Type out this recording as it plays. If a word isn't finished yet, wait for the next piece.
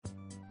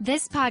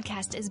This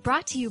podcast is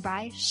brought to you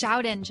by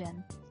Shout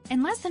Engine.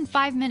 In less than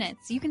 5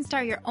 minutes, you can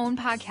start your own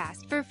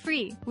podcast for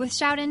free with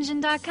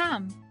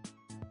shoutengine.com.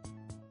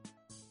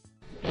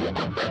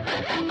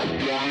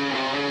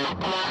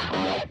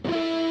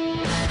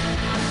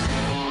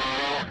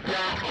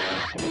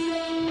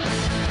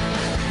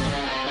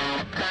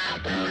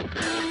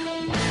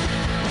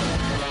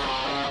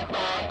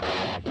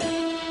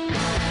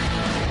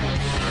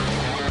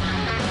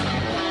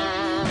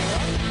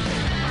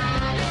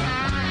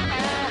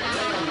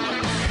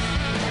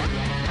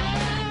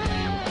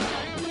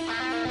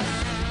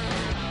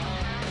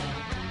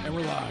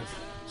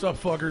 What's up,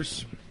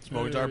 fuckers?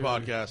 Smoke Guitar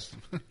Podcast.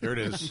 Here it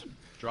is.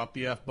 Drop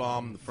the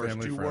F-bomb, the first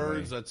Family two friendly.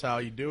 words. That's how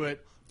you do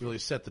it. Really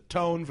set the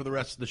tone for the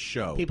rest of the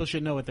show. People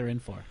should know what they're in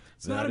for.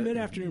 It's not a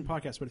mid-afternoon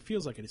podcast, but it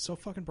feels like it. It's so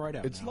fucking bright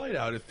out It's now. light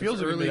out. It feels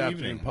like a early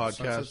mid-afternoon evening. podcast.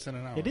 Sunset's in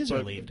an hour. It is But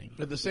early evening.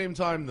 At the same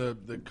time,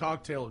 the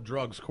cocktail of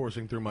drugs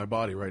coursing through my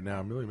body right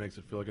now really makes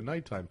it feel like a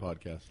nighttime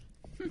podcast.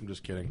 I'm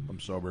just kidding. I'm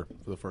sober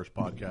for the first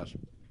podcast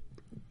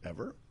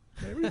ever,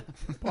 maybe,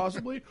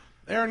 possibly.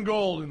 Aaron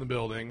Gold in the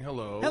building.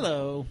 Hello.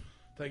 Hello.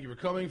 Thank you for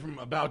coming from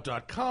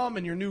About.com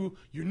and your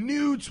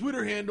new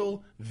Twitter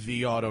handle,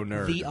 The Auto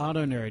Nerd. The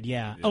Auto Nerd,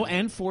 yeah. Oh,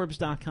 and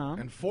Forbes.com.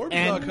 And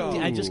Forbes.com.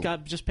 And I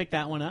just picked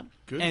that one up.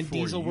 Good and for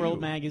Diesel you.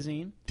 World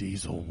Magazine.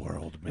 Diesel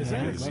World Is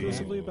that Magazine.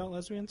 exclusively about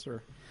lesbians?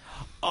 Or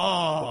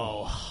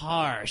Oh,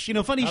 harsh. You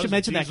know, funny you How's should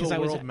mention that Diesel because I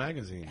was. World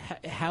Magazine.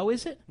 How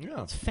is it?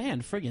 Yeah. It's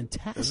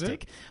fan-friggin-tastic. Is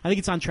it? I think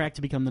it's on track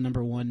to become the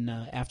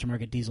 #1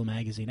 aftermarket diesel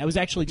magazine. I was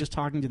actually just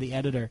talking to the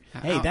editor.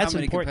 Hey, How that's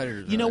many important.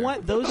 competitors You are know there?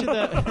 what? Those are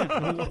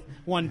the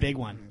one big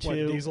one. what,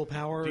 Two. Diesel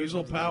Power? or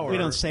Diesel something? Power. We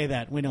don't say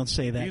that. We don't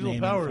say that. Diesel name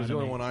in Power front is the of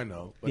only me. one I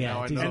know. But Yeah,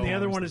 now I Diesel know. And the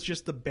other one is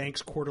just the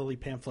Bank's quarterly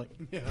pamphlet.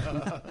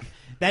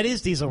 That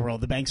is Diesel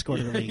World, the Banks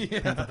Quarterly.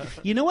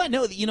 You know what?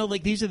 No, you know,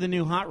 like these are the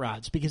new hot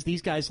rods because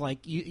these guys like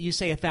you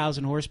say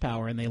 1,000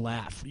 horsepower and they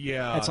laugh.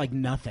 Yeah. That's like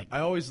nothing. I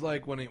always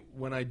like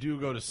when I do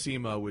go to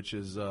SEMA, which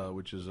is a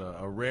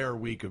rare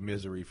week of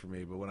misery for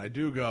me. But when I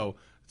do go,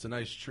 it's a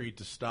nice treat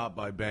to stop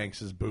by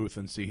Banks's booth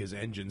and see his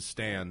engine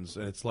stands,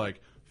 and it's like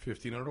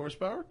 1,500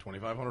 horsepower,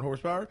 2,500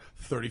 horsepower,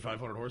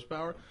 3,500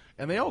 horsepower,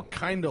 and they all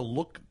kind of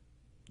look.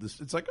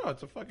 It's like, oh,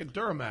 it's a fucking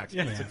Duramax.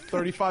 Yeah. It's a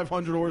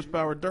 3,500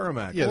 horsepower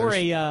Duramax. Yeah, Or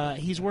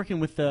he's working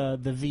with the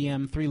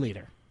VM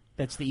 3-liter.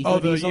 That's the Eco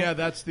Diesel.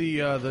 That's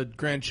the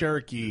Grand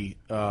Cherokee.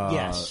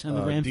 Yes, and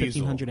the Ram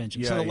diesel. 1500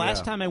 engine. Yeah, So the last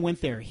yeah. time I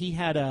went there, he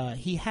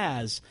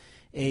has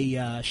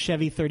a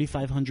Chevy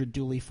 3500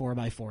 dually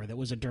 4x4 that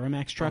was a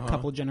Duramax truck,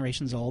 couple of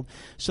generations old.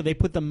 So they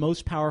put the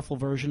most powerful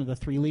version of the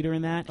 3-liter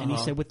in that, and he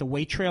said with the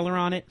weight trailer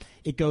on it,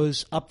 it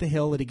goes up the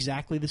hill at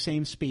exactly the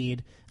same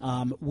speed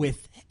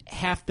with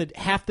half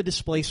the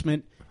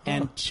displacement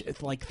and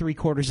like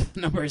 3/4 of the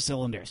number of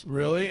cylinders.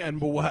 Really?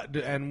 And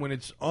when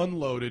it's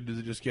unloaded, does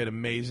it just get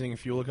amazing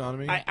fuel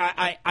economy?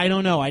 I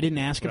don't know. I didn't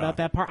ask about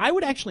that part. I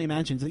would actually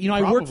imagine. You know,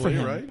 I worked for Probably,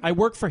 him. right? I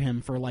worked for him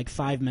for like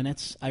 5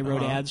 minutes. I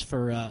wrote ads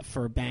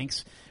for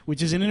Banks,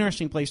 which is an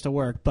interesting place to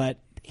work. But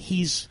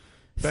he's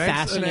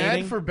Banks, an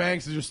fascinating. ad for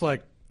Banks is just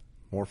like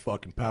more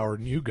fucking power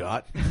than you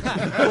got.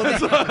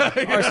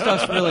 Our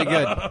stuff's really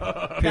good.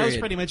 That was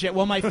pretty much it.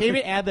 Well, my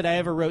favorite ad that I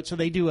ever wrote. So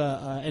they do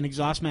an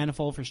exhaust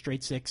manifold for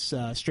straight six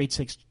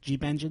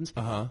Jeep engines.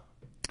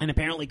 And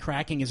apparently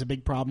cracking is a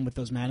big problem with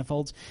those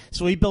manifolds.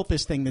 So he built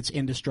this thing that's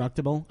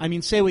indestructible. I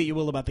mean, say what you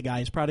will about the guy.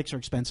 His products are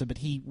expensive, but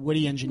what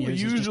he engineers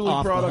is just Usually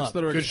off the products hook.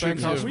 that are Good shit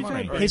expensive. costs We've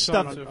money. had His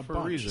stuff- a for a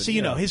bunch. reason. So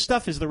you know, yeah. his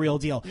stuff is the real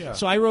deal. Yeah.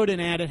 So I wrote an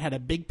ad. It had a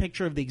big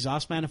picture of the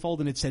exhaust manifold,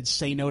 and it said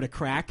 "Say no to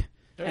crack."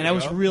 There And you I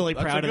was go. really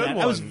That's proud a of good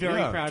that. I was one. very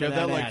Yeah. proud Do you of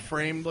have that that ad. like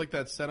framed like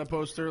that Sena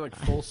poster, like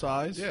full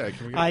size. Yeah,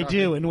 can we get I a copy?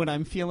 do, and when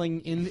I'm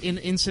feeling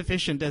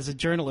insufficient as a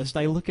journalist,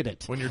 I look at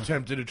it. When you're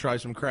tempted to try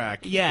some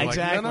crack. Yeah, You're like,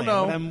 exactly.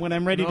 No. When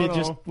I'm ready No, to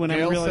just no. when I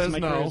Gail realize says my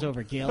no. career's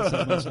over, Gail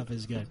says my stuff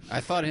is good.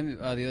 I thought him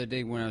the other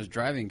day when I was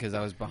driving because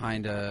I was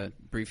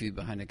briefly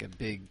behind like a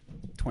big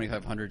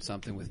 2500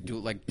 something with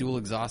dual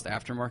exhaust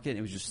aftermarket. And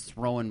it was just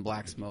throwing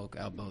black smoke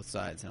out both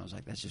sides, and I was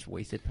like, "That's just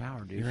wasted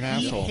power, dude." You're an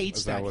He asshole. hates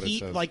Is that that. what it He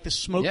says? like the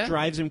smoke Yeah.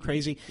 drives him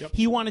crazy.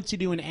 He wanted to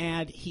do an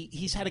ad.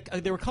 He's had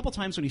there were a couple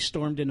times when he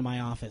stormed into my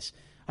office.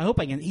 I hope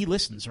I can. He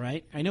listens,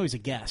 right? I know he's a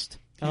guest.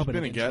 I He's hope I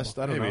been don't a get in guest.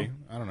 I don't Maybe. know.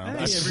 I don't know.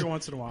 I think every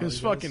once in a while. His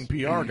he fucking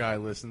does. PR guy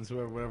listens,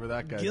 whatever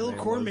that guy. Gil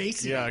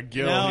Cormacy. Yeah,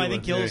 Gil. No, he I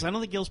think was Gil's. big. I don't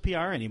think Gil's PR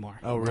anymore.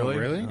 Oh, really? Oh,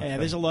 really? Yeah,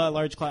 there's a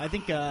large class. I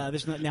think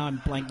there's now I'm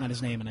blanking on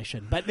his name and I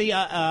shouldn't. But the No,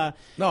 I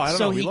don't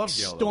so know. We he love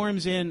Gil, though.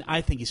 storms in. I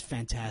think he's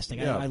fantastic.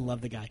 Yeah. I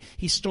love the guy.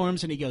 He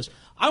storms and he goes,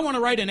 "I want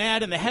to write an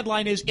ad, and the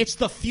headline is it's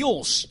the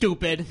fuel,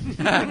 stupid."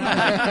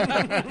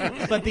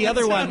 But the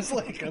other one,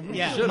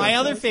 my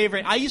other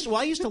favorite. I used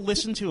to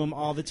listen to him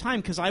all the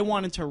time because I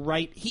wanted to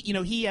write.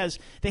 He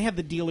they have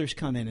the dealers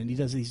come in, and he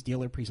does these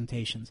dealer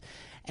presentations.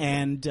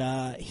 And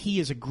he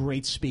is a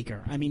great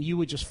speaker. I mean, you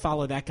would just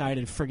follow that guy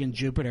to friggin'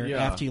 Jupiter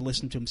after you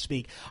listen to him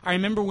speak. I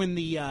remember when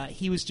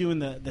he was doing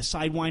the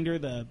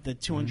Sidewinder, the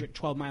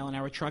 212 mile an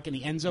hour truck, and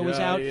the Enzo was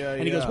out,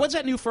 and he goes, "What's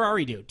that new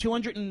Ferrari do?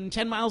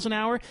 210 miles an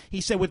hour?"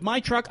 He said, "With my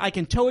truck, I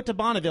can tow it to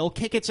Bonneville,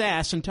 kick its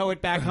ass, and tow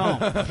it back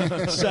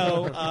home."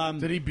 So,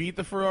 did he beat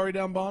the Ferrari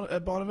down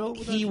at Bonneville?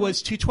 He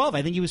was 212.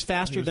 I think he was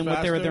faster than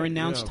what their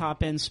announced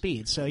top end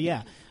speed. So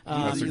yeah.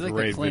 He's like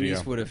the Clint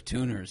Eastwood of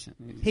tuners.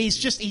 He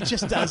just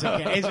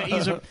doesn't care.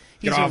 He's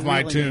Get off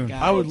my tune.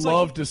 I would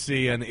love to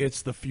see an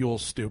 "It's the Fuel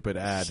Stupid"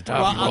 ad.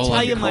 Well, I'll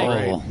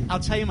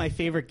tell you my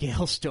favorite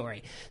Gale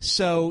story.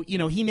 So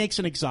he makes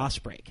an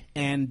exhaust brake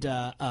and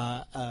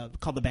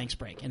called the Banks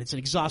brake, and it's an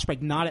exhaust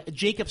brake. Not a,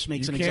 Jacobs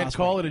makes an exhaust brake. You can't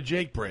call it a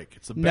Jake brake.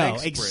 It's a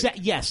Banks brake.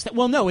 Yes.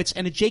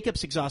 And a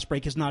Jacobs exhaust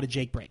brake is not a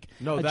Jake brake.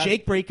 No, a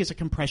Jake brake is a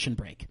compression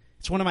brake.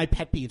 It's one of my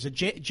pet peeves. A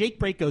Jake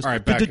brake goes. All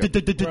right, back up.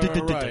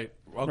 Right.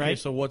 Okay,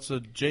 so what's a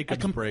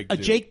Jacobs brake do? A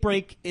Jake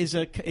brake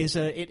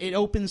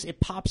it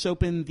pops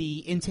open the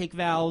intake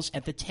valves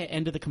at the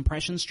end of the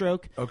compression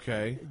stroke.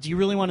 Okay. Do you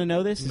really want to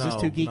know this? Is this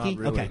too geeky? Not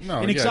really. Okay. No,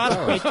 an exhaust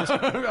brake just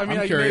I mean,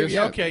 I'm curious.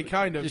 Okay,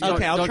 kind of.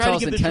 Okay, I'll try to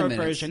give the short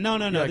version. No,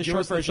 the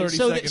short version.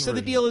 So the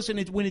version. deal is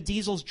when a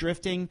diesel's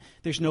drifting,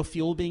 there's no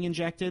fuel being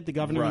injected. The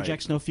governor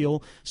injects no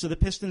fuel, so the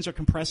pistons are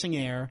compressing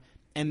air.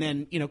 And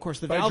then, of course,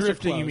 the valves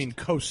drifting, are closed. You mean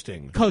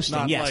coasting?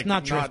 Coasting, yes,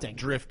 not drifting. Not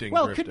drifting.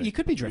 Well, you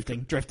could be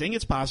drifting. Drifting,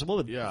 it's possible.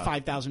 With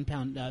 5,000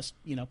 pound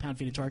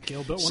feet of torque.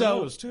 Gale built one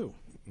of those too.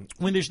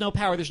 When there's no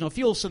power, there's no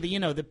fuel. So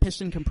the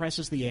piston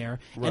compresses the air,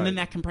 and then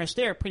that compressed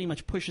air pretty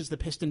much pushes the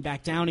piston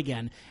back down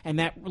again, and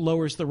that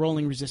lowers the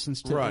rolling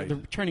resistance to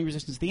the turning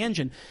resistance to the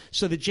engine.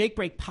 So the Jake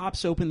brake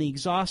pops open the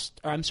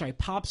exhaust valves.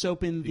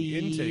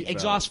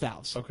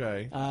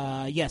 Okay.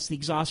 Yes, the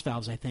exhaust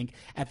valves. I think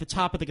at the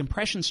top of the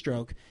compression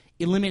stroke,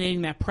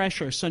 eliminating that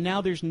pressure. So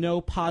now there's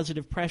no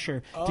positive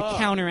pressure to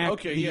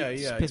counteract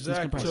the pistons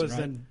compressor. So it's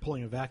then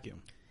pulling a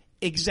vacuum.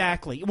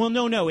 Exactly. Well,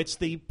 no. It's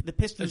the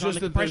pistons on the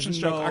compression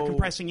stroke are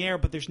compressing air,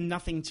 but there's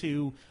nothing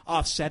to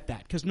offset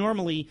that because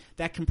normally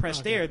that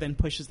compressed air then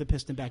pushes the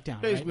piston back down.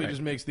 Basically,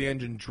 just makes the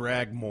engine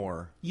drag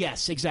more.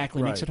 Yes,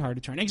 exactly. Makes it hard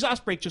to turn.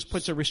 Exhaust brake just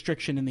puts a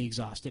restriction in the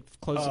exhaust. It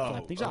closes the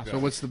flap of the exhaust. Okay.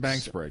 So what's the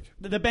Banks brake?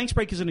 The Banks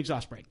brake is an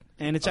exhaust brake,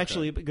 and it's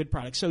actually a good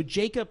product. So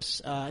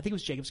Jacobs, I think it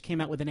was Jacobs,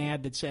 came out with an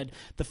ad that said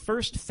the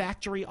first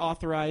factory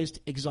authorized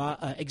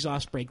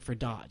exhaust brake for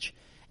Dodge,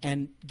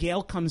 and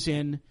Gale comes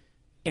in.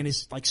 And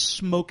his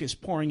smoke is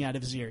pouring out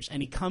of his ears.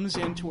 And he comes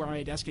into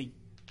our desk, and he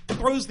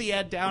throws the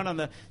ad down on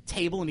the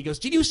table, and he goes,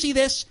 "Did you see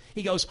this?"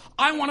 He goes,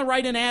 "I want to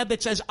write an ad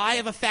that says I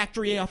have a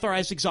factory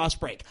authorized exhaust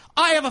brake.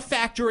 I have a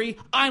factory.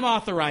 I'm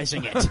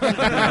authorizing it."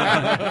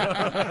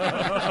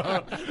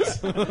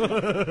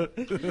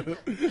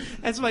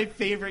 That's my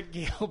favorite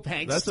Gale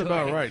Banks That's story.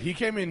 about right. He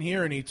came in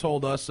here and he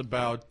told us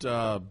about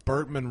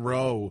Burt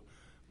Monroe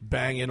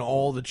banging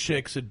all the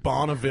chicks at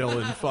Bonneville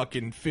in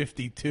fucking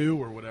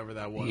 52 or whatever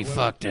that was. He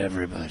fucked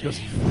everybody. He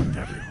fucked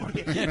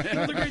everybody.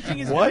 Well, the great thing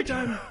is What?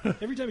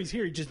 every time he's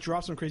here, he just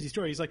drops some crazy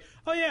story. He's like,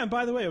 "Oh yeah, and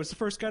by the way, I was the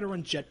first guy to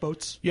run jet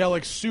boats." Yeah,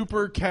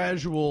 super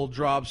casual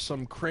drops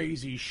some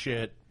crazy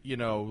shit, he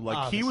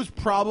was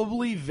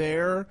probably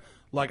there.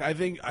 I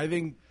think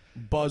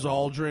Buzz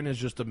Aldrin is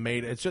just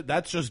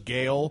that's just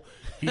Gale.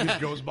 He just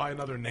goes by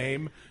another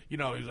name. He's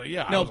like,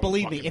 yeah. No,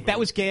 believe me, if that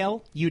was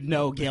Gale, you'd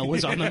know Gale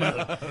was on the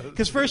move.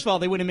 Because first of all,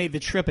 they would have made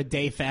the trip a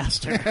day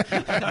faster.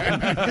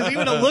 Because he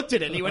would have looked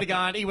at it and he would have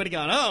gone,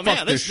 "Oh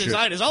man, this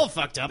design is all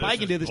fucked up. I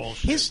can do this."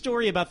 Bullshit. His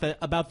story about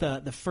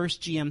the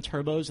first GM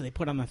turbos they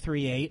put on the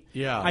 3.8.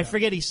 Yeah. I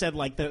forget. He said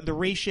the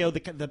ratio,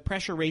 the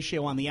pressure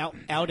ratio on the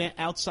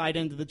outside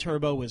end of the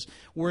turbo was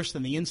worse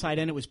than the inside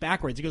end. It was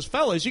backwards. He goes,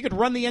 "Fellas, you could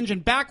run the engine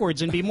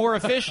backwards and be more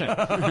efficient."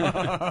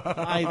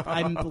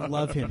 I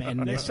love him.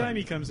 And Next time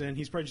he comes in,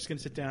 he's probably just going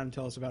to sit down and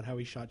tell us about how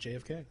he shot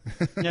JFK.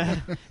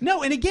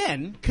 No, and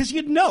again, because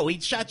you'd know he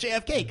shot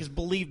JFK. Because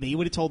believe me, he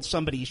would have told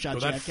somebody he shot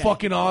JFK. That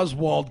fucking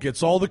Oswald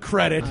gets all the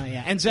credit.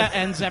 Yeah. And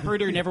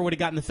Zapruder never would have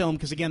gotten the film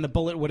because again, the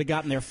bullet would have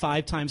gotten there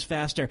 5 times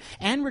faster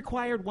and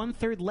required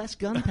 1/3 less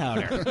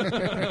gunpowder.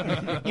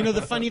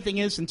 The funny thing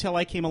is, until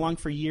I came along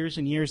for years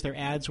and years, their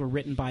ads were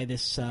written by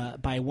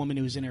by a woman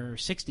who was in her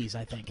 60s,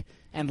 I think,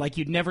 and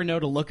you'd never know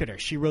to look at her.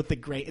 She wrote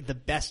the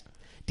best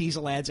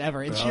diesel ads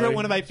ever, and she wrote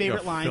one of my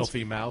favorite lines.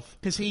 Filthy mouth.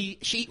 Because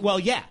she's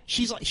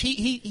like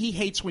he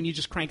hates when you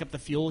just crank up the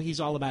fuel. He's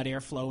all about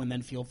airflow and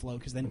then fuel flow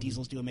because then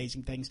diesels do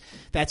amazing things.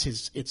 That's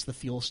it's the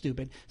fuel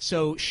stupid.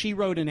 So she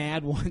wrote an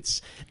ad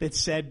once that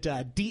said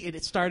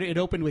it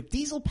opened with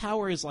 "Diesel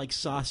power is like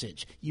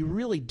sausage. You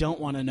really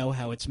don't want to know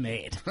how it's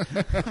made."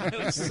 I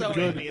was so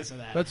envious of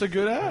that. That's a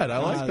good ad. I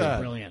like that.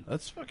 Brilliant.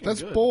 That's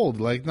good.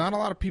 Bold. Not a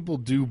lot of people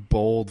do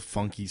bold,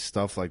 funky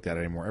stuff like that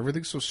anymore.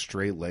 Everything's so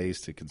straight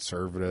laced and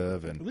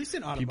conservative. And at least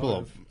in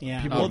people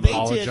automotive.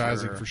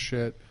 apologizing for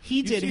shit.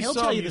 He did. He'll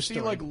tell you the see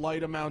story.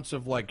 light amounts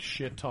of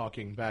shit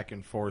talking back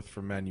and forth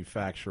from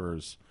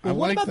manufacturers. Well,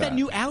 what like about that that.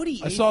 new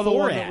Audi? I saw the A4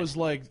 one ad? that was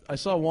like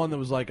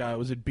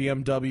was it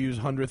BMW's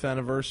 100th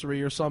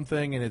anniversary or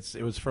something, and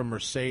it was from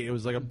Mercedes. It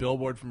was like a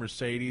billboard from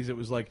Mercedes. It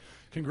was like,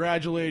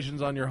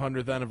 congratulations on your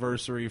 100th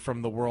anniversary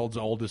from the world's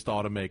oldest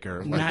automaker.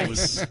 Like,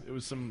 Nice. It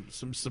was some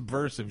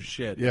subversive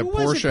shit. Yeah, Who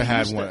was it Porsche that had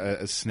used one,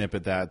 to- a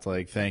snippet that's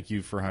like, "Thank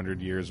you for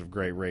 100 years of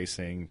great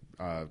racing.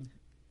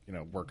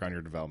 Work on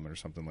your development," or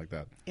something like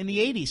that. In the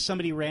 80s,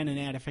 somebody ran an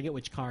ad, I forget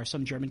which car,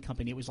 some German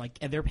company. It was like,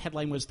 and their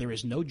headline was, "There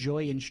is no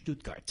joy in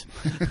Stuttgart."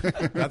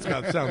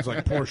 Sounds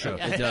like Porsche.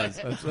 It does.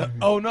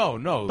 Oh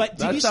no! But did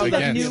that you see sounds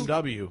that like new-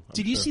 BMW.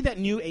 Did you see that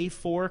new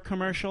A4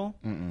 commercial?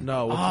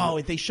 No. Oh,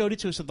 they showed it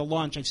to us at the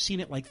launch. I've seen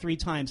it like 3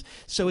 times.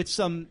 So it's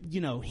some,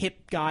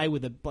 hip guy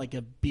with a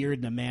beard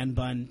and a man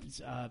bun.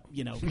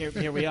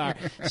 Here we are.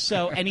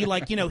 So, and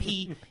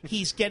he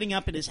he's getting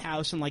up in his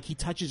house and he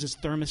touches his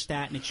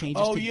thermostat and it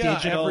changes Oh, to yeah,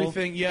 digital.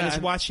 everything, yeah. And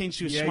his watch changes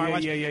to a Yeah,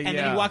 smartwatch. yeah, And then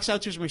yeah. he walks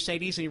out to his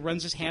Mercedes and he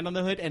runs his hand on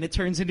the hood and it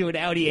turns into an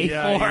Audi A4.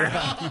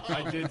 Yeah.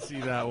 I did see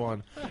that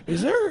one.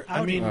 Is there? I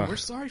Audi, mean, we're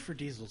sorry for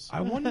diesels.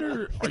 I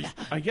wonder.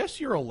 I guess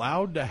you're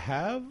allowed to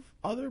have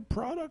other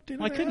product in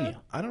Why an couldn't ad? you?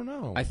 I don't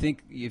know. I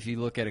think if you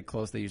look at it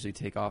close, they usually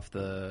take off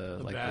the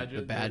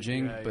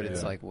badging, yeah, but yeah.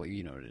 it's like, well,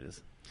 you know what it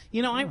is.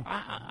 I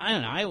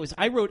don't know.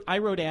 I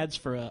wrote ads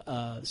for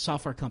a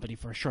software company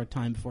for a short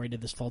time before I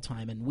did this full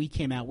time, and we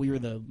came out. We were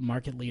the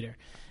market leader,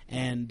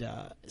 and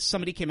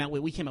somebody came out.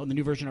 We came out with a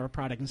new version of our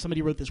product, and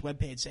somebody wrote this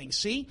webpage saying,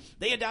 "See,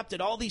 they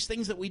adopted all these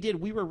things that we did.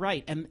 We were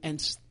right." And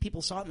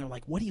people saw it and they're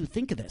like, "What do you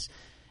think of this?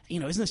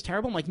 Isn't this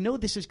terrible?" I'm like, "No,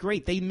 this is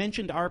great." They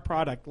mentioned our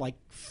product like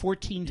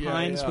 14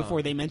 times yeah.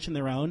 before they mentioned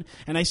their own.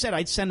 And I said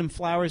I'd send them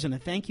flowers and a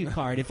thank you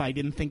card if I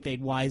didn't think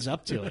they'd wise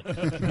up to it.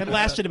 It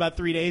lasted about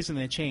 3 days and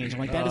then it changed. I'm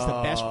like, that is the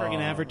best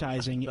friggin'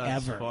 advertising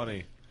That's ever.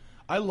 funny.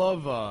 I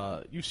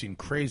love. You've seen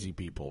Crazy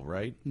People,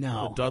 right?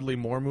 No. The Dudley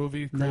Moore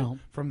movie. No.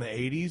 From the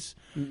 '80s.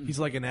 He's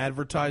like an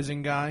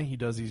advertising guy. He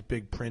does these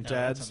big print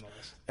ads,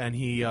 and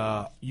he,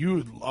 oh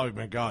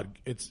my god,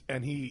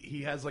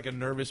 he has like a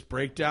nervous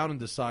breakdown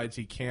and decides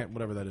he can't.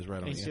 Whatever that is, right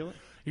on Can you the see end. it?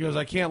 He goes,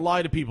 "I can't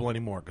lie to people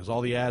anymore because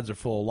all the ads are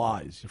full of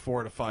lies.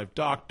 4 to 5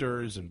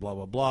 doctors and blah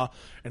blah blah."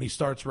 And he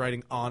starts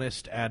writing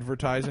honest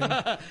advertising,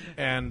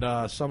 and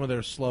some of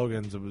their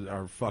slogans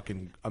are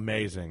fucking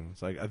amazing.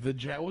 It's like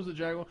what was the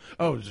Jaguar?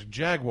 Oh, it's a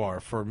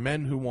Jaguar for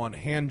men who want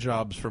hand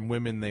jobs from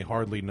women they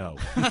hardly know.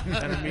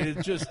 And I mean,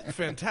 it's just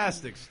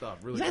fantastic stuff.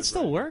 Really, Does that good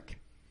still writing. work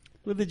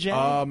with the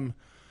Jag?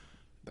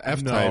 The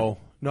F-Type.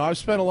 No, I've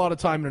spent a lot of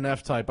time in an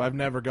F-Type. I've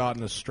never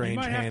gotten a You strange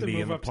might have to handy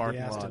move in the up to the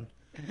parking lot. Aston.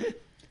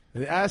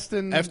 The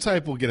Aston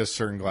F-Type will get a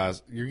certain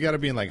glass. You got to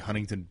be in like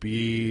Huntington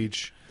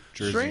Beach,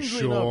 Jersey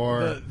Strangely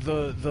Shore. enough,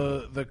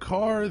 the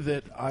car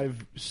that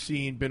I've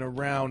been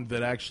around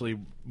that actually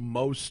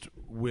not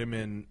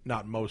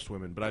most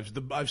women, but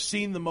I've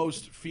seen the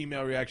most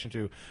female reaction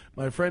to.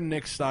 My friend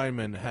Nick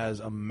Steinman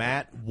has a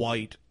matte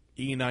white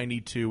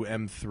E92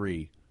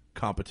 M3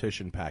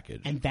 competition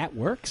package. And that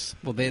works?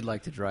 Well, they'd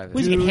like to drive it.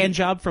 Was he get hand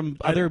job from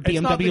other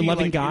It's not that BMW he,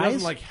 loving He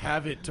guys? doesn't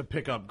have it to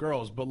pick up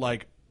girls, but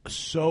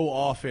so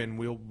often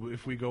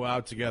if we go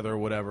out together or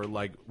whatever,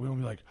 we'll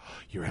be like,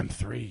 "You're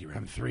M3, you're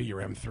M3, you're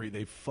M3."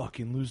 They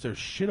fucking lose their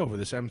shit over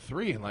this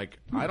M3, and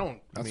I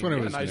don't. That's I mean, when it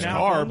a was nice new. Now,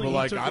 car, only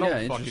but he took I it- don't Yeah,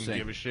 fucking interesting.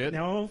 give a shit.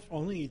 Now, if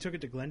only he took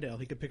it to Glendale,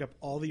 he could pick up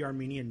all the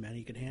Armenian men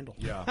he could handle.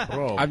 Yeah,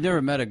 bro. I've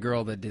never met a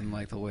girl that didn't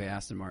like the way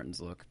Aston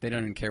Martins look. They don't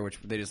even care which.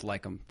 They just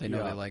like them. They know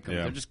Yeah. they like them.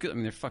 Yeah. They're just good. I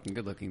mean, they're fucking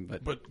good looking.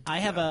 But I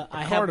have a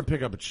car to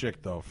pick up a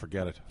chick though,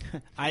 forget it.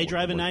 I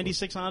drive a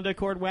 96 Honda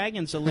Accord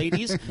wagon, so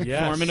ladies,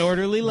 Yes. form an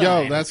orderly line.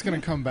 Yo, that's going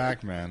to come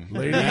back, man.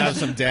 Ladies, have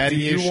some daddy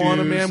do you issues.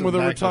 want a man with a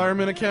and that-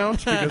 retirement account?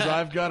 Because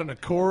I've got an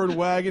Accord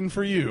wagon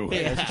for you.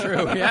 that's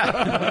true.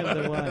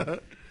 Yeah.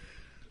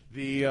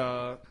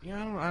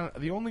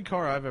 The only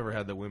car I've ever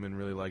had that women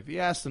really like, the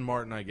Aston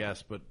Martin, I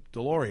guess, but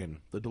DeLorean.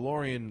 The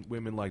DeLorean,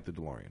 women like the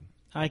DeLorean.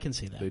 I can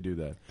see that. They do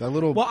that. That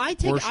little Well, I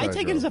take Porsche it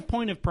drove. as a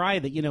point of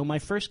pride that my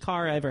first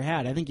car I ever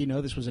had. I think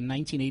this was a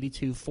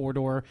 1982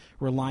 4-door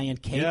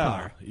Reliant K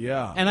car.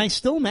 Yeah. And I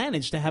still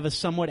managed to have a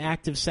somewhat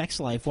active sex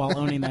life while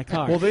owning that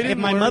car. Well, they if didn't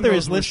my learn mother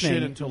those is were shit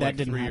listening, until that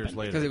didn't 3 happen. years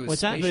later. Because it was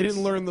What's that? spacious. They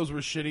didn't learn those were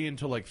shitty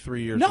until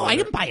 3 years No, later. I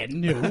didn't buy it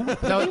new.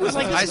 No, it was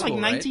like high this is like school,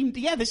 19.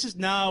 Yeah,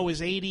 it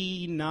was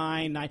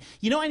 89. I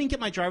didn't get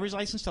my driver's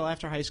license till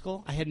after high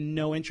school. I had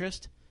no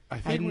interest. I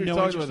had think we were no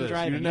talking interest about in this.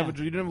 driving. You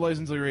didn't have a license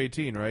until you were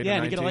 18, right? Yeah, I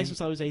Or didn't get a 19? license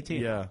until I was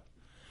 18. Yeah.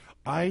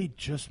 I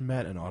just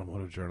met an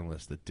automotive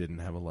journalist that didn't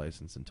have a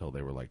license until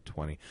they were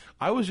 20.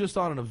 I was just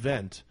on an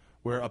event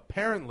where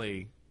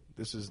apparently,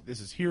 this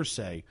is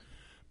hearsay,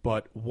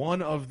 but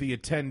one of the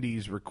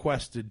attendees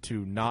requested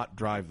to not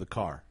drive the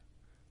car.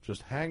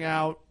 Just hang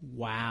out,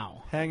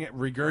 Wow.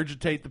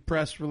 regurgitate the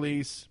press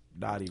release,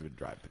 not even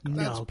drive the car.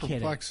 That's No kidding.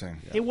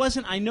 perplexing. It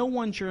wasn't. I know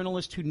one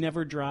journalist who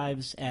never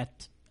drives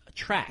at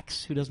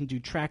tracks, who doesn't do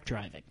track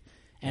driving,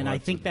 and I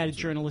think that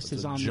journalist is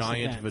It's a on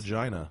giant this event.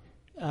 vagina.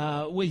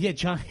 Well, yeah,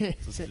 John.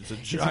 It's a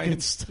good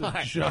giant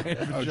start. Giant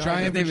vagina.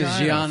 Giant His name is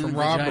Vagina Gian from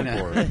Rob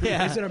Vagina. Report.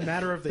 Yeah. Is it a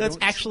matter of they That's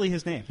don't, actually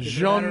his name. is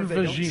it a matter Jean of they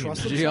don't Vagina.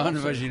 trust Gian themselves,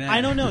 or- Vagina.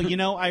 I don't know. You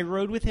know, I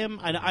rode with him.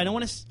 I don't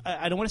want to.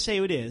 I don't want to say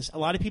who it is. A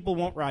lot of people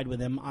won't ride with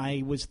him.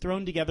 I was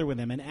thrown together with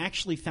him and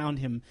actually found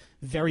him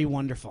very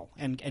wonderful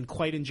and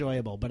quite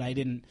enjoyable. But I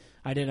didn't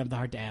have the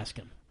heart to ask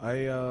him.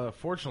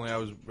 Fortunately, I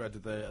was at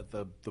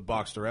the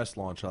Boxster S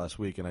launch last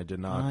week, and I did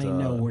not. I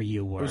know where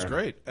you were. It was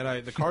great,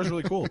 and the car's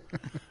really cool,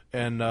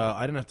 and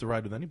I didn't have to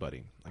ride with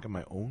anybody. I got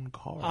my own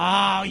car.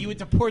 Oh, you went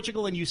to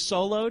Portugal and you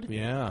soloed?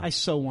 Yeah. I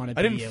so wanted to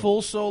I didn't be you.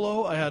 full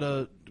solo. I had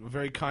a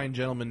very kind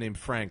gentleman named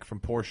Frank from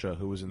Porsche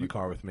who was in the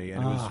car with me,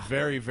 and he was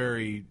very,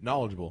 very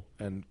knowledgeable.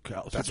 And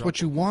That's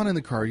what you want in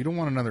the car. You don't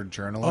want another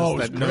journalist Oh, it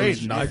was that knows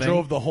great! nothing. I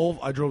drove the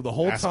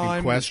whole Asking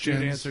time. questions.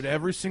 The dude answered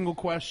every single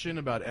question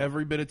about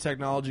every bit of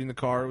technology in the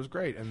car. It was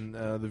great, and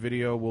the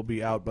video will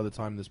be out by the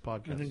time this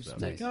podcast And is it's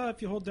out. like,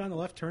 if you hold down the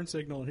left turn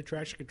signal and hit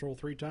traction control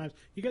 3 times,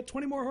 you get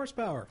 20 more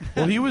horsepower.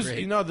 Well, he was,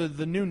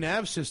 the new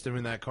nav system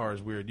in that car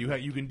is weird.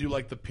 You can do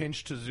like the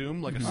pinch to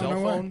zoom like a cell no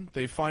way. phone.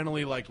 They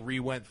finally like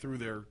re-went through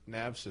their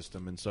nav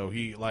system, and so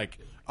he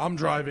I'm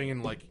driving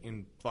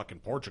in fucking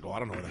Portugal. I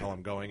don't know where the hell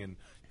I'm going, and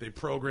they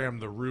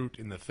programmed the route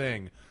in the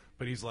thing,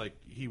 but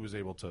he was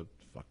able to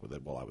fuck with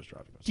it while I was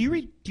driving. Do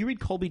you read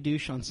Colby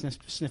Douche on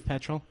Sniff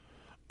Petrol?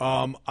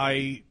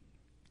 I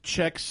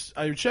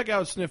check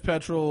out Sniff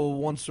Petrol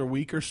once a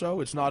week or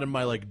so. It's not in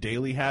my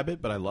daily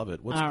habit, but I love it.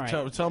 All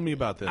right. Tell me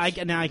about this.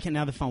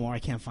 Now the phone where I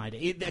can't find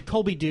it.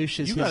 Colby Douche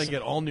is You got to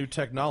get all new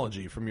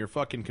technology from your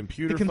fucking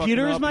computer. the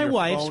computer fucking is up, my your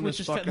wife's, phone which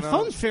is fucking the up.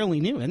 phone's fairly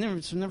new. I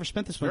never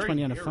spent this much Very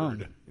money on a mirrored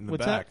phone. in the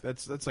What's back. that?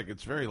 That's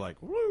it's very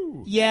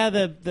woo. Yeah,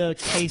 the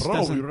case Bro,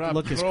 doesn't you're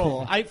look as bro.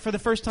 cool. For the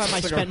first time,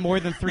 I spent more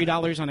than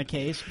 $3 on a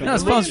case. But No,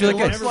 it's supposed to be It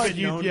like looks Never like been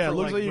you. known Yeah, it for,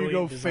 looks like you go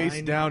brilliant face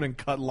design. down and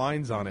cut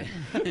lines on it.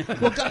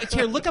 Well,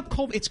 here, look up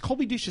Colby. It's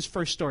Colby Douche's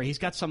first story. He's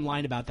got some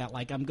line about that,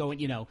 like I'm going,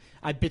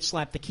 I bitch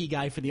slap the key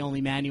guy for the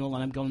only manual,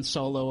 and I'm going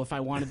solo. If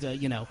I wanted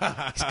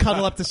to,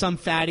 cuddle up to some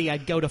fatty,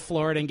 I'd go to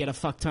Florida and get a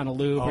fuck ton of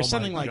lube Oh or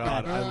something my like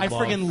God, that. I love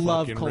friggin'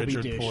 love fucking Colby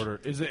Richard Douche.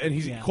 Porter. Is it? And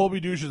Yeah. Colby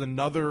Douche is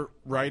another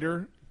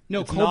writer.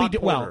 No, It's Colby not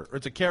Douche. Porter. Well, Or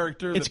it's a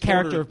character. it's that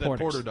character Porter, of Porter's.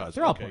 that Porter does.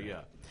 They're all okay, Porter.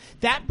 yeah.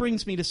 That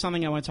brings me to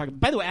something I want to talk about.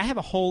 By the way, I have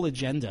a whole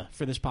agenda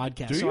for this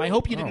podcast, Do so you? I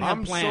hope you didn't have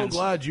I'm plans. so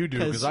glad you do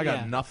because I got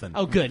yeah. nothing.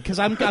 Oh, good, because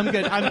I'm good.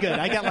 I'm good.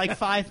 I got like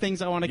 5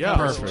 things I want to Yeah,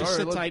 cover. perfect. So just All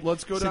sit right, tight.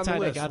 let's go sit down the tight, I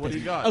list. got What do this.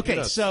 you got? Okay, Hit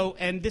us. so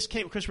and this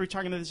came because we were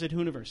talking about this at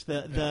Hooniverse,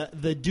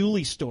 the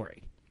Dooley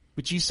story,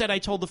 which you said I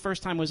told the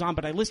first time was on,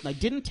 but I listened. I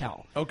didn't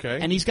tell. Okay.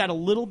 And he's got a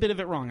little bit of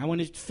it wrong. I want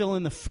to fill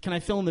in Can I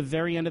fill in the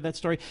very end of that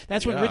story?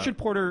 That's when Yeah. Richard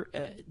Porter.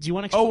 Do you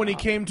want to? Oh, when he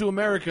came to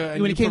America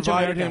and When you he came to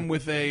provided America. him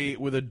with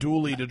a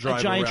dually to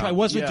drive a giant around. truck. It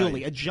wasn't Yeah. a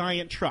dually, a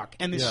giant truck.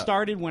 And this Yeah.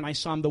 started when I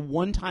saw him the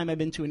one time I've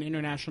been to an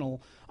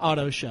international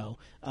auto show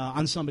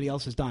on somebody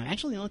else's dime.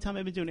 Actually, the only time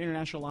I've been to an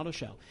international auto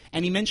show.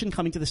 And he mentioned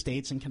coming to the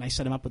States and can I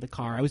set him up with a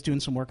car. I was doing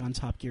some work on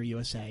Top Gear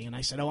USA, and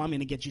I said, I'm going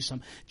to get you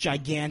some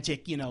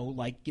gigantic,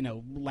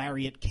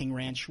 Lariat, King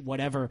Ranch,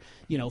 whatever,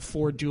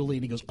 Ford dually.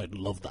 And he goes, I'd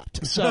love that.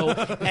 So,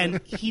 and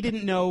he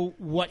didn't know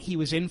what he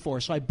was in for.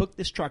 So I booked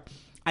this truck.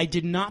 I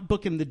did not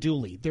book him the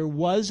dually. There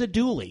was a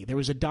dually. There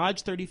was a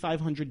Dodge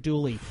 3500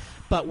 dually,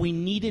 but we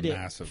needed it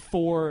Massive.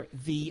 for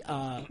the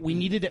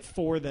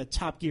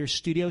Top Gear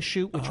studio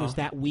shoot, which was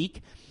that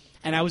week.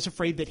 And I was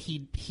afraid that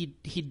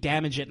he'd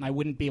damage it, and I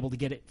wouldn't be able to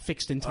get it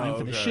fixed in time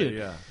for the okay, shoot.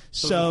 yeah.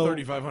 So it was a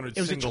 3500 it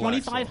was a single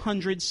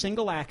 2500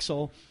 single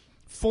axle,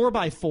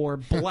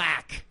 4x4,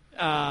 black,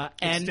 and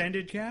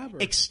Extended cab? Or?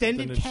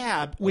 extended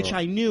cab, which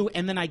I knew,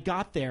 and then I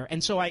got there,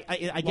 and so I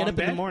get Long up in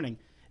the bed? morning.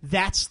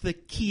 That's the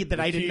key that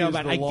I didn't key know is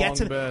about. the long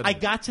bed. I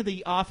got to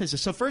the office.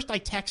 So first I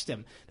text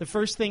him. The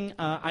first thing,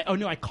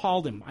 I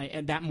called him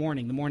that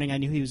morning. The morning I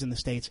knew he was in the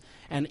States,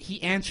 and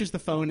he answers the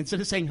phone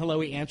instead of saying hello.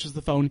 He answers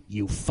the phone.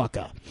 You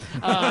fucker.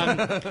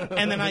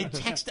 And then I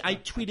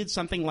tweeted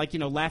something like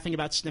laughing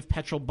about Sniff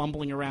Petrol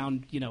bumbling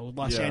around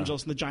Los Yeah.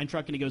 Angeles in the giant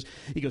truck, and he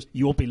goes,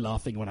 you won't be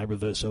laughing when I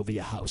reverse over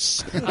your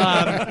house.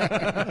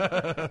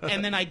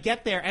 And then I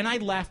get there, and I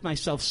laughed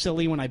myself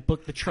silly when I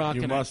booked the truck.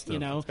 You and must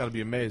have. It's It's got to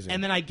be amazing.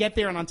 and then I get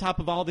there, and on top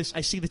of all this,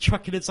 I see the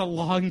truck, and it's a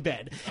long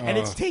bed. And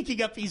it's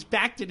taking up, he's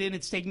backed it in,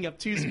 it's taking up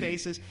 2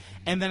 spaces.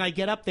 And then I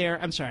get up there,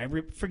 I'm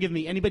sorry, forgive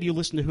me, anybody who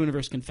listened to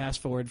Hooniverse can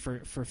fast forward for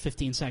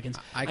 15 seconds.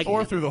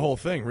 or through the whole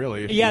thing,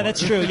 really. if you Yeah, want.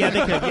 that's true. Yeah, they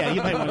could. Yeah,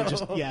 you might want to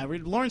just. Yeah,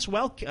 Lawrence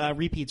Welk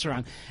repeats are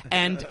on,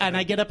 and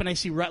I get up and I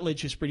see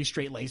Rutledge, who's pretty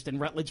straight laced, and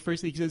Rutledge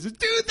first thing he says is,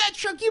 "Dude, that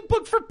truck you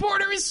booked for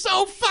Porter is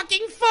so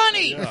fucking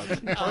funny."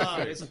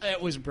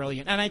 It was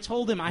brilliant, and I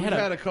told him I We've had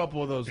had a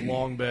couple of those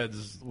long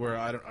beds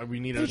where we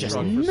needed They're a just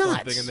truck for nuts.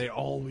 something, and they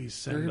always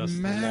send They're us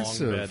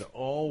massive. the long bed.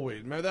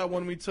 Always. Remember that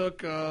one we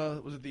took?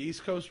 Was it the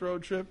East Coast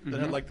road trip that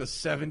had like the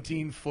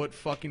 17-foot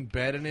fucking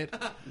bed in it?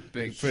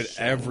 Big. Fit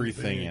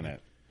everything in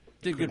it.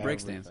 Did good brake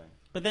stands.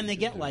 But then they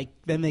get like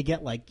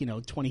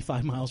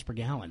 25 miles per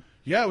gallon.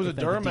 Yeah, it was a With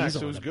the Duramax.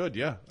 diesel It was in it. good.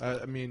 Yeah,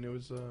 I mean, it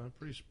was a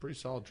pretty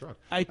solid truck.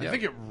 I I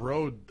think it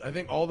rode. I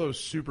think all those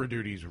Super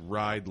Duties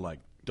ride like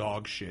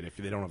dog shit if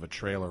they don't have a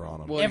trailer on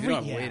them. Well, you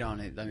don't have weight on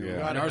it. I mean,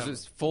 Yeah. and ours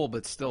was full,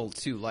 but still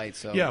too light.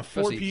 So yeah,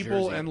 4 especially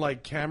people Jersey. and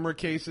like camera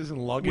cases and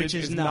luggage Which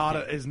is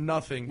is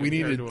nothing. We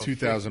compared needed to a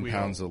 2,000 fifth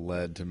pounds wheel. of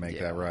lead to make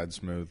that ride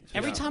smooth.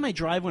 Every time I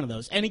drive one of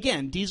those, and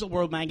again, Diesel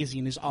World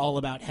Magazine is all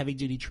about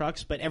heavy-duty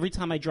trucks, but every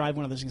time I drive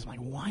one of those things, I'm like,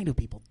 why do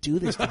people do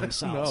this to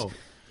themselves? No.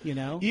 You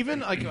know? Even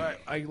like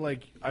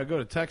I go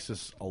to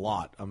Texas a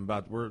lot.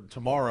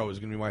 Tomorrow is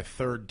going to be my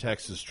 3rd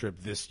Texas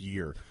trip this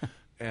year,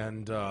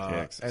 and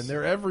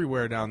they're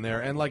everywhere down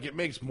there. And like it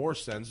makes more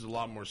sense. There's a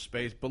lot more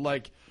space, but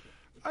like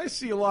I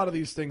see a lot of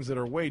these things that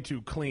are way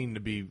too clean to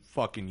be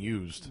fucking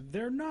used.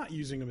 They're not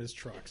using them as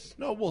trucks.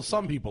 No, well,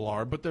 some people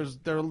are, but there's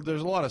a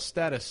lot of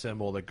status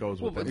symbol that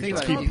goes with but it. think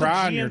about Keep it.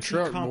 pride in your GMC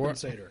truck, boy.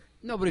 compensator.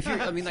 No, but if you're,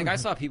 I mean, like I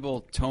saw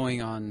people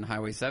towing on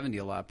Highway 70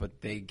 a lot, but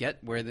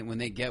when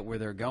they get where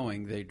they're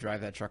going, they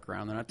drive that truck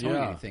around. They're not towing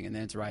Yeah. anything, and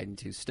then it's riding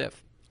too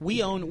stiff.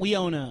 We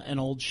own an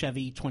old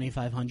Chevy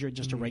 2500,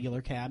 just a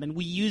regular cab, and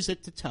we use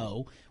it to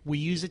tow. We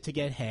use it to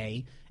get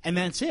hay, and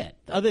that's it.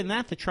 Other than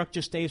that, the truck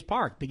just stays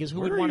parked because who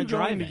Where would are want you to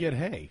drive going it? to get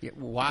hay? Yeah,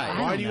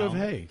 why? Why do you have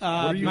hay? What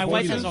are you My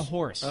wife horses? has a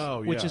horse,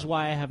 Oh, which yeah. is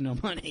why I have no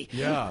money.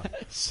 Yeah.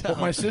 So- But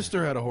my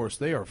sister had a horse.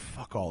 They are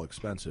fuck all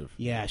expensive.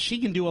 Yeah, she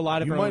can do a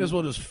lot of You her might own. as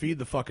well just feed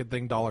the fucking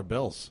thing dollar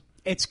bills.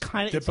 It's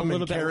kind of Dip it's a them in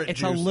little bit. carrot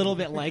It's a juice. little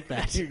bit like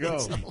that. There you go.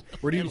 It's a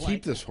Where do you little keep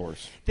like- this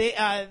horse?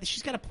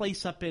 She's got a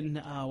place up in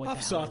what Off the hell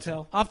is it?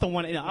 Sawtell. Off the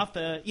one,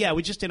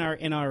 we just in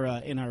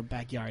our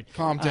backyard.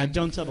 Compton.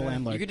 Don't tell the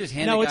landlord. You could just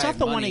hand no, the it's guy off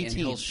the money and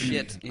 118. he'll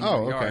shit in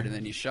Oh, your yard, okay. and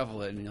then you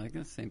shovel it, and you're like,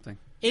 that's the same thing.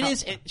 It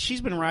is.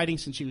 She's been riding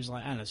since she was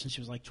like since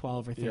she was like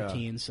 12 or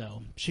 13. Yeah.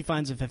 So she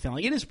finds it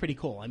fulfilling. It is pretty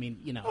cool. I mean,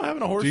 Oh,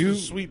 having a horse Do you-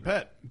 is a sweet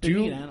pet. Do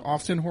neat you animal.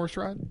 often horse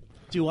ride?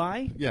 Do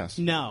I? Yes.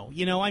 No.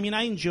 I mean,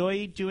 I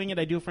enjoy doing it.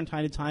 I do it from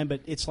time to time,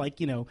 but it's like,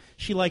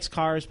 she likes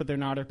cars, but they're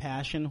not her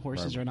passion.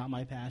 Horses are not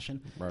my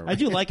passion. Right. I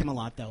do like them a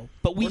lot, though.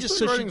 But we Horseback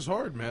just riding is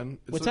hard, man.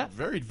 It's What's a that?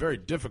 very, very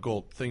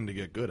difficult thing to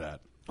get good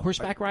at.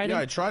 horseback riding.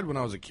 Yeah, I tried when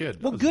I was a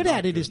kid. well, I was good not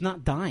at it is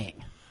not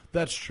dying.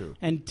 That's true.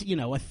 And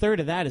a third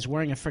of that is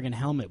wearing a friggin'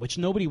 helmet, which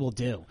nobody will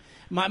do.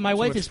 My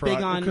wife is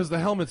big on. because the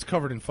helmet's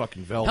covered in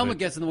fucking velvet. Helmet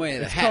gets in the way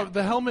of the hat.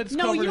 The helmet's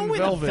No, covered you don't in wear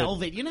velvet. the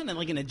velvet. You're not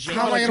like in a jail.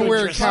 How am I going to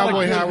wear a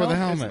cowboy hat with a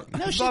helmet?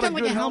 No, she's not got a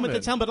like good a helmet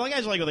that's helmet. helmet. But the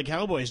guys are like, well, the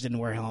Cowboys didn't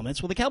wear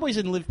helmets. Well, the Cowboys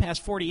didn't live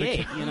past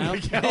 48, didn't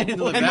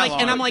live and that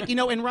long. I'm like,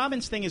 and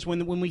Robin's thing is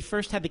when we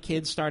first had the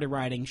kids started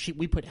riding,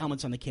 we put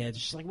helmets on the kids.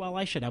 She's like, well,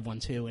 I should have one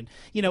too. And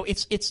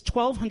it's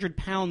 1,200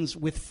 pounds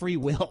with free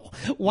will.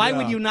 Why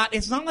would you not?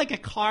 It's not like a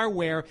car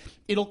where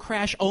it'll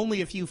crash only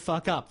if you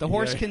fuck up. The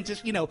horse can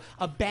just,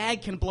 a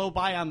bag can blow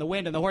by on the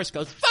wind, and the horse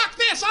goes, fuck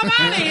this, I'm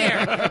out of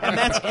here, and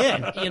that's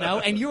it.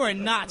 And you are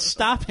not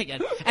stopping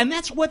it. And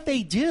that's what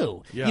they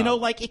do. Yeah.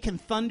 Like it can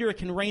thunder, it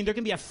can rain. There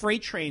can be a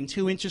freight train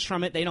 2 inches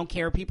from it. They don't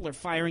care. People are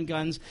firing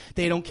guns.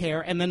 They don't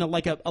care. And then a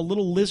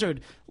little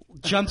lizard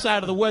jumps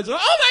out of the woods. Oh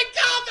my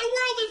God, the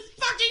world is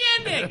fucking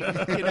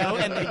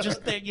ending. And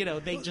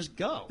they just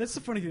go. That's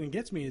the funny thing that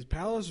gets me is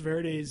Palos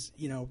Verdes.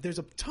 There's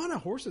a ton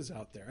of horses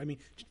out there. I mean,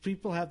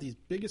 people have these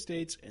big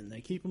estates and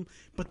they keep them,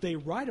 but they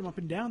ride them up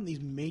and down these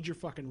major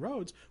fucking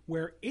roads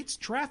where it's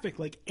traffic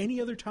like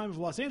any other time of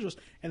Los Angeles.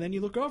 And then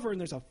you look over and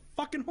there's a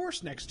fucking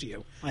horse next to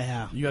you.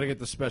 Yeah. You got to get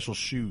the special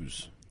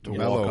shoes to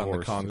Mellow walk on the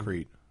horse,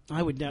 concrete.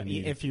 I would know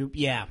if you.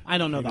 Yeah, I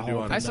don't know the can do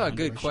whole. on- I saw a the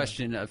good horse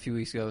question a few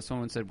weeks ago.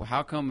 Someone said, well,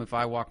 how come if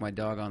I walk my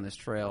dog on this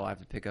trail, I have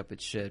to pick up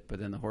its shit, but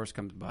then the horse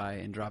comes by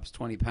and drops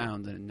 20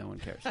 pounds and no one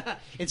cares? show.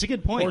 It's a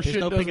good point. Horse There's shit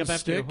no doesn't picking up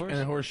after your stick, horse.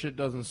 and horse shit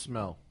doesn't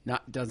smell.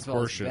 Doesn't smell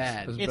Horse as shit's-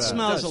 bad. It's It bad.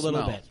 smells Does a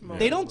little smell. bit.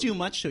 They don't do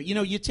much to it.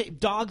 You take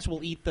dogs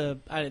will eat the.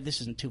 This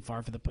isn't too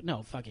far for the.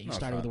 No, fuck it. You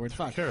started with the word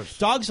fuck. cares?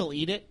 Dogs will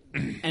eat it,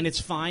 and it's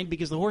fine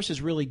because the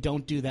horses really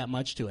don't do that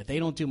much to it. They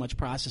don't do much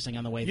processing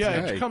on the way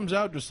Yeah, through. it comes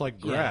out just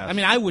like grass. Yeah. I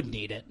mean, I wouldn't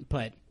eat it,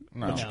 but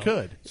No. you you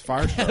could. It's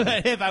fire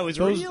starter. if I was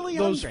Those, really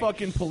those hungry.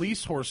 fucking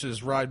police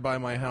horses ride by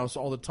my house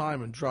all the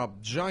time and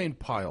drop giant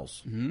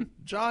piles. Mm-hmm.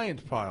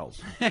 Giant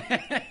piles.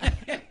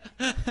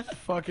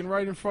 Fucking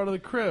right in front of the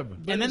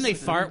crib. And then they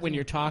fart when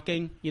you're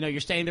talking. You're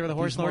standing there with a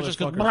horse, and the horse just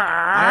goes. Motherfuckers.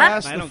 I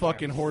asked I the don't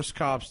fucking horse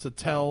cops to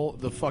tell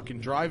the fucking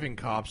driving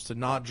cops to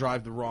not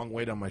drive the wrong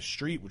way down my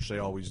street, which they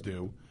always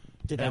do.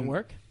 Did that And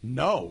work?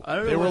 No. I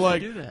don't know They were why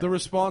they like, do that. the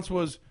response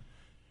was,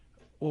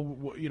 well,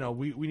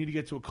 we need to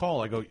get to a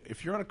call. I go,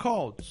 if you're on a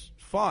call, it's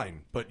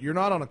fine, but you're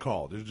not on a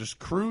call. They're just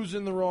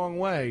cruising the wrong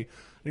way. And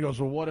he goes,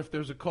 well, what if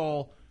there's a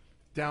call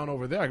down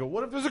over there? I go,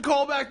 what if there's a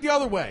call back the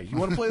other way? You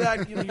want to play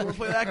that? You want to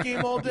play that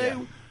game all day?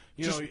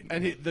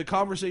 The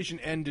conversation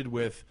ended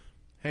with,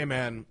 "Hey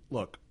man,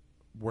 look,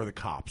 we're the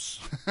cops."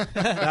 And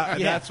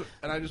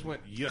I just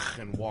went yuck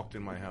and walked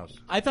in my house.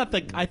 I thought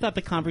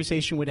the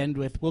conversation would end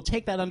with, "We'll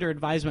take that under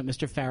advisement,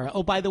 Mr. Farah.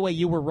 Oh, by the way,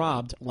 you were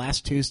robbed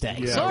last Tuesday.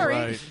 Yeah, Sorry."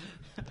 right.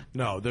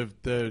 No,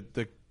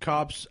 the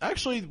cops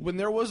actually, when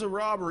there was a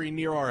robbery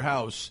near our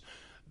house,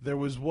 there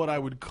was what I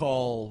would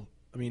call,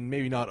 I mean,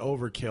 maybe not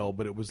overkill,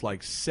 but it was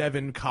like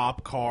 7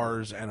 cop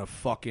cars and a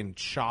fucking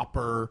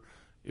chopper.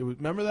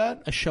 Remember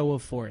that? A show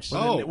of force.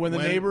 When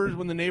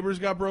the neighbors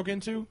got broke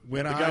into,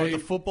 When the guy with I-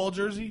 the football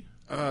jersey.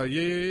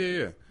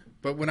 Yeah.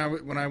 But when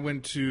I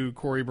went to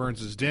Corey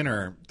Burns'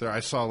 dinner,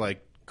 I saw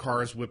like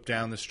cars whip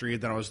down the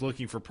street. Then I was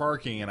looking for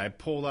parking, and I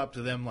pulled up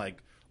to them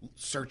like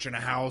searching a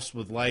house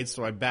with lights.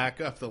 So I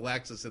back up the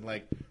Lexus, and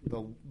like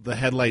the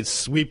headlights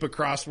sweep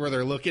across where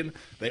they're looking.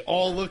 They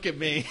all look at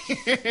me.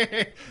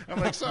 I'm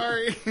like,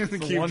 sorry.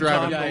 Keep one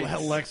driving. time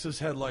the Lexus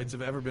headlights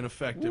have ever been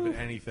effective at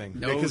anything.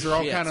 No because they're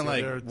all shit. kind of So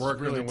like it's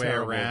working really their way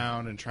terrible.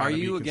 around and trying Are to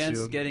you be against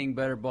concealed. getting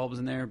better bulbs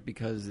in there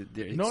because it's,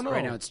 No.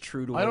 right now it's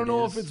true to what I don't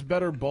know it is? if it's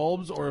better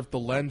bulbs or if the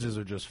lenses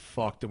are just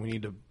fucked and we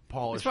need to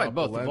polish It's probably up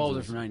both. the The bulbs are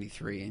lenses. from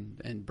 '93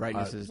 and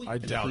brightness is. I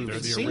doubt they're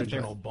improved. See the if they're-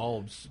 original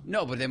bulbs.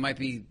 No, but they might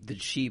be the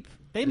cheap.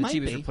 They the might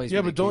cheapest be. replacement.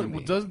 Yeah, but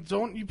they can be.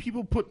 don't you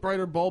people put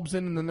brighter bulbs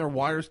in and then their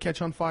wires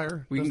catch on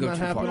fire? We can Doesn't go that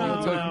too happen far. all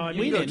No, the no, time? I We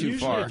mean, go too usually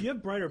far. if you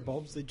have brighter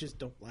bulbs, they just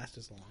don't last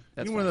as long.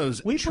 That's One of fine.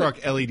 those We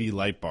truck LED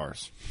light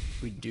bars.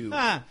 We do.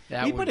 Ah,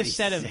 That we would put a be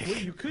set of. sick.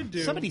 What you could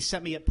do. Somebody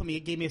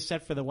gave me a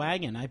set for the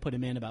wagon. I put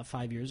him in about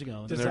 5 years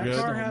ago. Does They're that good?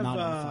 car Still have? not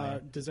on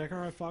fire. Does that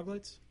car have fog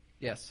lights?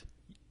 Yes,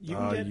 You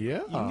can get yeah.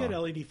 You can get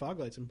LED fog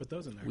lights and put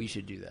those in there. we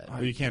should do that.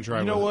 Well, you can't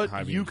drive. You know with what?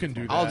 high You beams. can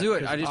do that. I'll do it.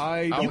 'cause I just-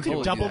 I'll You totally could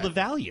do double that. the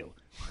value.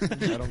 I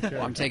don't care.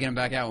 Well, I'm taking them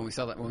back out when we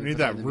sell that. When We we need put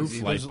that in the roof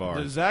museum. light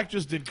bar. Zach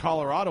just did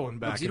Colorado and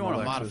back. Because you don't in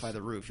want to the Lexus. modify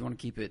the roof. You want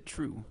to keep it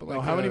true. No,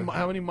 how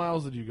many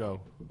miles did you go?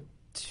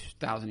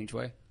 1,000 each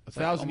way.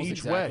 1,000 Almost each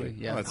exactly. way.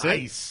 Yeah. Oh, that's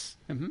Nice.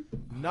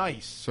 Mm-hmm.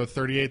 Nice. So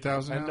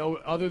 38,000. And no,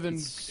 other than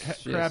It's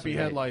crappy just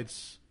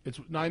headlights, it's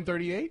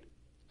 938.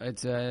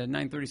 It's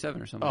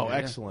 937 or something. Oh, like that,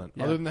 yeah. excellent.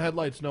 Yeah. Other than the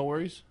headlights, no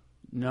worries.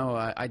 No,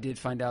 I did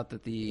find out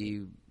that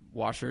the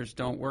washers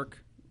don't work.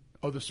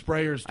 Oh, the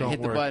sprayers don't I hit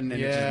work. the button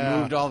and it Yeah. just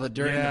moved all the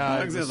dirt Yeah,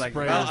 and the bugs. the I was like,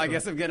 sprayers well, I don't-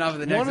 guess I'm getting off at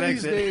the next One of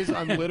exit. these days,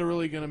 I'm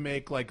literally going to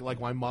make like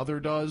my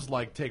mother does,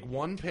 like take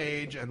one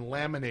page and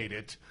laminate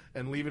it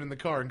and leave it in the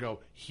car and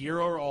go,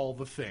 here are all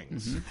the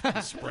things. Mm-hmm. The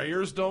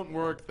sprayers don't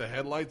work. The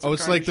headlights. Oh, are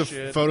it's kinda like the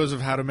shit. photos of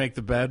how to make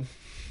the bed.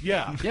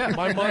 Yeah, Yeah,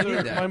 My I mother.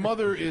 need that. My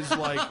mother is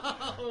like.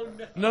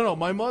 No.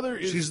 My mother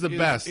is. She's the is-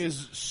 best.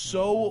 Is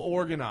so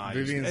organized,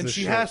 Vivian's and the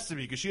she shit. has to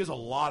be because she has a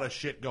lot of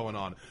shit going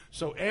on.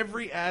 So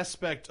every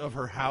aspect of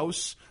her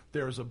house,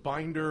 there's a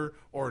binder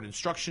or an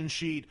instruction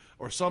sheet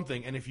or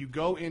something. And if you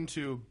go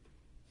into,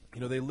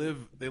 they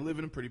live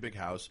in a pretty big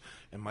house,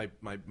 and my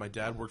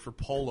dad worked for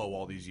Polo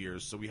all these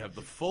years, so we have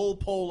the full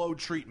Polo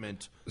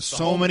treatment. the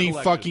So home many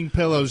collection. fucking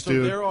pillows, so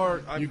dude. There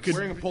are. I'm You could-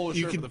 wearing a Polo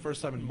you shirt could- for the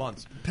first time in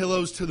months.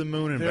 Pillows to the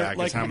moon and They're, back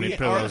is how many we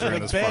pillows are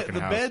in this fucking the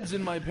house. beds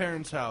in my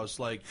parents' house,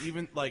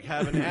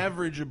 have an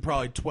average of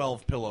probably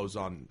 12 pillows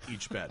on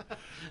each bed,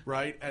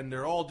 right? And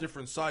they're all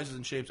different sizes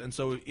and shapes. And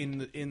so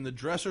in the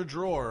dresser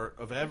drawer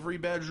of every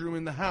bedroom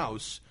in the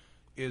house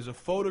is a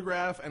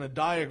photograph and a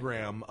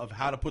diagram of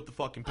how to put the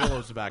fucking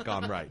pillows back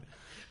on right.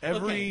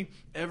 Every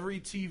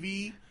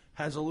TV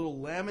has a little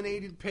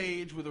laminated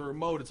page with a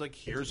remote. It's like,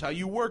 here's how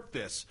you work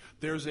this.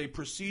 There's a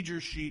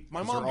procedure sheet.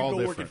 My mom are all could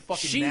go work at different.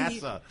 fucking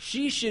NASA.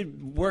 She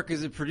should work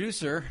as a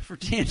producer for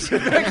TNT.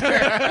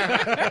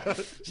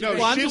 No,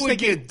 Well, I'm shit just would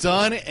thinking- get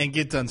done and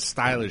get done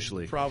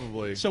stylishly.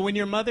 Probably. So when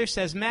your mother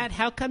says, "Matt,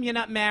 how come you're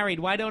not married?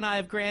 Why don't I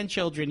have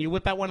grandchildren?" You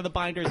whip out one of the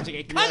binders and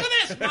say, "Because of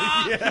this,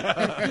 Mom.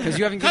 Because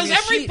you haven't given Because me a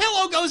every sheet.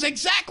 pillow goes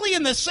exactly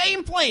in the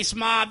same place,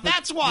 Mom.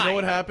 That's why." You know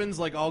what happens?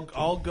 Like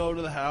I'll go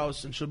to the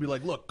house and she'll be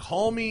like, "Look,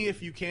 call me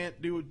if you can't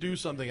do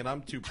something," and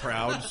I'm too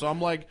proud. So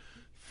I'm like,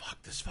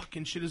 "Fuck, this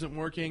fucking shit isn't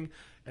working."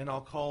 And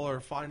I'll call her.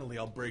 Finally,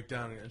 I'll break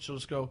down and she'll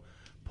just go,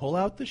 "Pull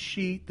out the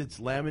sheet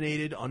that's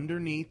laminated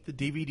underneath the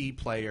DVD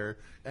player,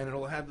 and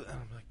it'll have." And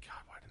I'm like,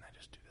 "God, why didn't I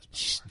just do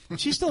this before?"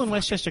 She's still in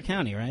Westchester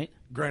County, right?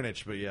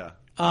 Greenwich, but yeah.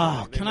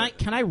 Oh, can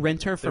I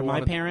rent her for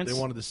my parents? They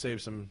wanted to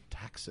save some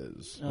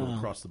taxes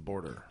across the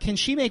border. Can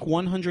she make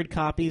 100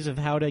 copies of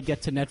How to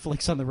Get to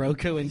Netflix on the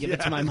Roku and give it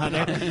to my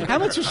mother? How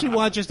much does she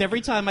want? Just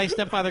every time my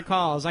stepfather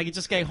calls, I could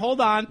just go,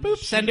 "Hold on," boop,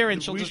 send her,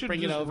 and she'll we just should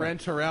bring it over.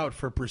 Rent her out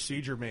for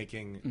procedure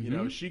making. Mm-hmm. You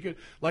know, she could,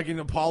 like in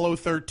Apollo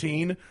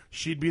 13,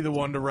 she'd be the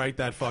one to write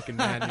that fucking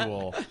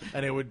manual,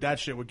 and that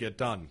shit would get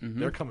done.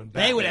 They're coming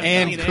back. They would have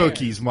And money there.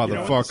 cookies, You know what the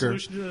motherfucker.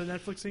 solution to the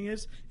Netflix thing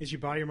is you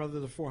buy your mother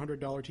the $400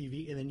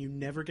 TV and then you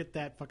never get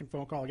that fucking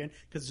phone call again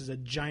because there's a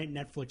giant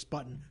Netflix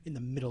button in the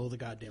middle of the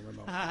goddamn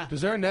remote.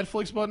 Is there a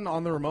Netflix button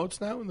on the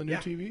remotes now in the new Yeah.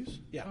 TVs?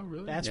 Yeah. Oh,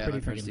 really? That's Yeah, pretty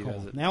my friend freaking Steve cool.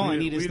 has it. Now all I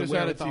need we is the just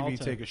had a wherewithal TV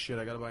to- take a shit.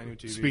 I gotta buy a new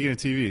TV. Speaking of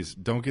TVs,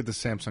 don't get the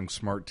Samsung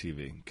Smart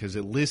TV because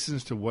it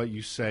listens to what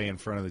you say in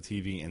front of the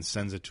TV and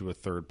sends it to a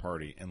third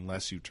party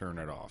unless you turn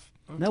it off.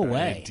 No In a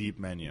way. deep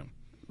menu.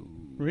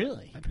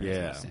 Really? My parents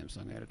Yeah. have a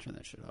Samsung. I got to turn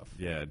that shit off.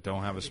 Yeah,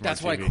 don't have a smart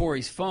That's TV. why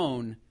Corey's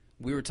phone.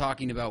 We were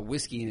talking about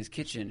whiskey in his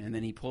kitchen, and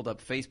then he pulled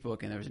up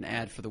Facebook, and there was an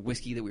ad for the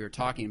whiskey that we were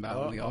talking about,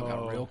 and we all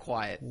got real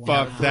quiet.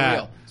 Fuck For that.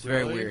 real. It's very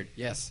Really? weird.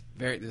 Yes,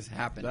 this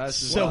happened. That's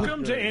just So-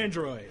 Welcome to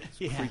Android.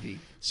 creepy.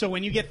 So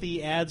when you get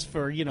the ads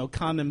for,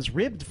 condoms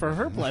ribbed for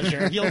her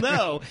pleasure, you'll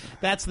know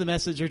that's the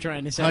message you're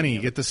trying to send. Honey,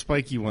 you. get the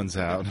spiky ones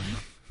out.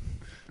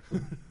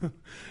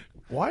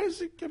 Why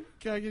is it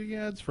guy getting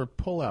ads for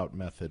pull-out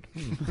method?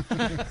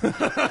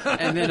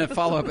 And then a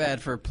follow-up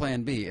ad for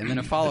Plan B, and then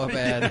a follow-up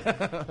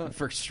ad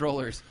for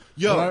strollers.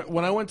 Yo,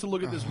 When I went to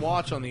look at this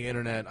watch on the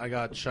internet, I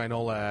got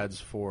Shinola ads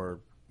for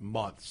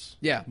months.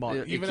 Yeah,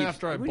 Months. it Even keeps-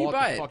 after I when you bought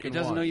buy the fucking it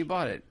doesn't know watch. you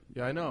bought it.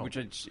 Yeah, I know. Which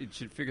it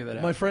should figure that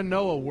out. My friend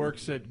Noah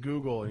works at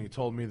Google, and he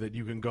told me that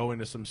you can go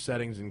into some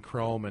settings in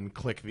Chrome and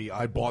click the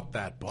 "I bought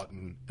that"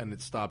 button, and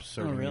it stops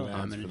serving really? you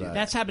I'm ads gonna for do that.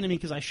 That's happened to me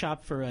because I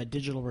shop for a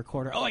digital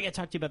recorder. Oh, I got to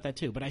talk to you about that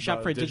too. But I shop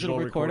About for a digital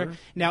recorder.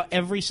 Now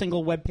every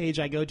single web page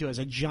I go to has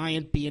a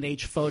giant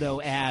B&H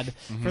photo ad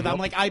for them. I'm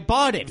like, I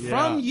bought it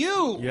from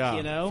you. Yeah,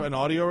 You know, For an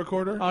audio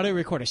recorder. audio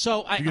recorder.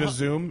 So I You get a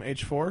Zoom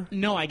H4.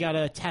 no, I got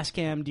a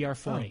Tascam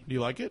DR40. Do you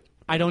like it?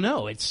 I don't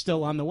know. It's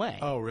still on the way.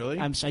 Oh, really?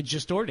 I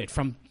just ordered it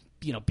from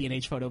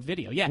B&H Photo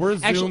Video. Yeah, We're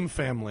actually, Zoom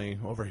family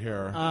over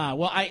here.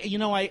 well,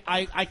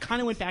 I kind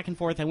of went back and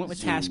forth. I went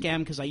with Tascam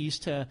because I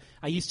used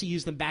to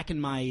use them back in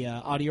my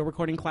audio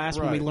recording class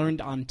when we Right. learned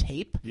on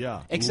tape.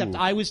 Yeah. Except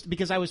Ooh.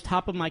 because I was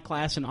top of my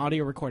class in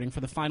audio recording for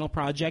the final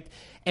project.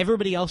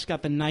 Everybody else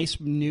got the nice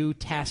new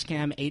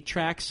Tascam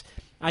 8-tracks.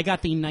 I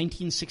got the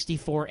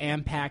 1964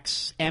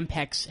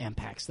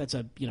 Ampex. That's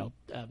a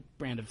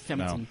brand of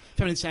feminine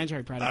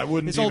sanitary product. I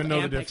wouldn't This old even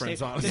know the Ampex difference,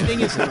 tape. honestly. The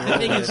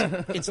thing is,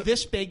 it's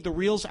this big. The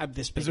reels are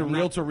this big. Is it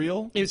reel to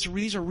reel?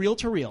 These are reel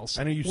to reels.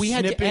 And are you we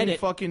had to snipping edit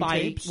fucking by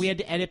tapes? we had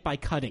to edit by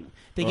cutting.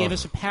 They gave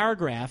us a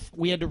paragraph.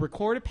 We had to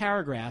record a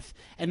paragraph,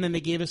 and then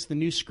they gave us the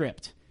new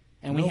script.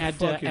 And we No had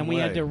to fucking we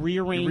had way. to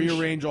rearrange You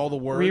rearrange all the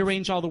words?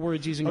 Rearrange all the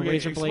words using a Okay,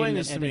 razor blade. explain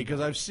this to and me editing.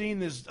 because I've seen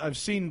this. I've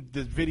seen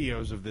the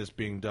videos of this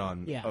being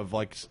done. Yeah. Of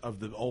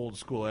the old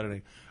school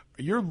editing.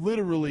 You're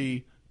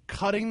literally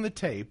cutting the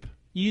tape.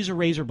 You use a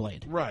razor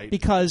blade, Right.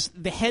 Because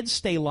the heads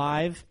stay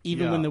live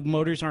even Yeah. when the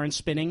motors aren't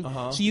spinning.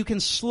 So you can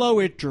slow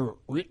it, and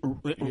you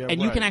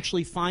right. can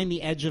actually find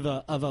the edge of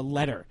a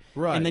letter,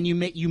 Right. And then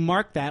you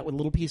mark that with a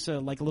little piece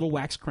of like a little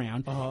wax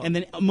crayon, and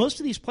then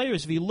most of these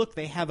players, if you look,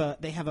 they have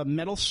a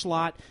metal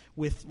slot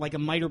with like a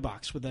miter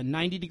box with a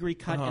 90-degree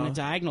cut and a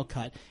diagonal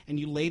cut, and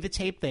you lay the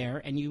tape there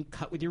and you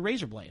cut with your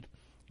razor blade.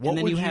 And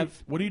then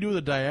What do you do with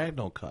a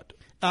diagonal cut?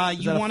 You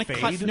that a want to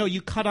cut? fade? No,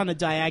 you cut on a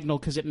diagonal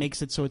because it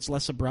makes it so it's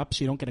less abrupt,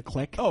 so you don't get a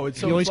click. Oh,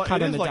 it's you always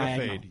cut it on is the like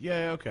diagonal. a fade.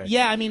 Yeah, okay.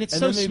 Yeah, I mean it's and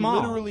so then they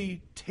small.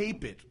 literally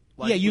tape it.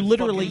 Like Yeah, you with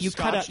literally fucking you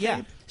cut out. Scotch Yeah,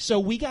 tape? so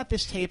we got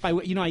this tape. I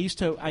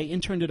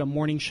interned at a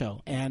morning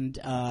show, and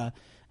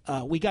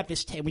we got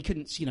this tape. We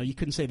couldn't, you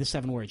couldn't say the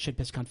 7 words: shit,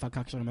 piss, cunt, fuck,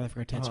 cocksucker,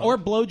 motherfucker, tits, or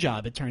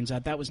blowjob. It turns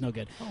out that was no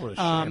good. Oh, what a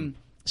shame.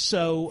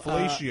 So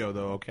Fellatio,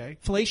 though, okay.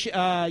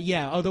 fellatio.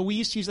 Yeah, although we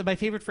used to use my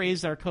favorite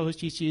phrase that our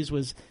co-host used to use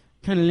was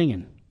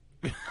 "cunnilingus."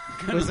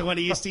 Was the one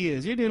he used to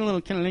use. You're doing a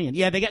little cunnilingus.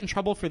 Yeah, they got in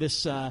trouble for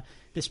this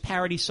this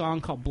parody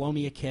song called "Blow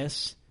Me a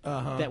Kiss."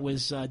 That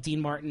was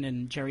Dean Martin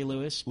and Jerry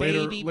Lewis.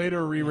 Baby,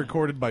 Later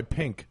re-recorded by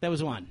Pink. that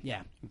was one.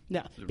 Yeah,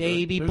 no,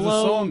 baby, There's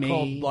blow a song me,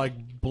 called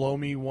like "Blow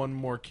Me One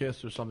More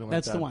Kiss" or something like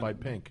That's that the one. by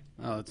Pink.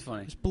 Oh, it's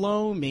funny.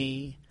 blow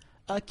me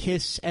a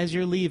kiss as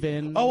you're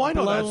leaving. Oh, I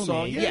know blow that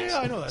song. me. Yeah, Yes. yeah,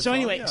 I know that So song,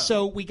 anyway, yeah.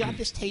 so we got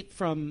this tape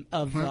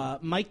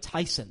of Mike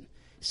Tyson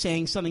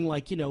saying something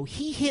like,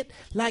 he hit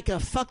like a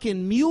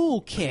fucking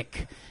mule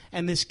kick.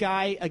 And a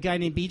guy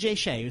named B.J.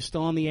 Shea, who's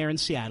still on the air in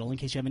Seattle, in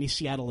case you have any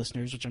Seattle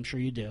listeners, which I'm sure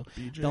you do,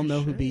 they'll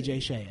know who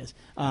B.J. Shea is.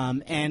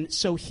 And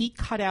so he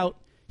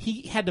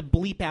had to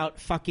bleep out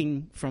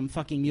fucking from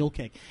fucking mule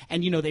kick.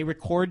 And, they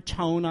record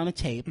tone on a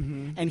tape.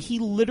 And he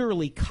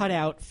literally cut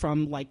out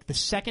from like the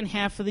second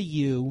half of the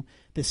U,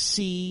 the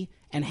C,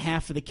 and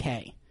half of the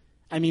K.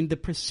 I mean, the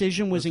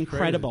precision was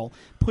incredible.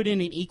 Put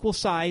in an equal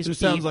size. It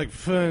sounds like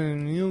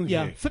fun.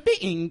 yeah,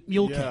 flipping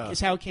mule Yeah. kick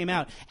is how it came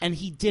out, and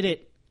he did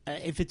it.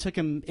 If it took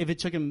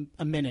him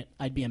a minute,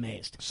 I'd be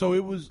amazed. So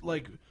it was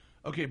like,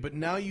 okay, but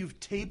now you've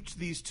taped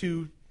these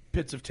two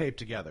bits of tape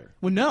together.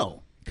 Well,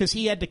 no, because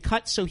he had to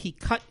cut. So he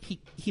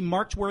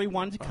marked where he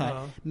wanted to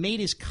cut, made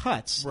his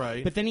cuts,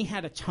 Right. But then he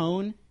had a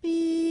tone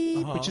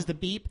beep, which is the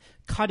beep.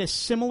 Cut a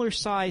similar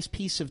size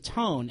piece of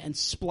tone and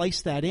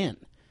spliced that in.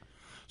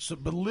 So,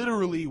 but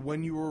literally,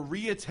 when you were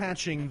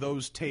reattaching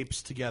those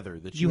tapes together,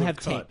 that You you have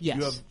cut, tape, yes.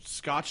 you have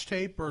Scotch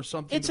tape or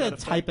something. It's to a that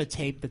type effect? of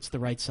tape that's the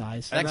right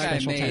size. That It's a guy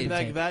special type made- of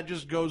tape. That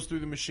just goes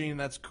through the machine.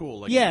 That's cool.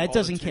 Like Yeah, all it the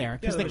doesn't tape. care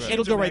because the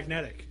it'll go right.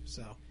 magnetic.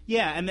 So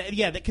Yeah, and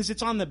because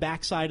it's on the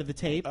back side of the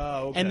tape.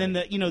 Oh, okay. And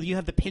then you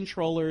have the pinch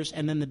rollers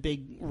and then the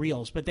big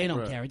reels, but they don't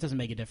Right. care. It doesn't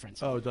make a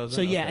difference. Oh, it doesn't?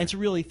 So yeah, Okay. it's a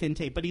really thin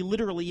tape. But he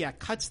literally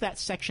cuts that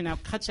section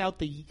out, cuts out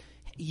the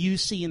U,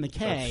 C, and the K.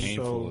 That's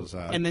painful as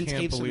that. And then I can't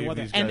tapes them believe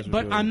together. these guys And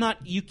but would do I'm it.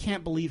 not. You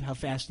can't believe how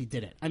fast he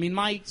did it. I mean,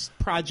 my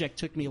project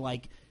took me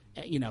like,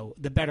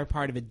 the better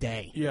part of a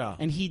day. Yeah.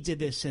 And he did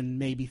this in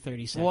maybe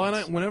 30 seconds. Well,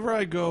 and whenever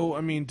I go,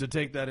 to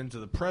take that into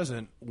the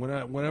present,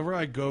 whenever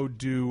I go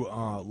do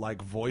like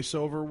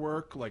voiceover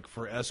work, like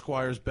for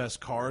Esquire's Best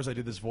Cars, I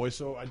did this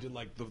voiceover. I did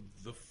like the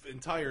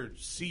entire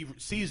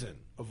season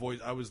of voice.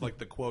 I was like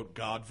the quote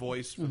God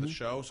voice for the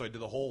show, so I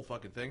did the whole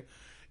fucking thing,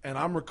 and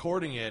I'm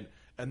recording it,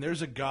 and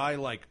there's a guy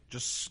like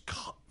just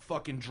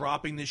fucking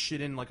dropping this shit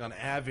in like on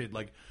Avid,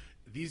 like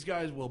these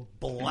guys will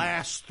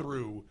blast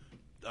through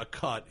a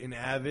cut in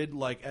Avid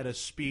like at a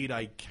speed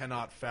I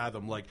cannot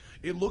fathom. Like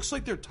it looks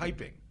like they're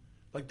typing.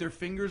 Like their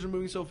fingers are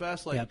moving so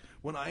fast. Like Yep.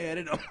 when I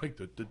edit, I'm like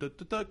click,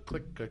 click,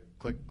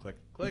 click, click,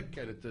 click,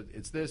 and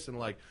it's this, and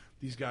like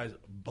these guys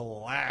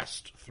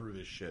blast through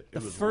this shit. It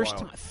The was first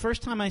wild.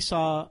 first time I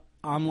saw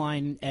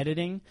online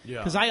editing, Yeah.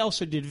 because I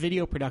also did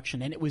video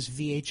production, and it was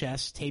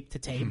VHS tape to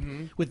tape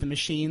with the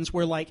machines.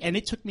 Where like, and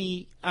it took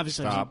me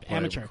obviously I was Stop, an play,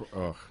 amateur.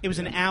 ugh. It was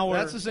an hour.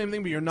 That's the same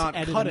thing, but you're not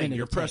edit a cutting. minute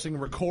You're of tape. pressing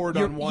record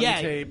You're- on one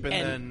tape,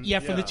 and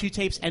then for the two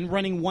tapes, and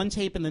running one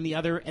tape and then the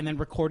other, and then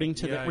recording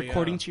to Yeah,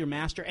 recording yeah. to your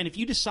master. And if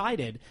you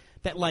decided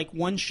that like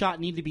one shot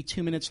needed to be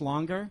 2 minutes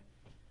longer,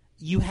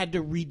 you had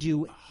to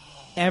redo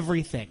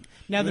everything.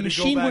 Now You the had to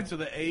machine go back would, to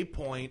the A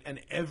point and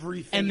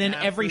everything, and then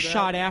after every that.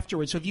 shot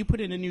afterwards. So if you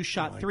put in a new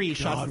shot 3,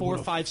 shot God, 4, what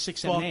a 5,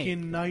 6, 7, 8.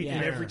 fucking nightmare.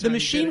 And every The time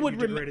machine you did would it,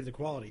 you rem- degraded the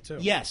quality too.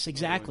 Yes,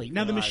 exactly.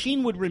 Now the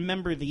machine would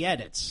remember the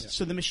edits,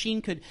 so the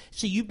machine could.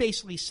 So you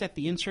basically set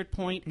the insert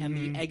point and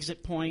the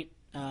exit point,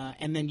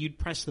 and then you'd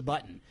press the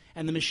button,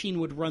 and the machine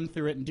would run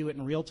through it and do it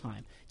in real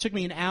time. It took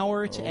me an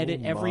hour to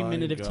edit every My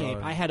minute of tape.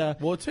 God. I had a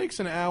Well, it takes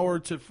an hour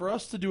for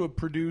us to do a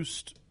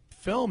produced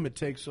film. It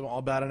takes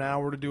about an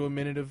hour to do a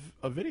minute of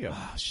a video.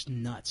 oh, it's just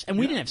nuts, and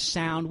we didn't have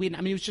sound. I mean,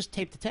 it was just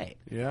tape to tape.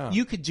 Yeah.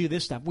 You could do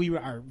this stuff.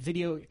 Our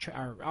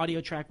our audio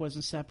track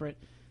wasn't separate.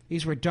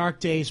 These were dark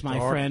days, my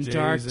friend.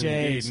 Dark indeed.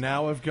 days.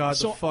 Now I've got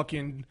So- the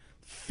fucking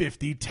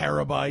 50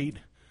 terabyte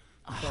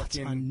it's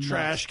fucking nuts.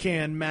 trash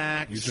can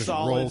Mac. You just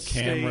solid roll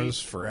state. cameras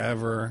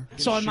forever.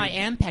 So on my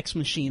Ampex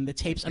machine, the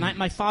tapes, and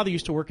my father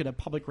used to work at a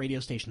public radio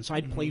station, so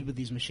I'd played with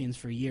these machines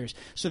for years.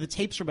 So the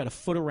tapes were about a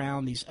foot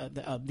around,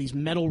 these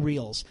metal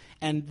reels,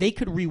 and they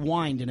could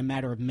rewind in a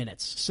matter of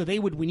minutes. So they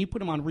would, when you put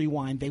them on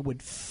rewind, they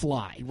would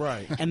fly.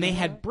 Right. And they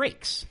had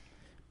brakes.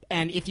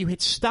 And if you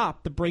hit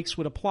stop, the brakes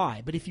would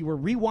apply. But if you were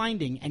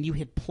rewinding and you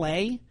hit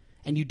play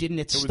and you didn't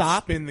hit It would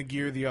stop, spin the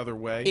gear the other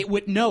way. it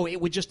would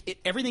just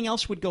everything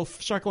else would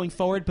start going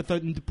forward, but the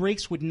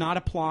brakes would not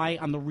apply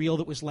on the reel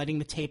that was letting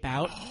the tape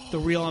out, the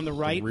reel on the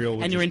right, reel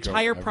would and your just go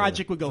entire ever.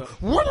 project would go,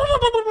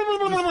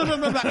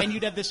 and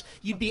you'd have this,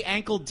 you'd be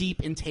ankle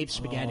deep in tape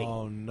spaghetti.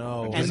 Oh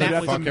no! And Does that it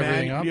have was- to Fuck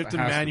everything up? You have to It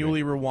has to be.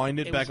 manually rewind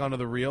it back was- onto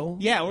the reel.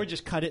 Yeah, or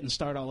just cut it and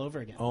start all over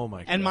again. Oh,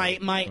 my And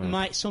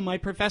God. my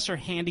professor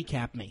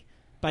handicapped me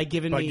by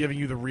giving By giving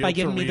you the reel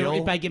to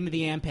reel? by giving me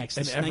the Ampex,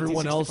 And this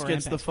everyone else 1964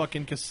 gets the Ampex.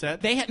 fucking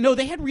cassette. They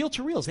had reel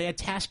to reels. They had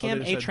Tascam, they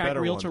just had 8-track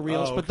better reel to ones.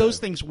 reels, Oh, but okay. those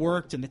things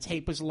worked, and the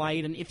tape was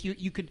light. And if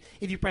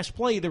you press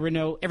play, there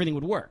were everything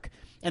would work,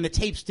 and the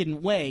tapes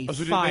didn't weigh Oh,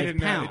 so 5 they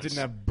didn't pounds. Have, it didn't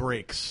have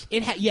brakes.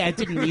 It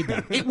didn't need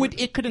them.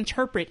 It could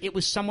interpret. It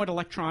was somewhat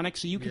electronic,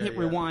 so you could hit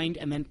rewind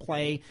and then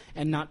play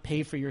and not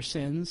pay for your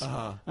sins.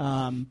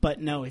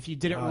 But no, if you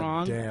did it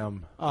wrong,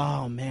 Damn.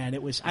 oh man,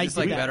 it was. I It's did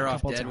like that Better a Off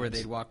couple Dead, where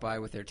times. they'd walk by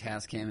with their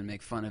Tascam and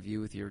make fun of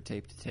you with your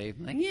tape to tape.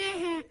 Like,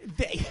 yeah.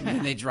 They-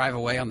 And they drive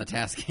away on the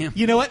Tascam.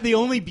 You know what? The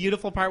only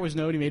beautiful part was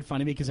nobody made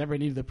fun of me because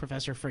everybody knew the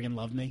professor friggin'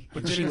 loved me.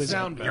 But she did it was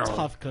sound a better?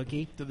 tough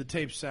cookie. Did the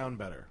tapes sound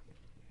better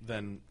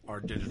than our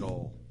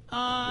digital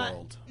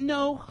world?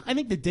 No, I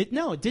think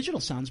digital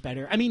sounds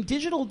better. I mean,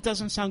 digital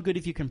doesn't sound good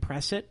if you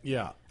compress it.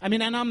 Yeah. I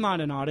mean, and I'm not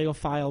an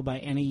audiophile by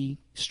any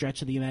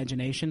stretch of the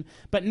imagination,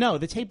 but no,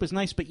 the tape was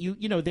nice. But you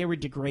know, they were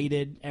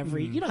degraded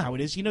every. You know how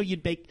it is. You know,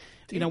 you'd bake.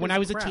 You know, when I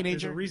was a Crap. There's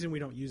teenager. a reason we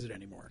don't use it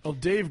anymore. Well,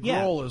 Dave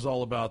Yeah. Grohl is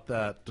all about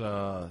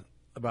that.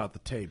 About the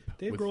tape.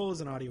 Dave With- Grohl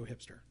is an audio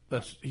hipster.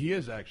 He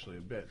is actually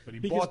a bit, but he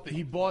Because-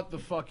 bought the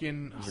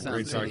fucking a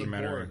great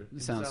documentary.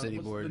 board. Sound City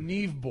board. The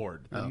Neve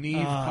board, the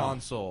Neve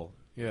console.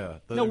 Yeah.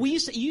 No, we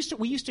used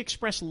to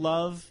express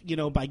love, you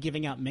know, by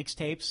giving out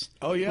mixtapes.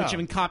 Oh, yeah. Which have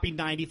been copied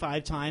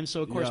 95 times.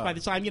 So of course, Yeah. by the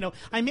time, you know,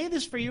 I made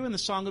this for you, and the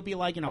song would be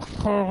like, you know,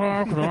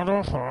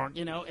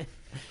 you know,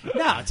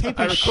 no, tape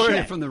I was recorded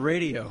shit. it from the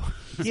radio.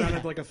 It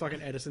sounded like a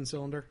fucking Edison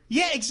cylinder.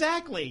 Yeah,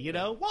 exactly. You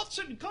know,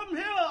 Watson, come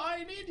here,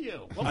 I need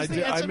you. What was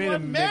the I Edison made a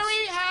one? mix-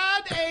 Mary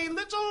had a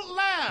little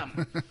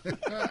lamb.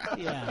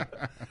 Yeah.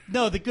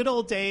 No, the good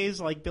old days,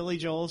 like Billy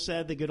Joel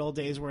said, the good old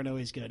days weren't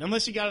always good.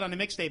 Unless you got it on a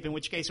mixtape, in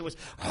which case it was.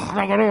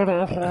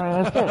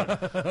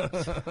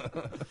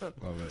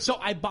 So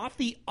I bought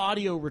the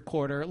audio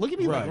recorder. Look at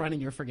me like Right.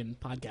 running your friggin'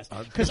 podcast.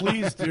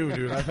 Please do,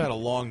 dude. I've had a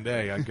long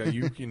day.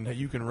 You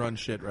can run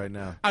shit right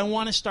now. I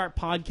want to start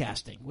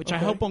podcasting, which I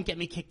hope won't get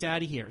me kicked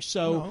out of here.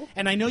 So,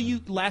 and I know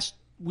you last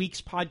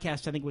week's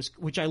podcast, I think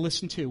which I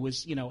listened to,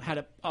 was, you know,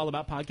 all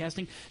about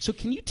podcasting. So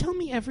can you tell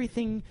me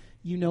everything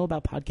you know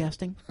about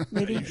podcasting?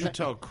 Maybe You should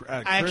tell Chris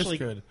actually-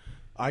 could.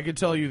 I could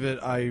tell you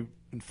that I,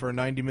 for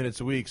 90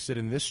 minutes a week, sit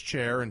in this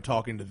chair and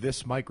talk into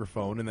this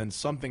microphone, and then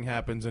something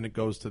happens and it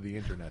goes to the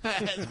internet.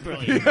 That's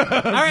brilliant. All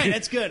right,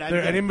 that's good.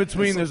 And in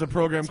between, there's a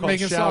program called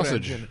making Shout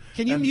sausage. Engine.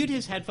 Can you mute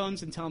his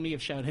headphones and tell me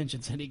if Shout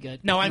Engine's any good?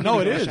 No, I'm No,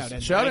 gonna it go with is. Shout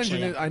Engine. Shout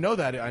Actually, Engine. I know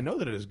that. I know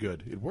that it is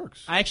good. It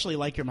works. I actually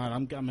like your mod.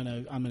 I'm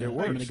gonna It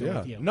works. go Yeah.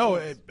 with you.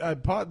 No,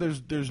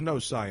 there's no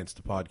science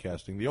to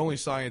podcasting. The only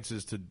science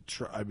is to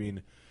try. I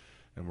mean,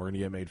 and we're going to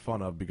get made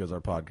fun of because our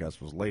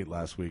podcast was late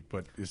last week,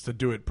 but is to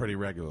do it pretty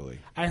regularly.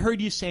 I heard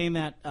you saying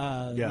that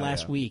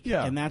last week,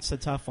 Yeah. and that's the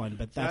tough one.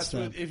 But that's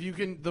what, if you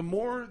can, the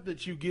more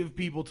that you give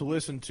people to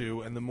listen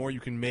to, and the more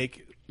you can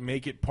make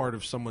it part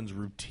of someone's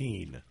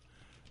routine,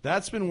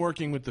 That's been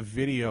working with the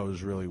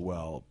videos really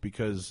well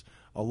because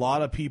a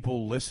lot of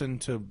people listen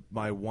to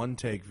my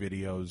one-take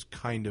videos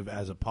kind of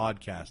as a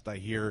podcast.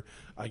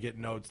 I get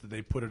notes that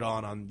they put it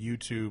on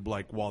YouTube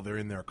like while they're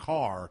in their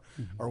car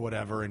or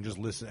whatever and just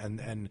listen.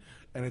 And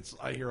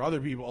I hear a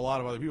lot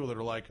of other people that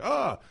are like,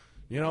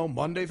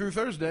 Monday through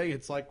Thursday,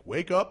 it's like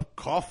wake up,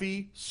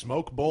 coffee,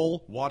 smoke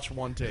bowl, watch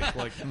one take.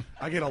 Like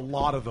I get a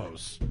lot of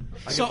those.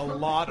 I get a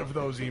lot of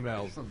those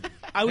emails.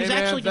 I was hey,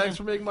 man, actually thanks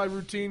for making my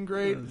routine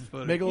great.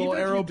 Make a little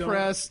Even if you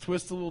AeroPress,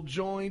 twist a little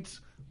joint,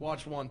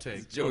 watch one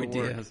take. Joey Go to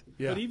work. Diaz.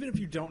 Yeah. But even if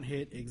you don't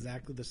hit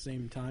exactly the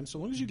same time, so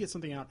long as you get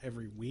something out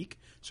every week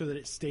so that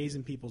it stays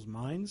in people's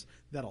minds,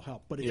 that'll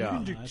help. But if you Yeah.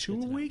 can do That's 2 good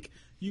a to know. week,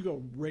 you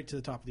go right to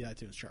the top of the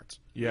iTunes charts.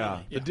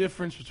 Yeah, Yeah. the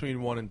difference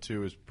between 1 and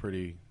 2 is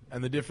pretty,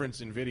 and the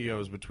difference in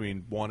videos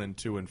between 1 and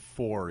 2 and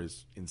 4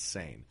 is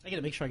insane. I got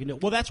to make sure I can do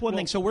it. Well, that's one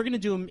thing. So we're going to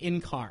do them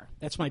in car.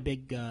 That's my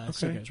big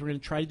secret. We're going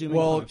to try to do them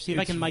in car. See if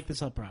I can mic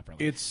this up properly.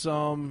 It's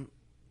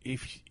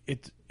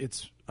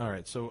it's all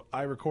right. So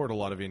I record a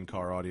lot of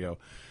in-car audio.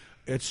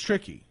 It's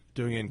tricky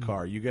doing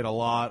in-car. You get a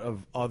lot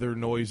of other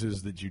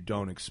noises that you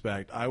don't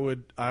expect. I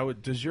would.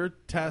 Does your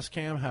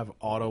Tascam have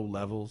auto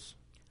levels?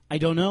 I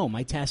don't know.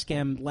 My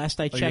Tascam, last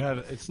I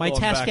checked, it's my still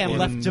back Tascam in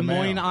left the Des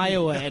Moines, mail.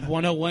 Iowa at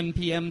 1:01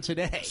 p.m.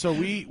 today. So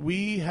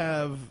we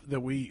have that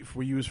we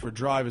use for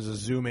drive is a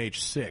Zoom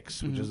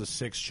H6, which is a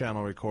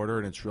 6-channel recorder,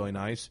 and it's really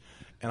nice.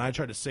 And I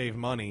tried to save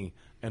money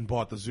and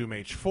bought the Zoom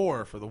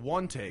H4 for the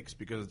one takes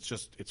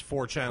because it's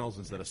 4 channels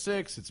instead of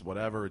 6. It's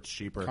whatever. It's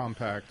cheaper.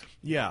 Compact.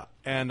 Yeah,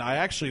 and I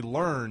actually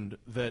learned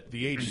that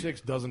the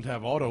H6 doesn't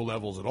have auto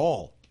levels at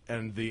all,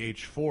 and the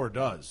H4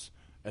 does.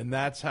 And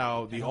that's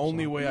how the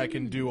only way I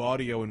can do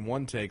audio in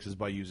one takes is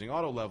by using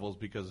auto levels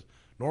because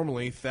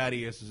normally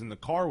Thaddeus is in the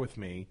car with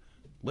me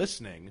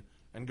listening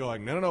and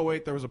going, no,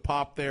 wait, there was a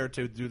pop there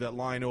to do that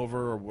line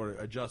over or we're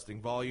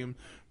adjusting volume.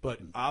 But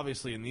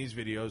obviously in these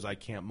videos I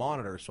can't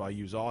monitor, so I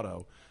use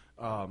auto.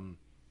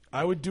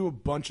 I would do a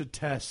bunch of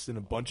tests in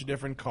a bunch of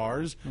different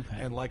cars,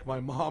 and like my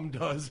mom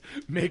does,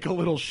 make a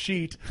little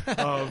sheet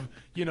of,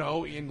 in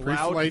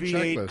loud Pre-flight V8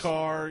 checklist.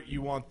 car,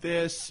 you want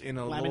this. In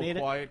a Laminate little it?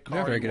 quiet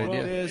car, Very you good want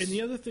idea. this. And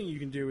the other thing you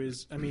can do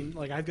is,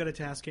 I've got a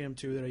Tascam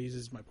too that I use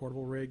as my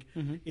portable rig.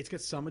 It's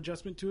got some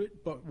adjustment to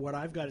it, but what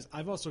I've got is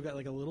I've also got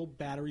like a little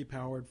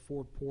battery-powered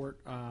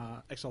 4-port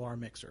XLR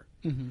mixer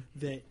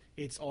that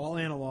it's all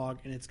analog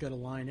and it's got a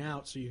line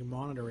out so you can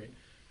monitor it.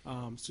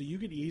 So you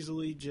could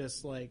easily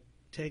just like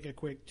take a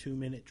quick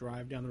 2-minute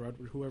drive down the road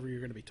with whoever you're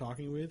going to be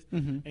talking with,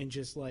 and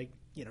just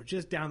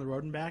just down the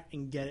road and back,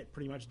 and get it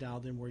pretty much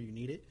dialed in where you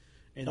need it.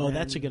 And then,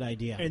 that's a good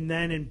idea. And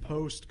then in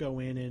post, go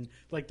in and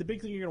like the big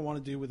thing you're going to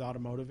want to do with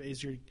automotive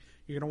is you're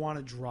going to want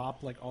to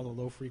drop like all the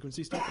low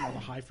frequency stuff and all the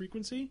high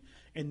frequency,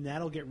 and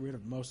that'll get rid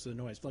of most of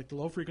the noise. Like the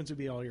low frequency would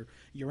be all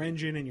your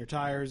engine and your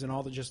tires and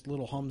all the just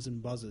little hums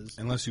and buzzes.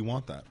 Unless you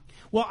want that.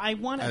 Well, I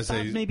want As to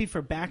a maybe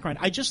for background.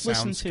 I just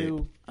listened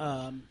to.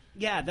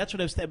 Yeah, that's what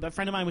I was thinking. A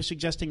friend of mine was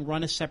suggesting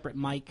run a separate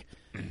mic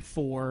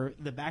for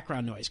the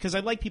background noise because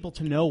I'd like people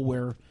to know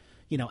we're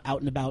out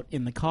and about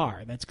in the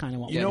car. That's kind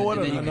of what You Yeah, know and what?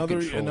 then you can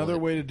control Another it.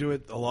 way to do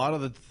it. A lot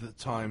of the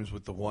times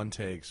with the one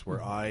takes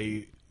where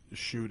I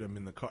shoot them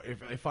in the car.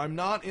 If I'm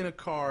not in a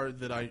car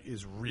that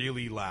is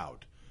really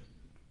loud,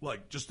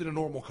 like just in a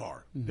normal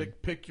car,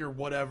 pick your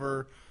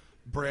whatever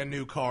brand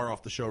new car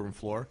off the showroom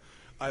floor.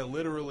 I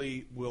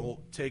literally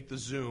will take the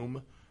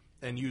Zoom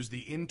and use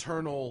the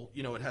internal.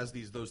 It has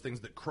those things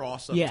that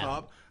cross up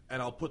top,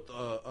 and I'll put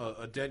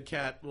a dead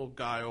cat little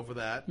guy over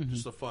that,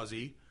 just a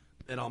fuzzy.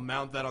 And I'll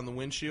mount that on the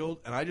windshield,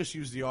 and I just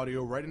use the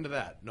audio right into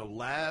that. No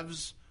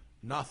lavs,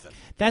 nothing.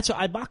 That's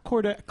I bought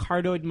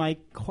cardioid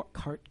mic.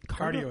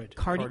 Cardioid.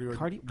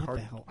 What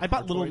the hell? I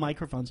bought little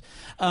microphones.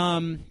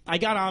 I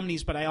got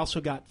Omnis, but I also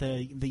got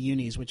the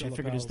Unis, which I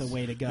figured is the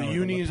way to go. The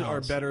Unis are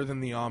lapels. better than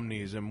the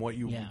Omnis, and what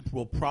you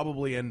will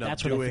probably end up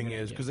That's what I doing figured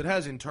I'd is do. because it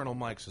has internal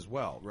mics as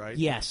well, right?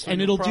 Yes, So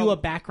and you'll it'll do a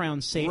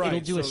background Right, It'll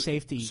do a so-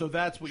 safety. So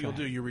that's what track.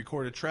 you'll do. You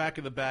record a track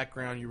in the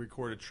background. You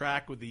record a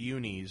track with the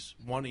Unis,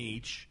 one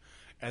each.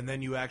 And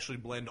then you actually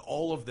blend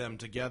all of them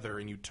together,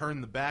 and you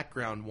turn the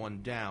background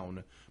one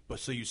down, but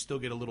so you still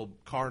get a little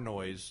car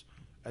noise,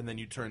 and then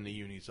you turn the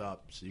Unis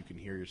up so you can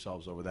hear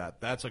yourselves over that.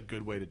 That's a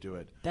good way to do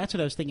it. That's what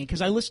I was thinking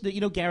because I listened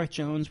to Gareth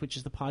Jones, which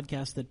is the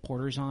podcast that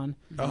Porter's on.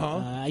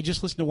 I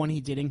just listened to one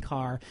he did in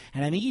car,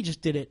 and I think he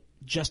just did it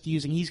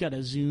using. He's got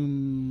a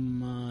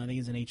Zoom. I think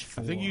it's an H4.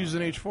 I think you use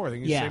an H4. I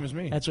think it's the same as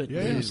me. That's what he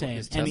was saying.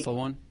 His And Tesla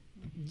one.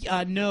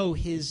 no,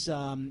 his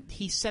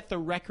he set the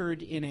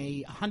record in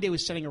Hyundai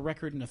was setting a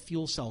record in a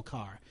fuel cell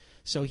car.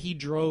 So he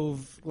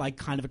drove like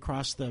kind of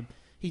across the.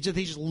 He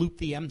just looped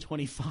the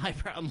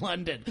M25 around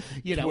London,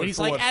 and he's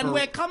for like, what, and for-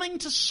 we're coming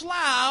to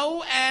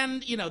Slough,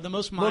 and the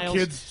most miles. Look,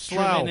 kids,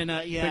 Slough. driven in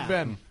a, Big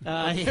Ben.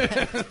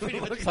 that's pretty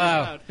much what it's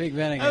Wow, about. Big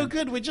Ben again. Oh,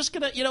 good. We're just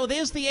gonna,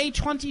 there's the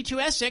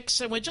A22 Essex,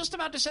 and we're just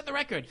about to set the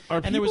record. Are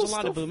and there was a people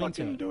lot of still booming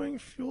to fucking it. doing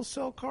fuel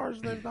cell cars?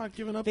 They've not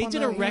given up They on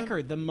did that a yet?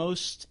 record, the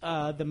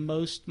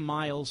most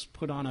miles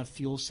put on a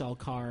fuel cell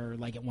car,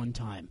 like at one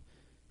time.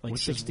 Like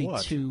Which is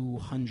what?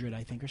 6,200,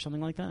 I think, or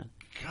something like that.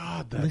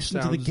 God, that Listen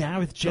to sounds the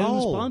Gareth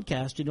Jones dull.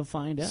 podcast, and you'll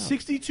find out.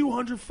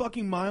 6,200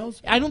 fucking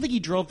miles. I don't think he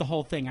drove the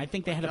whole thing. I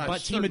think they had I a team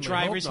certainly of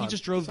drivers. hope He not.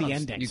 just drove the Sounds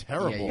endings.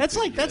 terrible. Yeah, That's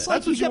like That's you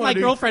what get you my wanna do.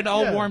 girlfriend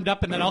all Yeah. warmed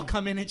up, and then I'll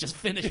come in and just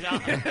finish it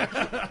off.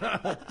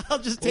 I'll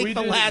just take We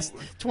the did- last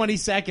 20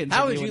 seconds.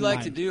 How if would you like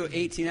wouldn't to mind. do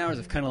 18 hours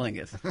of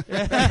cunnilingus?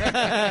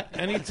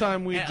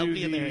 Anytime we I'll do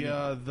be in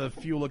there. the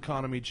fuel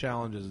economy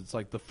challenges, it's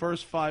like the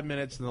first 5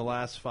 minutes and the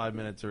last 5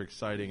 minutes are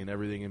exciting, and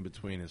everything in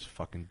between is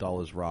fucking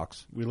dull as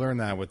rocks. We learned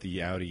that with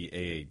the Audi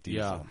A8 diesel.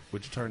 Yeah,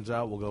 which turns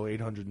out we'll go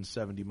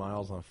 870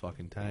 miles on a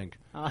fucking tank.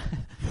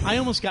 I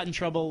almost got in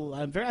trouble.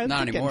 I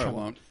Not did get in anymore. It trouble.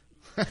 won't.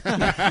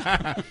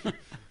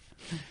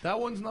 That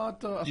one's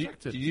not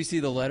affected. Did you see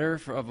the letter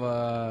of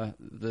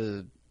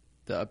the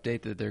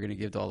update that they're going to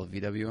give to all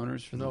the VW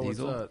owners for the No, what's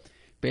diesel? that?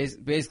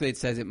 Basically, it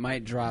says it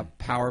might drop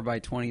power by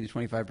 20 to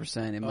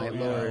 25%. It might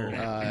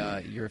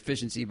lower your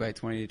efficiency by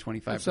 20 to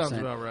 25%. That sounds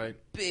about right.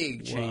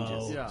 Big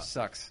changes. Yeah.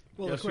 Sucks.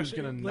 Well, Guess the who's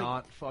question- going to like,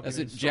 not fucking That's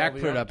what install Jack the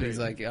put it up. update? He's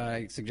like,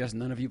 I suggest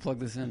none of you plug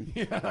this in.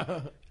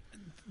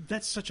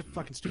 That's such a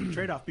fucking stupid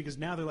trade-off because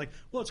now they're like,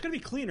 well, it's going to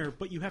be cleaner,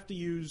 but you have to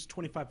use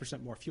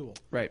 25% more fuel.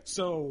 Right.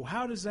 So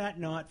how does that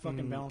not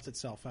fucking balance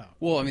itself out?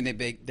 Well, I mean,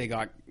 they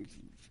got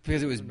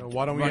because it was No,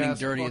 why don't we running ask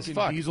dirty as fucking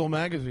fuck. Diesel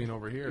Magazine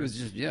over here? It was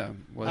just well,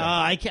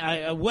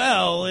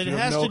 Well, it You have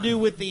has no to do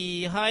with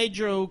the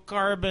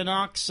hydrocarbon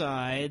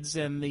oxides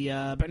and the.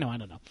 But no, I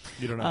don't know.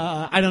 You don't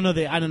know. I don't know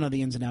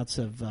the ins and outs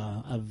of You're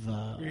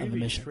going to be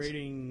emissions.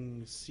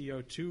 trading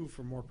CO2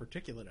 for more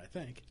particulate, I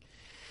think.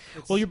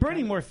 Well, you're burning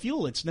kinda- more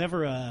fuel. It's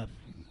never a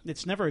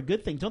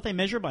good thing. Don't they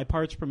measure by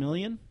parts per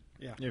million?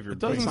 Yeah. If you're It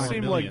doesn't burning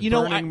seem more like million. You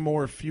know, burning I-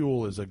 more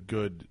fuel is a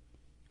good.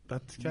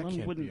 That One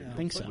can't wouldn't be a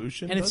think so.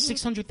 solution, And it's does it?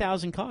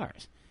 600,000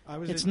 cars. I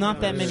was It's in, not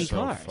that They're many so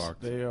cars.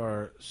 fucked. They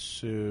are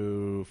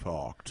so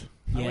fucked.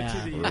 I went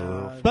Yeah. to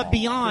the, But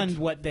beyond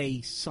what they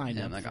signed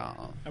yeah, up. I'm like, for.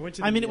 oh. I went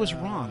to I mean, the, it was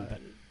wrong,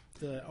 but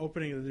the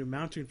opening of the new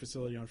Mountain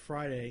facility on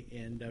Friday,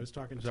 and I was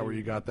talking Is to. that where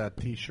you got that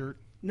T-shirt?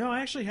 No, I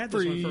actually had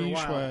this one for a Free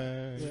while.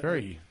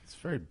 swag. It's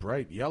very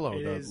bright yellow.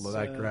 It is,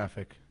 that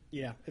graphic.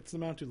 Yeah, it's the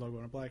Mountain logo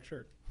on a black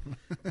shirt.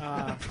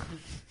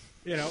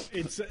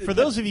 It's for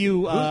those of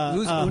you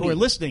who's who Uni? are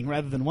listening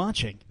rather than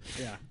watching,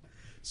 yeah.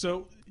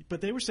 So,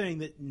 but they were saying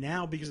that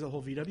now because of the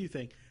whole VW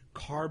thing,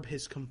 CARB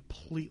has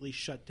completely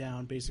shut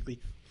down basically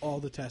all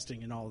the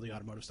testing and all of the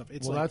automotive stuff.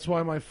 It's Well, like, that's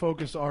why my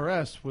Focus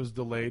RS was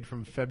delayed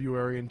from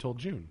February until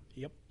June,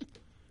 yep.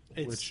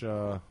 It's, which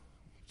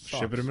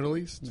Ship it to the Middle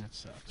East? that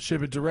sucks.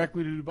 ship it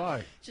directly to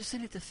Dubai. Just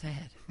send it to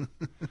Fed.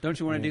 Don't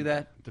you want to do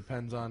that?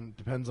 Depends on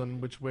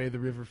which way the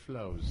river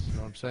flows. You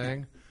know what I'm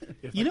saying?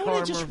 If You the know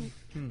what I Karma-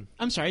 just?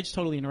 I'm sorry, I just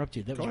totally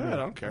interrupted you. That Go was ahead. rude.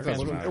 I don't care.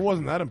 Doesn't It matter.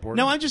 wasn't that important.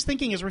 No, I'm just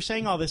thinking as we're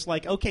saying all this,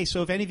 like, okay,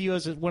 so if any of you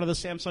has one of those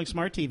Samsung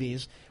Smart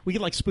TVs, we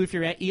could like spoof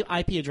your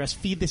IP address,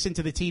 feed this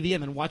into the TV,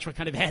 and then watch what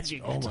kind of ads you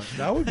get. Oh my,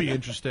 that would be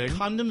interesting.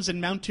 Condoms and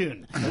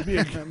Mountoon. That'd be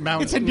a,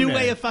 Mount It's a new Une.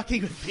 way of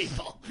fucking with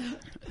people.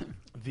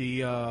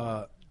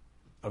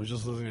 I was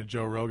just listening to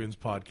Joe Rogan's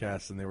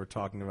podcast, and they were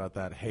talking about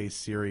that Hey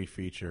Siri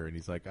feature, and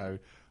he's like, I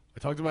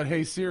talked about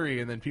Hey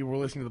Siri, and then people were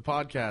listening to the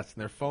podcast,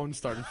 and their phones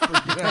started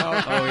freaking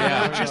out. Oh,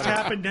 yeah. it just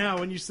happened now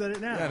when you said it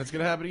now. Yeah, and it's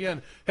going to happen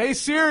again. Hey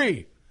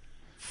Siri,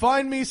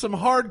 find me some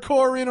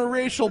hardcore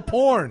interracial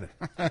porn.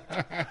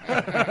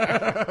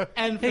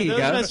 And for There you those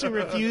of go. us who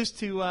refuse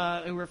to,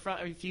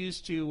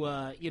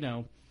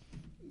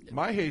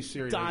 My Hey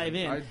Siri. Dive doesn't-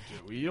 in. I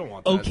do. You don't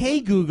want that. okay,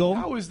 Google.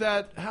 How is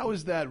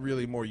that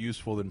really more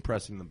useful than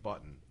pressing the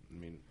button? I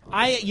mean,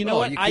 You know Oh,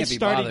 what? you I can't be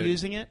started bothered.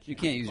 using it. You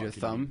can't use your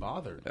fucking thumb. be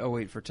bothered. Oh,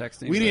 wait for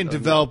texting. We didn't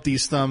develop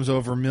these thumbs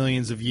over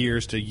millions of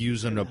years to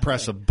use them to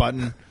press a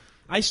button.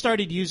 I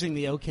started using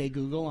the OK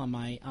Google on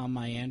my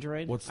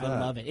Android. What's I that?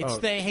 love it. It's Oh.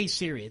 the Hey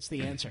Siri. It's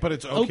the answer. But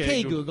it's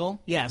OK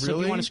Google. Yeah. So if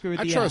Really? you want to screw with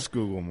I the trust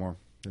Google more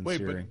than wait,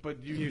 Siri.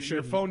 but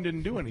your phone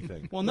didn't do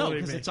anything. well, no, Believe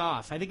because me. it's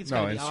off. I think it's No,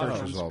 got to be in off search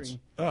on results.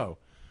 screen. Oh.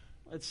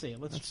 Let's see.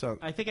 sounds-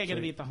 I think I got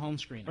to be at the home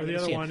screen. Or I the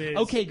gotta other see it. one is-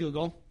 OK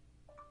Google.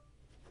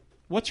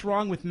 What's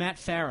wrong with Matt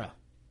Farah?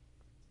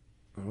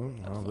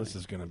 Oh, this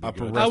is going to be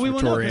Upper good. right. We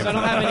won't know Respiratory because I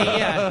don't have any.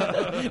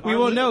 Yeah, we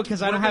won't know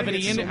because I don't have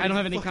any. I don't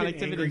have any Fucking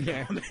connectivity angry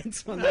there.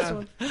 comments on this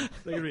one.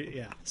 They're gonna be,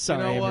 yeah.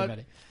 Sorry, You know what?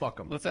 everybody. Fuck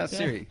them. Let's ask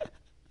Siri.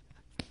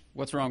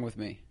 What's wrong with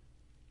me?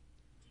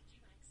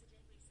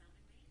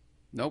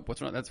 Nope.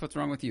 What's wrong? That's what's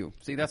wrong with you.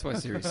 See, that's why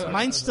Siri sucks.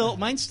 Mine's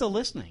still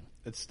listening.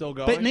 It's still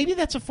going. But maybe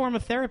that's a form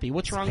of therapy.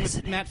 What's wrong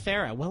with Matt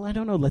Farah? Well, I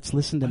don't know. Let's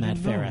listen to Matt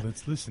Farah.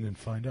 Let's listen and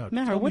find out.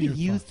 Matt, Tell what me do your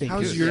you thoughts. think?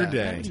 How's is- your Yeah.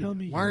 day? Tell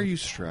me Why your are you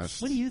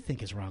stressed? What do you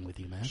think is wrong with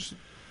you, Matt?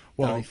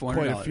 Well, That'll be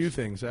quite a $400. few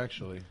things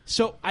actually.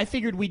 So I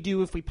figured we'd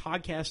do if we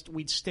podcast,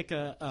 we'd stick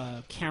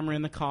a camera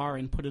in the car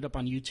and put it up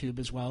on YouTube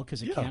as well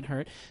because it Yeah. can't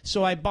hurt.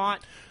 So I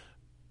bought.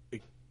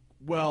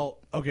 Well,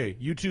 okay,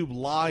 YouTube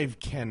Live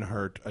can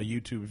hurt. A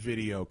YouTube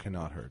video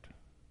cannot hurt.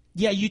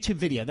 Yeah, YouTube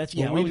video. That's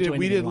yeah. Well, I wouldn't do we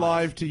anything did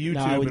live to No,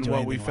 I YouTube, wouldn't and do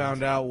what we anything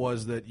found live. out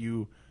was that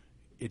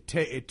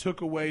it took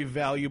away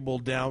valuable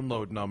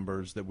download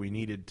numbers that we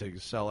needed to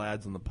sell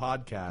ads on the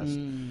podcast,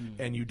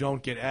 and you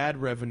don't get ad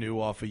revenue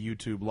off a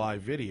YouTube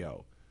Live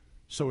video.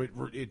 So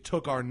it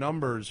took our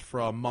numbers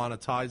from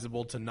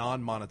monetizable to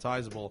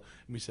non-monetizable,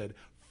 and we said,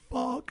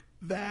 "Fuck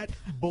that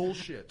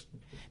bullshit."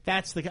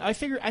 That's the. I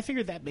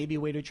figured that may be a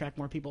way to attract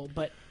more people,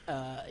 but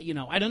I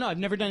don't know. I've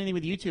never done anything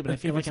with YouTube, and I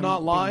feel If like it's I'm not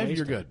being live, wasted.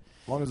 you're good.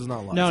 As long as it's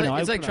not live. No, It's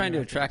I like put trying on to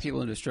there. attract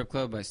people into a strip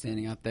club by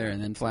standing out there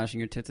and then flashing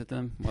your tits at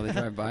them while they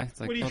drive by. It's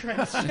like, What are you well, trying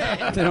to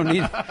say? they don't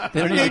need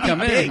to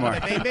come in anymore.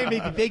 They may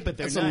be big, but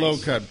they're It's nice. a low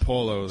cut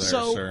polo there,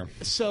 sir.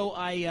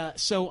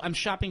 So I'm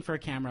shopping for a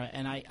camera,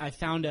 and I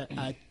found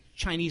a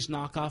Chinese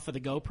knockoff of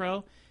the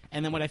GoPro.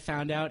 And then what I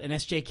found out, an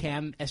SJ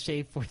Cam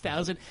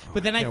SJ4000.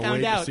 But then I Can't found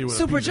wait to out see what a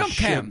Super piece of jump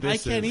shit cam.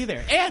 this I can't is.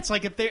 either. Yeah, it's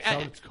like if they're.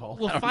 what it's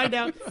called? We'll find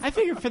out. I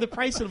figure for the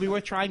price it'll be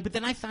worth trying. But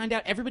then I found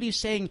out everybody's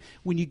saying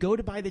when you go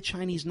to buy the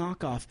Chinese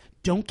knockoff,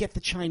 don't get the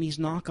Chinese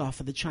knockoff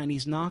of the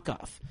Chinese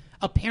knockoff.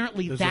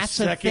 Apparently, There's that's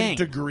a second thing.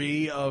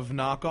 degree of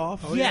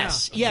knockoff.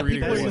 Yes, yeah, Three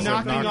people are degrees of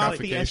knocking off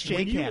the knockification. SJ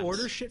When you cams.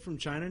 order shit from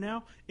China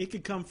now, it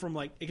could come from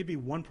it could be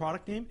one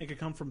product name. It could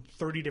come from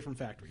 30 different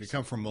They factories.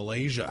 come from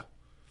Malaysia.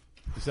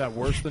 Is that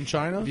worse than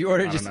China? If you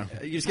order I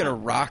don't you just get a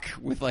rock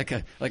with like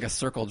a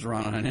circle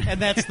drawn on it. And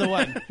that's the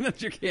one.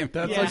 That's your camera.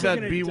 That's Yeah. like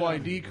that Looking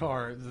at, BYD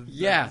car.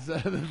 Yeah.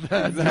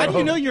 How do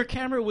you know your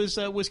camera was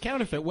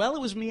counterfeit? Well,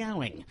 it was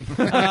meowing.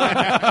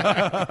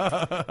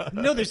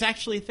 No, there's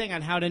actually a thing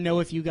on how to know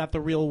if you got the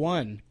real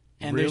one.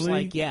 And there's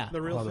Really? like, yeah,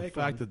 The real Oh, the fake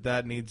fact one.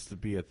 that needs to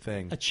be a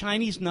thing. a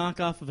Chinese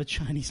knockoff of a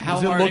Chinese. How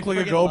Does it knockoff. look like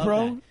a I love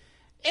GoPro? that.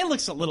 It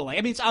looks a little like.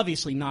 I mean, it's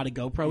obviously not a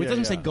GoPro. It Yeah,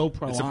 doesn't say yeah.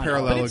 GoPro It's a on it,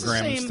 but it's the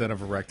parallelogram same- instead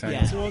of a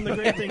rectangle. Yeah. Well, and the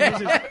great thing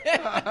is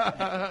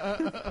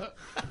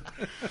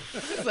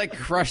It's like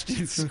crushed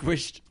and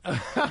squished.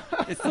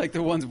 It's like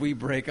the ones we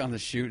break on the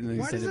shoot and then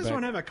you why send does it this back.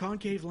 one have a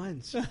concave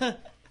lens?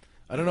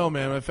 I don't know,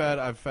 man. I've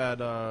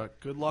had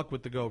good luck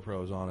with the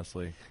GoPros,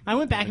 honestly. I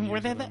went back and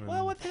forth.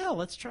 Well, what the hell?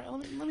 Let's try.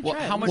 Let me Well,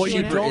 try. it. how much What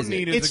you cheaper don't is it?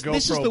 need It's- is a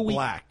this is GoPro the week-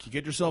 Black. You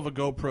get yourself a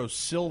GoPro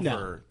Silver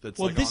No. that's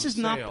Well, like this on is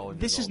sale. not. and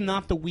This you is go,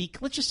 not the week.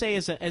 Let's just say,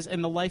 as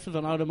in the life of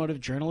an automotive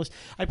journalist,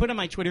 I put on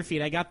my Twitter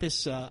feed. I got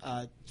this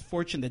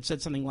fortune that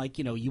said something like,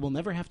 you will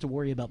never have to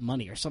worry about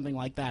money or something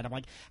like that. I'm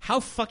like,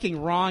 how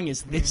fucking wrong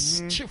is this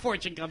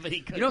fortune company?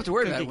 You don't have to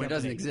worry about it cookie when it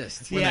doesn't company?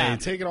 exist. When Yeah.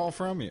 they take it all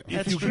from you.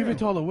 If you give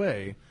it all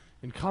away,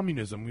 in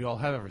communism, we all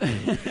have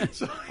everything.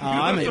 So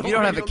If you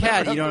don't have a you'll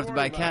cat, never you don't to have to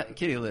buy worry about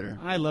kitty litter.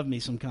 I love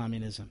me some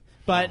communism,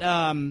 but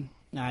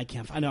I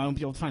can't. I know I won't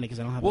be able to find it because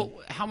I don't have. Well,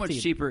 a how much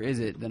feed. cheaper is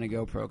it than a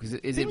GoPro? Because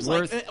is It it was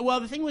worth?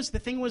 like, the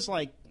thing was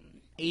like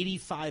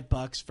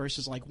 $85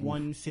 versus like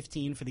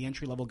 $115 for the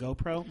entry level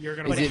GoPro. You're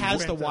gonna but Is it it has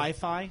worth the it?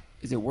 Wi-Fi.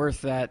 Is it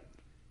worth that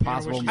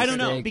possible? I don't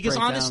know mistake, because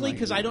breakdown? honestly, Like,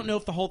 because I don't know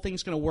if the whole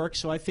thing's going to work.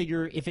 So I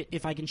figure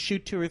if I can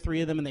shoot 2 or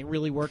 3 of them and they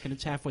really work and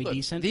it's halfway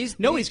decent,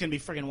 nobody's going to be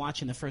friggin'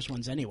 watching the first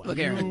ones anyway. Look,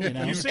 Aaron, you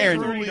know? you save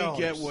Aaron, Truly $30.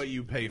 get what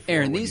you pay for.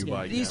 Aaron, when these- you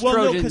buy these- gas. Well, no,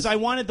 Trojans- because I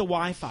wanted the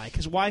Wi-Fi.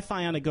 Because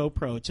Wi-Fi on a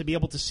GoPro to be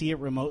able to see it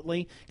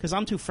remotely. Because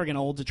I'm too friggin'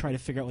 old to try to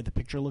figure out what the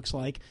picture looks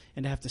like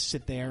and to have to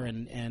sit there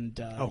and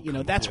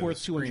that's on, worth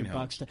the screen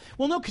 $200 to.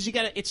 Well, no, because you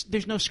got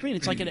there's no screen.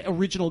 It's like an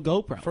original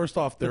GoPro. First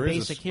off, there the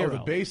is basic a, hero. the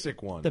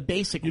basic one. The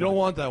basic You don't one.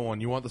 want that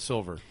one. You want the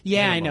silver.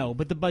 Yeah, I Minimum. know,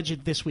 but the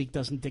budget this week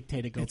doesn't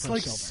dictate a GoPro It's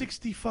like Silver.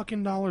 $60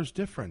 fucking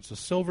difference. The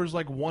silver's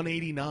like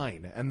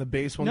 $189, and the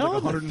base one's No,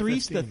 like the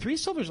 $115. three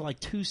silvers are like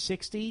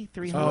 $260,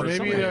 $300. Oh, maybe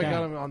something they like got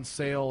that. them on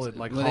sale at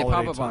like well, they holiday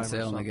pop up on time or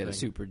sale and they get a something.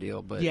 super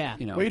deal. But Yeah.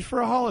 Wait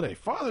for a holiday,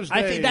 Father's Day.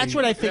 I think that's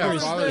what I figure Yeah,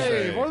 is Father's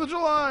Day. 4th of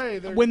July.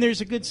 They're- when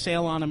there's a good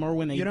sale on them or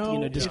when they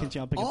discount.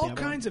 I'll pick up all the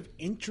other kinds of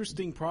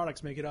interesting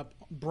products make it up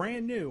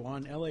brand new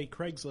on LA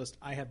Craigslist.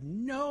 I have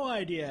no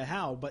idea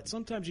how, but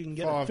sometimes you can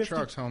get Fall a off 50,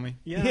 trucks, homie.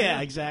 Yeah,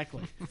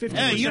 exactly.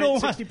 50%, you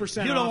don't want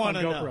 60% you don't off want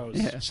on to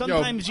GoPros. know.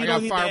 Sometimes Yo, you I don't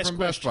got need to fired ask from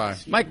Best Buy.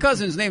 questions. my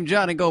cousin's named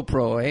Johnny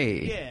GoPro.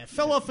 Hey, Yeah,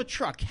 fell off a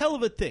truck. Hell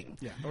of a thing.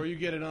 Yeah. Or you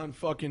get it on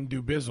fucking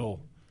Dubizzle.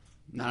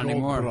 not GoPro.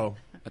 anymore.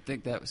 I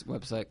think that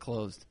website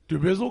closed.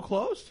 Dubizzle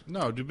closed?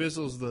 No,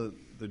 Dubizzle's the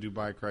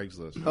Dubai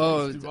Craigslist.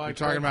 Oh, You're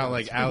talking about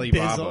like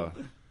Alibaba.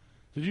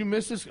 Did you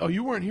miss this? Oh,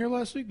 you weren't here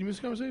last week? Did you miss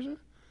the conversation?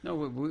 no,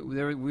 we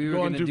were Go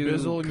going on to do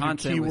Dubizzle and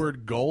content. you with-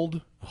 keyword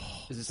gold.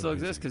 Does it still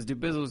exist? Because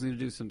Dubizzle was going to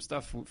do some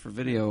stuff for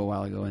video a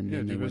while ago, and Yeah,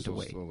 then they went Dubizzle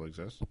away. still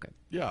exists. Okay.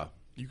 Yeah,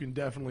 you can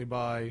definitely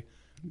buy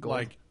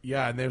Gold.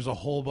 and there's a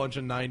whole bunch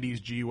of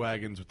 90s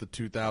G-Wagons with the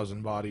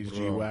 2000 bodies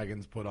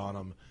G-Wagons put on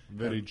them.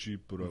 Very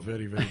cheap, bro.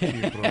 Very, very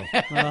cheap, bro.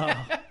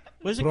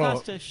 What does it Bro,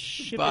 cost to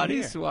ship it Body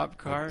here? swap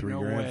car? $3 No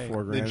grand, way.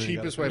 $4 grand. The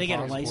cheapest way They get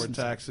a possible. license.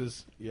 Before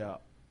taxes. Yeah.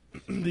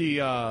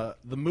 The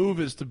move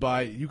is to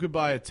buy. You could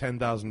buy a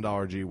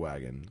 $10,000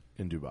 G-Wagon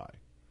in Dubai.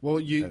 Well,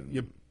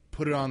 you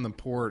put it on the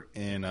port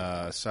in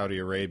Saudi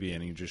Arabia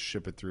and you just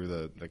ship it through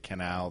the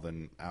canal,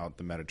 then out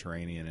the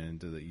Mediterranean and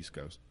into the East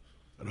Coast.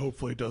 And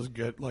hopefully it doesn't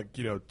get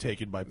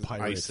taken by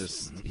pirates.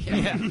 ISIS.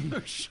 Yeah.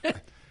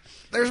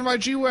 There's my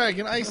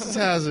G-Wagon. ISIS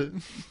has it.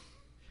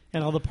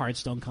 And all the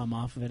parts don't come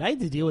off of it. I had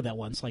to deal with that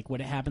once. Like what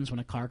happens when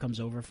a car comes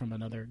over from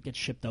another, gets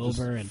shipped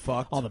over, and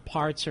fucked. all the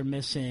parts are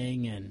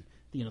missing, and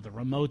the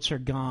remotes are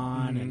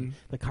gone, and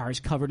the car's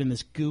covered in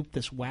this goop,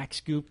 this wax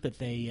goop that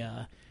they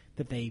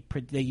that they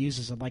use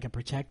as like a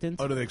protectant.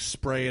 Oh, do they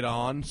spray it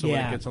on so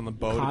when it gets on the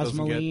boat, it doesn't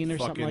Cosmoline get or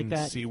something like fucking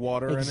that.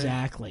 seawater in it?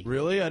 Exactly.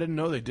 Really? I didn't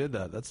know they did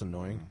that. That's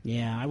annoying.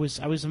 Yeah, I was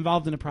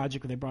involved in a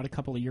project where they brought a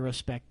couple of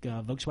Eurospec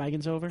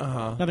Volkswagens over.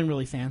 Nothing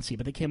really fancy,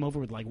 but they came over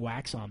with like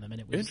wax on them,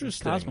 and it was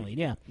Interesting. Cosmoline.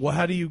 Yeah, Well,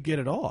 how do you get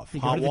it off? you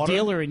Hot go to the water?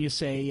 dealer and you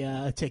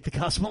say, "Take the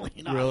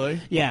Cosmoline off."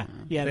 Really? Yeah,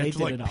 They they have did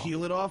to like it all.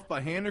 peel it off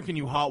by hand, or can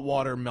you hot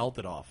water melt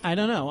it off? I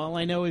don't know. All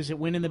I know is it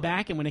went in the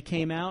back, and when it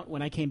came out,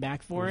 when I came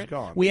back for was it,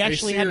 gone. we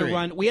actually had to Siri.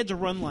 run. We had to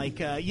run like,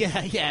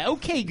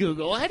 okay,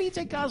 Google, how do you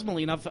take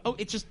Cosmoline off? Oh,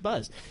 it just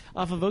buzzed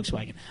off a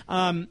Volkswagen.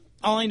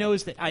 All I know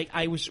is that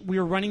we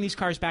were running these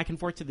cars back and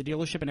forth to the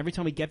dealership, and every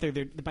time we get there,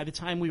 by the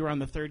time we were on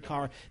the third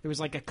car, there was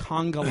like a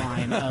conga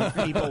line of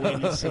people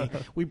waiting to see.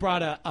 We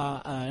brought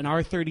an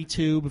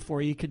R32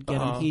 before you could get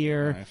them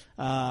here,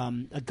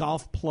 a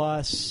Golf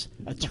Plus,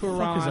 a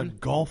Touran. What is a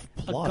Golf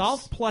Plus? A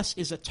Golf Plus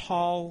is a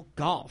tall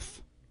Golf.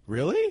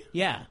 Really?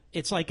 Yeah,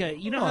 it's like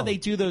how they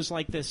do those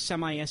like the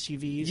semi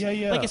SUVs,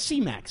 Yeah. like a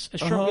C-Max, a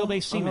short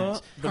wheelbase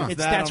C-Max. But it's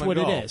that That's on a what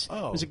Golf. it is.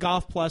 Oh. It was a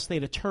Golf Plus. They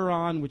had a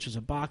Touran, which was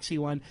a boxy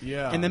one.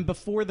 Yeah. And then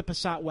before the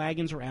Passat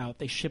wagons were out,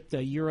 they shipped a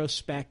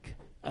Eurospec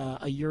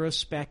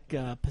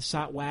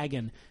Passat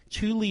wagon,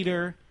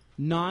 2-liter,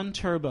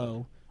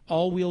 non-turbo,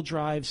 all-wheel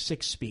drive,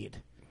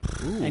 6-speed.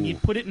 And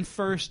you'd put it in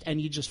first, and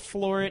you'd just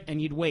floor it,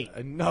 and you'd wait.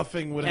 And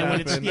nothing would And when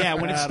happen.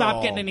 when it at stopped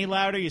all. getting any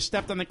louder, you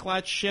stepped on the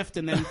clutch, shift,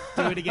 and then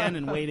do it again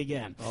and wait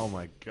again. Oh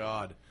my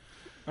God!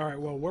 All right,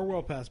 well, we're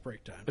well past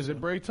break time. Is it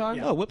break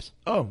time? Oh, whoops.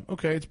 Oh,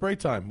 okay. It's break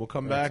time. We'll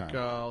come back. time.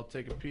 I'll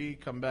take a pee,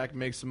 come back,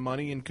 make some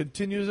money, and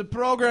continue the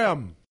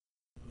program.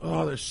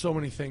 Oh, there's so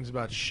many things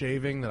about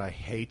shaving that I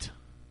hate.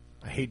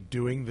 I hate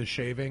doing the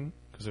shaving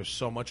because there's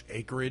so much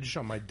acreage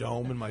on my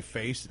dome and my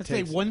face. It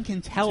takes, one can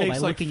tell by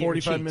takes like looking at your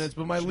 45 cheeks. minutes,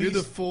 but my Do least...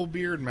 the full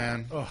beard,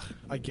 man. Ugh,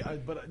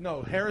 but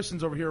no,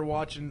 Harrison's over here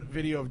watching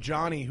video of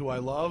Johnny, who I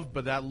love,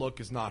 but that look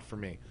is not for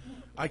me.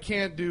 I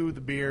can't do the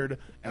beard,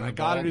 and I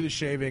got to bald? do the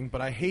shaving, but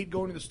I hate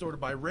going to the store to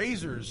buy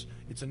razors.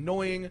 It's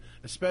annoying,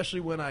 especially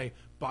when I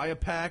buy a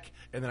pack,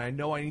 and then I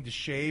know I need to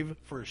shave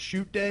for a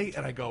shoot day,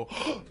 and I go,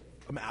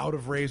 I'm out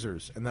of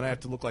razors, and then I have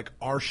to look like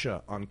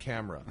Arsha on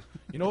camera.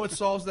 You know what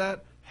solves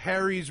that?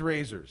 Harry's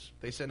Razors.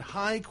 They send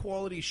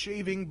high-quality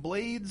shaving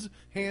blades,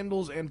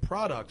 handles, and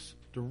products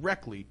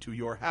directly to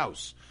your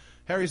house.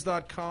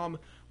 Harrys.com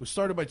was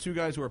started by two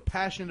guys who are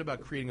passionate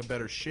about creating a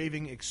better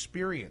shaving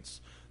experience.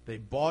 They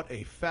bought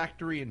a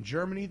factory in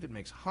Germany that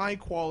makes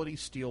high-quality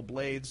steel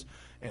blades,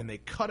 and they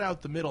cut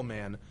out the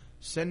middleman,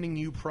 sending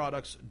you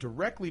products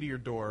directly to your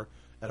door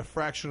at a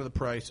fraction of the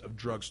price of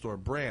drugstore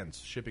brands.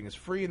 Shipping is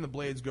free, and the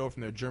blades go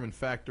from their German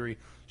factory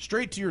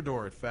straight to your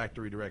door at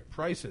factory direct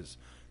prices.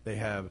 They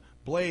have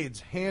blades,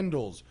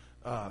 handles,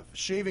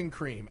 shaving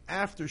cream,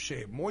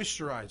 aftershave,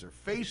 moisturizer,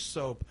 face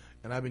soap,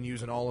 and I've been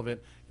using all of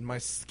it, and my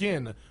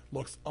skin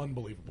looks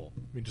unbelievable.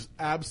 I mean, just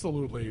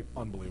absolutely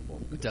unbelievable.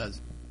 It does.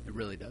 It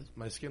really does.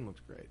 My skin looks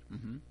great.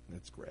 Mm-hmm.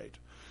 It's great.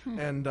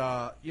 And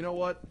you know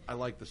what? I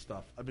like this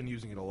stuff. I've been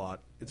using it a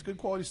lot. It's good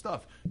quality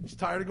stuff. You're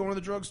tired of going to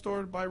the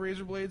drugstore to buy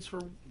razor blades for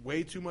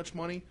way too much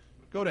money?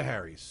 Go to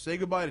Harry's. Say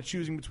goodbye to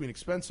choosing between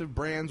expensive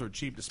brands or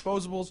cheap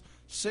disposables.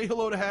 Say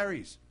hello to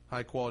Harry's.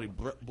 High-quality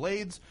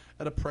blades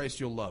at a price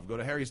you'll love. Go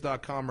to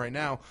harrys.com right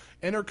now.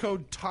 Enter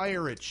code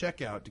TIRE at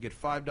checkout to get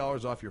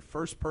 $5 off your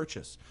first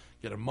purchase.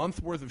 Get a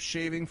month worth of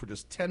shaving for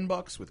just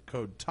 $10 with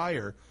code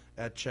TIRE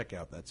at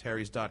checkout. That's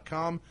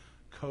harrys.com,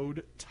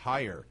 code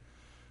TIRE.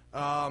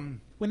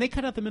 When they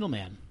cut out the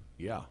middleman,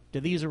 Yeah.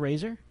 did they use a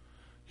razor?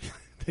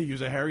 They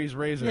use a Harry's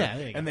razor, Yeah,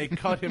 there you and go. they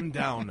cut him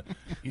down.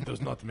 He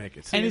does not make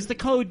it. And is the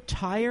code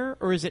TIRE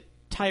or is it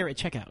TIRE at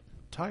checkout?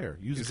 TIRE?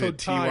 Use Is the code it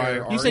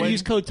TIRE. TYR? You said When-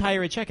 use code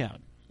TIRE at checkout.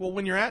 Well,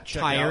 when you're at checkout.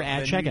 TIRE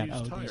at then you checkout. use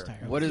Oh, TIRE. use TIRE.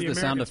 What is The the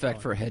sound Americans effect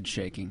call for head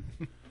shaking?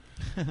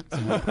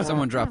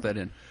 Someone drop that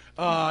in.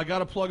 I got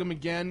to plug him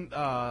again.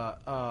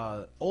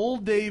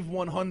 Old Dave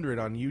 100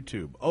 on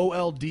YouTube.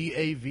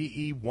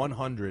 OLDAVE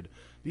 100.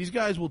 These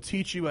guys will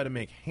teach you how to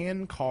make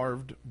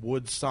hand-carved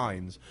wood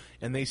signs.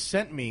 And they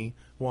sent me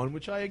one,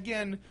 which I,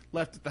 again,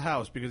 left at the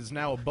house because it's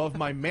now above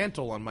my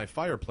mantle on my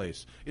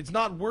fireplace. It's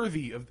not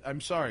worthy of...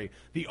 I'm sorry.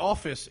 The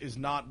office is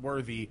not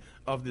worthy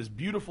of this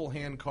beautiful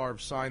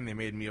hand-carved sign they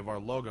made me of our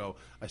logo.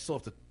 I still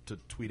have to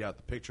tweet out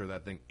the picture of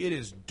that thing. It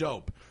is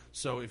dope.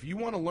 So if you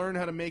want to learn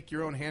how to make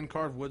your own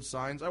hand-carved wood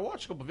signs, I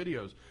watched a couple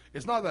videos.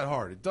 It's not that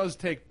hard. It does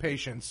take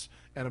patience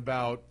and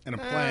about... And a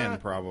plan,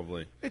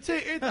 probably.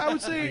 I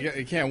would say...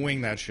 You can't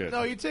wing that shit.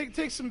 No, you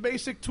take some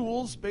basic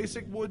tools,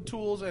 basic wood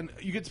tools, and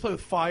you get to play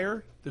with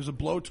fire. There's a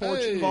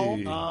blowtorch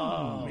involved.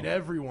 I mean,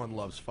 everyone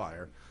loves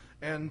fire.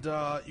 And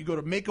you go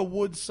to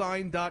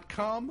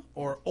makeawoodsign.com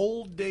or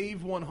Old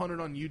Dave 100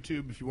 on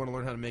YouTube if you want to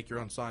learn how to make your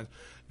own signs.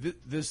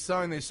 This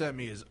sign they sent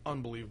me is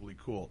unbelievably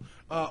cool.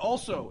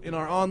 Also, in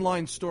our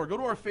online store, go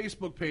to our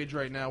Facebook page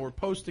right now. We're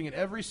posting it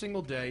every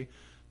single day.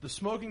 The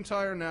Smoking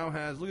Tire now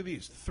has, look at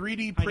these,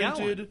 3D I got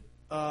printed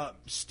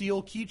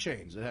steel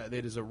keychains.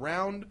 It is a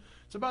round,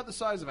 it's about the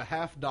size of a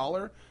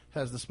 $50.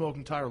 Has the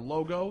Smoking Tire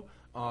logo.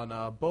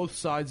 on both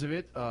sides of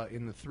it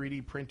in the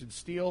 3D printed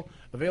steel.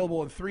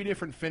 Available in 3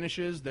 different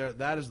finishes.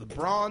 That is the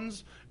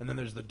bronze, and then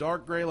there's the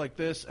dark gray like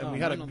this. And I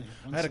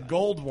had a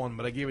gold one,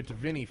 but I gave it to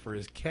Vinny for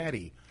his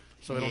caddy.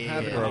 So I don't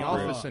have it in the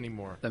office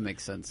anymore. That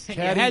makes sense. You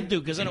had to,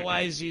 because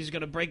otherwise he's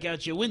going to break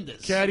out your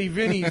windows. Caddy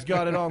Vinny's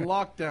got it on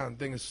lockdown.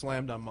 Thing is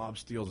slammed on Mob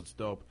Steels. It's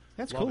dope.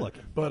 That's Love cool it.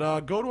 looking.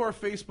 But go to our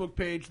Facebook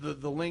page. The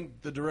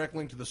link, the direct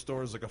link to the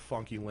store is like a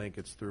funky link.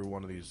 It's through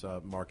one of these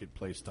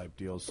marketplace type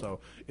deals. So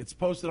it's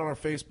posted on our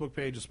Facebook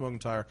page of Smoking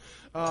Tire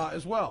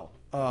as well.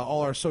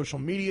 All our social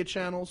media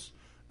channels.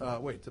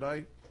 Wait, did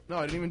I? No,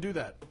 I didn't even do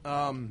that.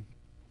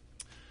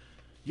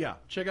 Yeah,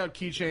 check out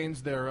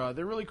keychains.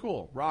 They're really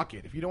cool. Rock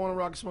it. If you don't want to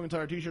rock a Smoking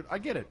Tire T-shirt, I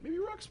get it. Maybe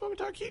rock a Smoking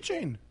Tire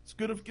keychain. It's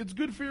good. It's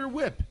good for your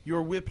whip.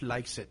 Your whip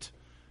likes it.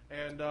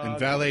 And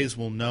valets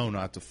will know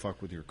not to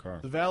fuck with your car.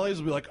 The valets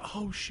will be like,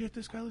 "Oh shit,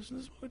 this guy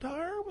listens to Smoking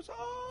Tire. What's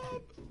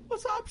up?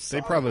 What's up?"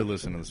 Son? They probably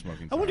listen to the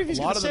Smoking Tire. I wonder if he's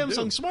A got lot a of them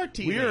Samsung do. Smart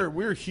TV.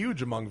 We're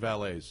huge among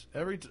valets.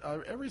 Every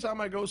time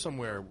I go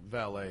somewhere,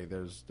 valet.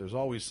 There's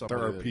always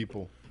somebody. There are that-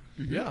 people.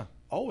 Yeah,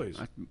 always.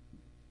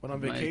 When I'm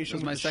on vacation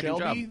that's my with second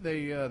Shelby,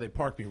 job. they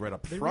park me right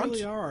up They front.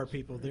 really are our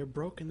people. They're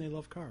broke and they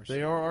love cars.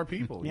 They are our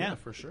people. Yeah. Yeah,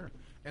 for sure.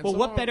 And Well, some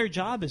what of better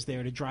job is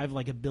there to drive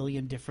like a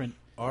billion different...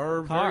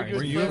 Our cars? very good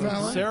Were you a friend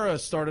valet? Sarah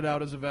started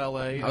out as a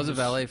valet. I was a and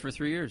valet for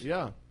 3 years.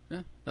 Yeah.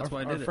 Yeah, that's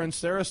why I Our did it. friend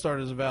Sarah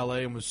started as a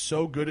valet and was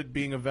so good at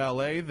being a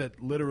valet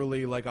that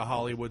literally, like a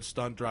Hollywood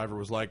stunt driver,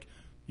 was like,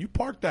 "You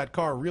parked that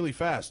car really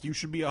fast. You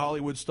should be a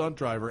Hollywood stunt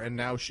driver," and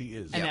now she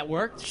is. And that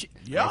worked?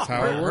 yeah, That's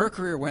how it Her works.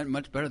 career went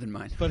much better than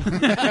mine. But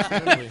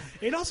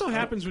It also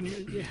happens when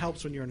it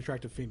helps when you're an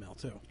attractive female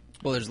too.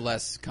 well, there's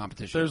less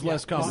competition. There's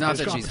less It's not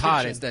competition. that she's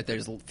hot; it's that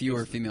there's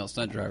fewer female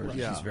stunt drivers.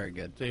 Yeah. She's very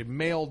good. It's a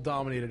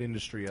male-dominated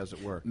industry, as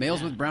it were.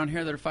 Males with brown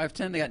hair that are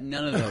 5'10", they got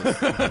none of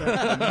those.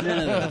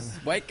 None of those.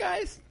 White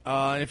guys?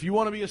 If you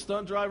want to be a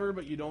stunt driver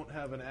but you don't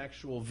have an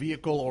actual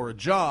vehicle or a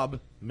job,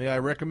 may I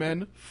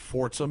recommend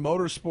Forza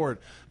Motorsport.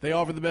 They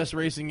offer the best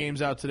racing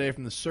games out today,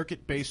 from the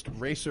circuit-based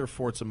racer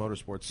Forza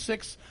Motorsport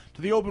 6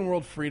 to the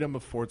open-world freedom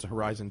of Forza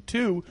Horizon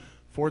 2.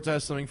 Forza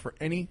has something for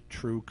any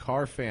true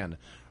car fan.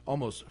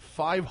 Almost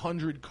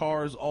 500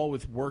 cars, all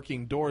with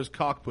working doors,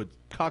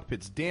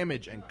 cockpits,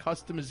 damage, and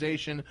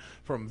customization,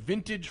 from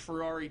vintage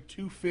Ferrari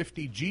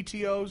 250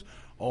 GTOs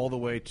all the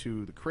way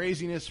to the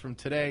craziness from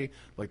today,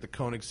 like the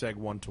Koenigsegg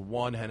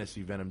 1-1,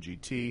 Hennessy Venom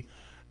GT,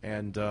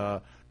 and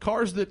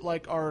cars that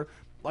are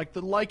like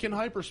the Lykan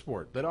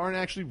Hypersport, that aren't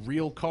actually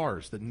real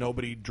cars that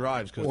nobody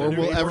drives Or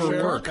will ever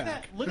work.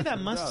 Look at that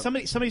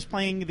Mustang. Somebody's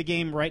playing the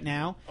game right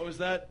now. Oh, is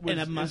that In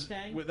a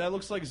Mustang? that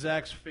looks like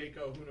Zach's fake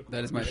Unicorn.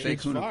 That is my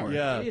fake unicorn.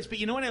 Yeah. It is, but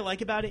you know what I like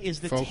about it is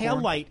the Foghorn?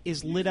 tail light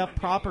is lit up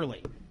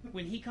properly.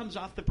 When he comes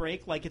off the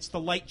brake, like it's the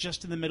light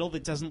just in the middle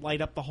that doesn't light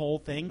up the whole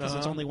thing because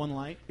it's only one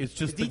light. It's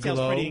just the detail's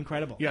glow. pretty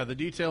incredible. Yeah, the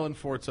detail in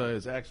Forza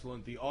is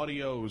excellent. The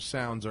audio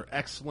sounds are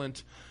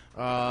excellent.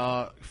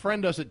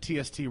 Friend us at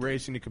TST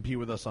Racing to compete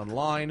with us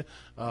online.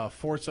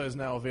 Forza is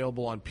now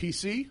available on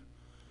PC.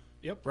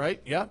 Yep.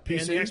 Right? Yeah, PC.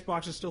 And the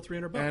Xbox is still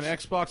 $300. And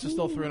Xbox is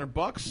still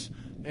 $300.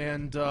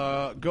 And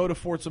go to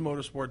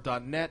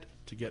ForzaMotorsport.net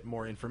to get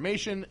more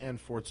information.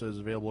 And Forza is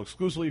available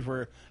exclusively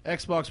for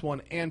Xbox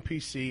One and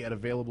PC at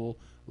available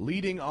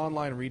leading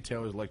online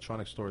retailers,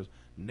 electronic stores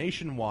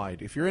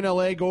nationwide. If you're in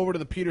LA, go over to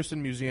the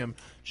Peterson Museum.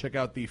 Check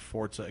out the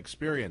Forza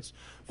experience.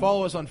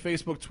 Follow us on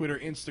Facebook, Twitter,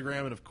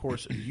 Instagram, and of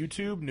course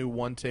YouTube. New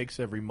one takes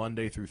every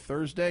Monday through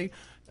Thursday.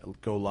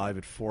 Go live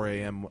at 4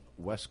 a.m.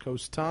 West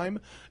Coast time.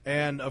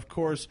 And of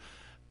course,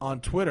 on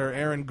Twitter,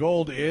 Aaron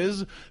Gold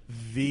is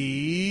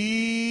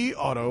the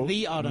Auto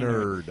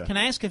Nerd. Can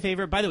I ask a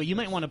favor? By the way, you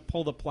might want to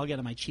pull the plug out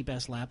of my cheap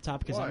ass laptop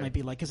because Why? that might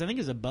be because I think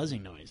it's a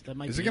buzzing noise. That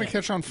might. Is be it going to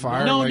catch on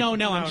fire? No, like- no. I'm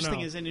No, just no.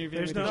 thinking it's an interview.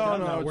 There's with no- yourself.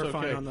 No, we're it's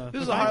fine okay. on the-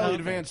 This is a Fine, highly okay.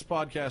 advanced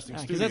podcasting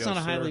studio. Because that's not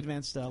a highly sir.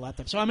 advanced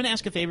laptop. So I'm going to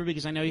ask a favor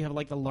because I know you have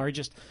like the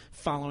largest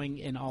following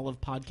in all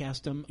of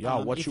podcastum. Yeah,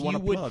 what if you wanna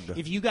would- plug?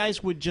 If you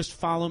guys would just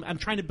follow, I'm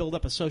trying to build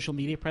up a social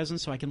media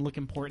presence so I can look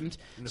important.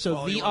 So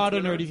follow the you on Auto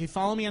Twitter? Nerd. If you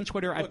follow me on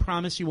Twitter, I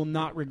promise you will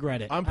not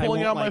regret it. I'm I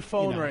pulling won't, out my like,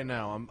 phone you know. right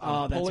now. I'm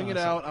Oh, that's pulling it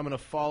awesome. out. I'm going to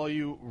follow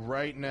you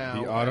right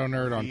now. The Auto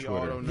Nerd on The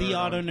Twitter. Auto The Nerd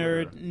Auto on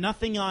Nerd. Twitter.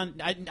 Nothing on.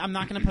 I'm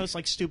not going to post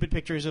like stupid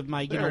pictures of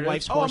my There it is.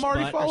 wife's Oh, horse I'm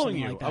already butt or following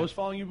something you. like that. I was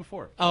following you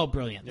before. Oh,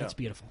 brilliant! Yeah. That's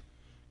beautiful.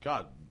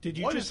 God, Did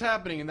you what just- is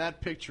happening in that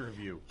picture of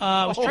you?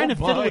 I was trying to Oh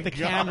fiddle my with the God,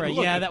 camera.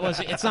 look Yeah, at that was.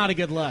 It's not a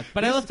good look,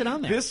 but I left it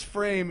on there. This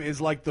frame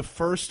is like the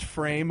first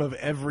frame of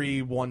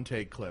every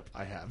one-take clip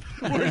I have.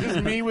 Where it's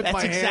just me with That's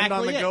my hand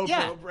on the exactly it, GoPro.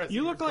 yeah. pressing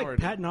You look like record.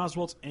 Patton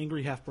Oswalt's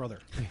angry half brother.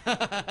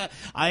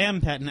 I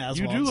am Patton Oswalt.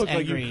 You do look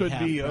like you could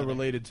be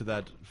related to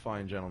that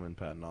fine gentleman,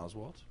 Patton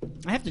Oswalt.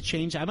 I have to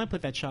change. I might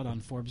put that shot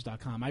on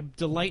Forbes.com. I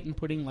delight in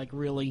putting like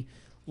really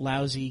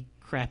lousy,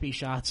 crappy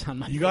shots on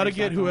my. You got to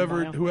get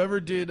Forbes.com bio. whoever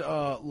did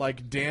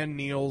like Dan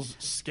Neal's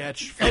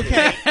sketch.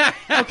 Okay,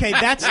 okay,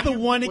 that's the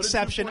one did you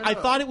exception. point I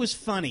out? thought it was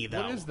funny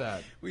though. What is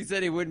that? We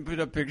said he wouldn't put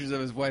up pictures of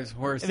his wife's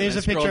horse. There's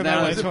and a I picture scrolled of my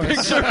down, wife's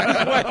there's a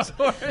horse. picture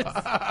of his wife's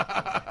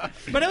horse.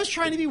 But I was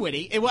trying to be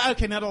witty.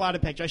 Okay, not a lot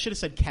of pictures. I should have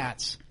said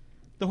cats.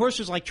 The horse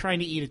was like trying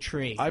to eat a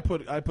tree. I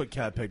put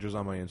cat pictures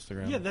on my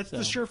Instagram. Yeah, that's the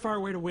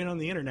surefire way to win on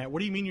the internet. What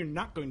do you mean you're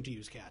not going to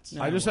use cats?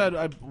 I just had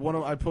I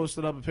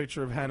posted up a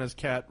picture of Hannah's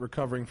cat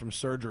recovering from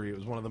surgery. It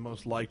was one of the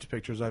most liked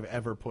pictures I've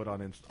ever put on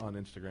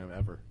Instagram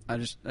ever. I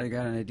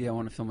got an idea. I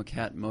want to film a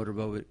cat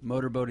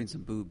motorboating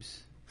some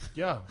boobs.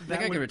 Yeah, I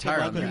think I could retire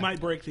on You that. might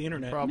break the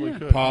internet. probably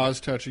could.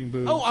 Paws touching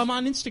boobs. Oh, I'm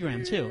on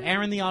Instagram too.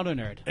 Aaron the Auto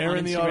Nerd.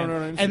 Aaron the Auto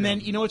Nerd on Instagram. And then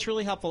you know what's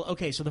really helpful?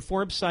 Okay, so the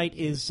Forbes site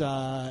is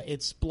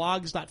it's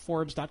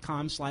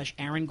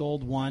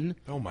blogs.forbes.com/AaronGold1.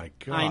 Oh my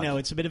god! I know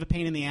it's a bit of a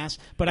pain in the ass,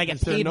 but I get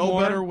Is there paid no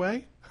more. better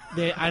way?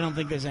 I don't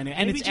think there's any.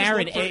 And Maybe it's just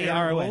Aaron, look for Aaron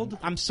A-R-O-N. Gold.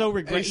 I'm so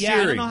regret. Hey, Yeah, I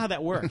Siri. don't know how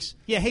that works.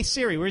 Yeah, hey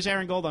Siri, where's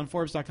Aaron Gold on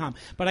Forbes.com?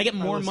 But I get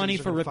more listeners money are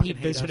for gonna repeat fucking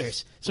hate us.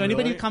 visitors. So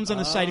anybody Really? who comes on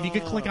the site, if you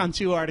could click on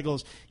 2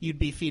 articles, you'd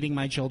be feeding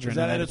my children. Is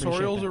that and I'd appreciate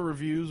editorials that. or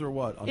reviews or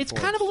what? on It's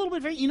Forbes? kind of a little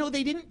bit very.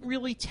 They didn't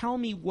really tell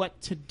me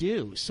what to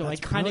do, so That's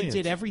I kind of brilliant.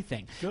 did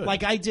everything. Good.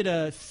 Like I did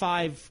a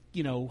 5,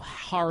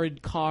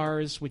 horrid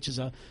cars, which is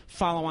a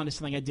follow-on to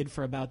something I did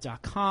for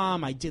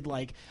About.com. I'm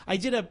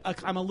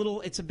a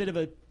little. It's a bit of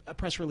a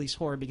press release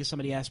horror because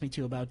somebody asked me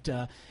to about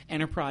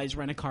Enterprise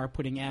Rent-A-Car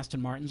putting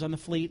Aston Martins on the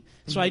fleet.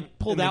 So I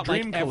pulled In the out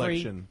like Dream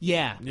every collection.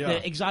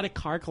 the exotic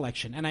car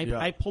collection, and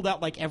I pulled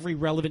out like every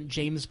relevant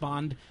James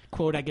Bond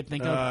quote I could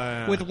think of,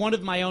 yeah. with one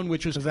of my own,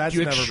 which was, 'Cause that's "Do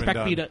you never been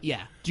expect me done. to?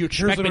 Yeah, do you Here's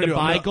expect what me I'm to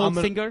gonna buy do. I'm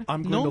Goldfinger?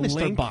 I'm No, going to Mr.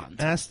 link Bond."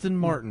 Aston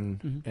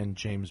Martin and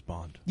James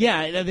Bond.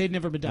 Yeah, they'd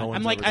never been done. one's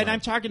I'm like, ever done and I'm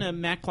it. talking to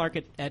Matt Clark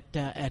at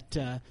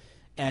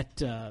I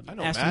know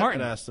Aston Matt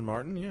Martin. at Aston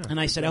Martin. Yeah, And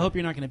I said, I hope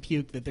you're not going to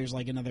puke that there's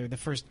like the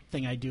first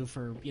thing I do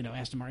for,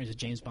 Aston Martin is a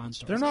James Bond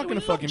story. they're not going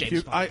to fucking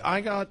puke.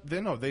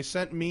 Bond. They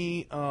sent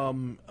me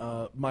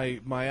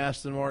my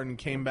Aston Martin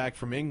came back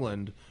from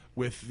England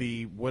with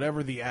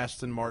whatever the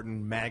Aston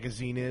Martin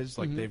magazine is.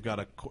 Like they've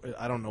got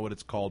I don't know what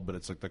it's called, but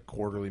it's like the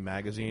quarterly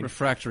magazine.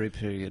 Refractory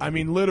period. I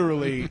mean,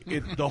 literally,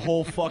 the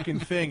whole fucking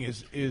thing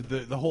is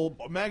the whole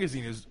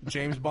magazine is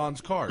James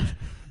Bond's cars,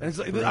 and it's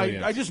like,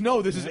 Brilliant. I just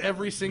know this is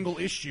every single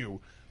issue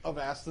of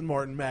Aston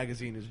Martin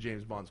magazine is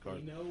James Bond's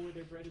cars. know where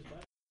their bread is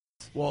buttered.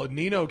 Well,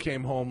 Nino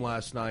came home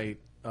last night,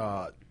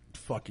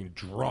 fucking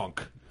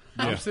drunk.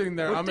 I'm sitting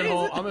there. I'm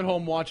at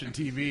home watching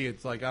TV.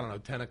 It's like, I don't know,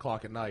 10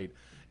 o'clock at night.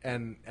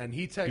 And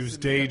he texted He was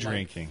me day at, like,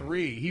 drinking.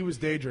 3. He was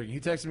day drinking. He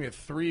texted me at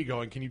 3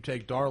 going, "Can you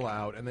take Darla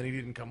out?" And then he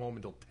didn't come home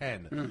until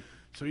 10.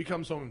 So he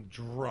comes home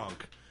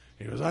drunk.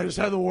 He goes, "I just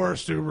had the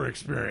worst Uber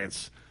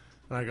experience."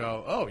 And I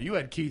go, "Oh, you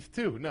had Keith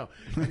too?" No.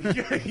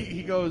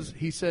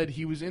 He said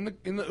he was in the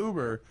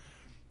Uber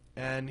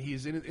and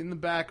he's in the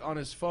back on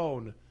his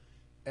phone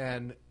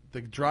and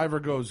the driver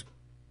goes,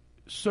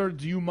 "Sir,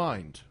 do you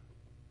mind?"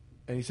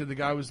 And he said the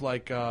guy was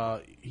like,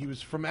 he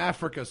was from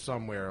Africa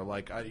somewhere.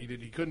 Like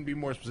he couldn't be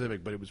more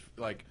specific, but it was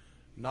like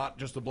not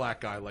just a black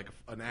guy, like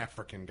an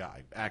African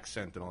guy,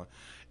 accent and all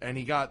that. And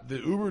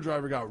the Uber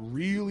driver got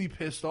really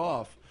pissed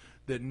off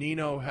that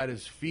Nino had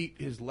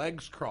his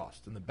legs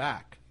crossed in the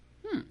back.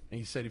 And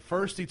he said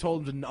first he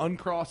told him to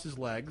uncross his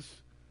legs,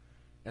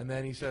 and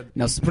then he said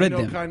Now spread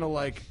Nino them. kind of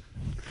like.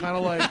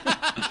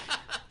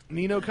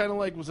 Nino kind of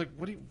like was like,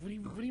 what do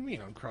you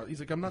mean uncross? He's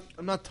like, I'm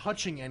not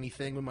touching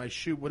anything with my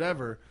shoe,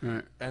 whatever.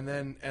 Right. And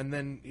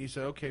then he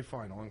said, okay,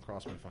 fine, I'll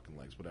uncross my fucking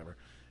legs, whatever.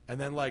 And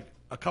then like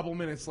a couple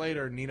minutes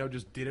later, Nino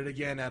just did it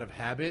again out of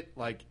habit,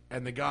 like,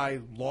 and the guy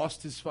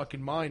lost his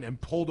fucking mind and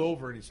pulled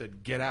over and he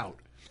said, "Get out,"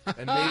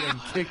 and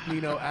kicked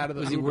Nino out of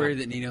the. Was he Uber. worried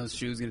that Nino's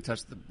shoe was going to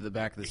touch the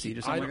back of the seat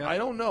or something like that? I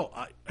don't know.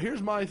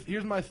 Here's my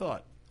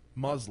thought.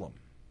 Muslim.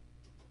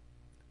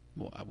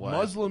 What?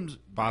 Muslims.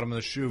 Bottom of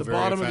the shoe. The very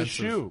bottom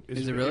offensive. of the shoe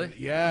Is it really?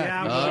 Yeah. Yeah,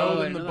 if you I show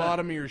didn't them the know that.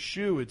 bottom of your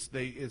shoe. It's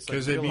Because like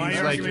it Bill means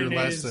My like you're argument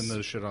less is- than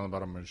the shit on the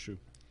bottom of the shoe.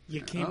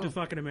 You came to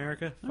fucking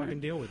America. Fucking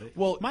deal with it.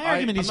 Well, My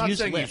argument I'm is not use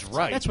saying Lyft. he's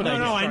right. That's what No, I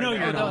do. no, I know you're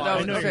no, not. no,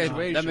 I know okay,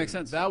 you're not. that makes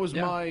sense. That was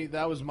Yeah.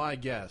 my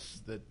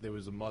guess that there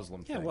was a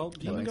Muslim Yeah, thing. well,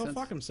 he can makes go sense.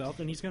 fuck himself,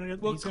 and he's gonna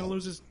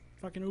lose his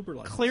fucking Uber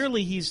license.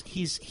 Clearly,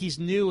 he's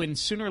new, and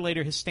sooner or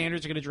later his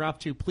standards are going to drop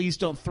to please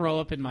don't throw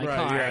up in my Right,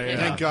 car. yeah.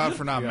 Thank God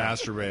for not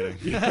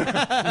masturbating.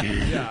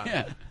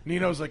 yeah.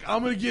 Nino's like,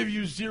 "I'm going to give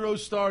you 0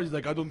 stars." He's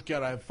like, "I don't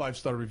care. I have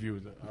 5-star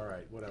reviews." All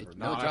right, whatever.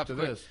 No, Now it dropped after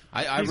quick. this,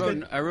 I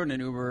rode in an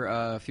Uber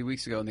a few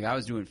weeks ago, and the guy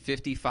was doing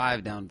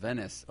 55 down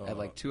Venice at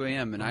like 2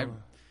 a.m. And I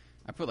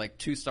put like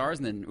 2 stars,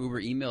 and then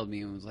Uber emailed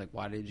me and was like,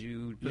 "Why did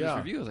you put this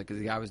review?" I was like, "Because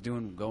the guy was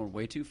going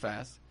way too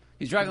fast.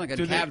 He's driving like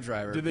a cab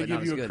driver." Did they but not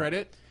give as you a good.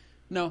 credit?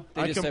 No,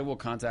 they I just com- said we'll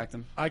contact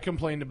him. I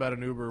complained about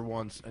an Uber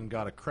once and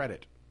got a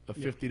credit, a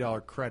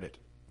 $50 credit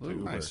to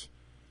Uber. Nice.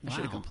 I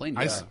should have complained.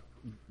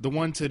 The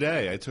one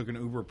today, I took an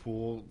Uber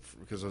pool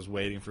because I was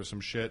waiting for some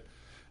shit,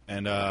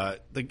 and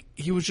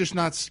he was just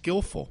not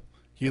skillful.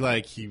 He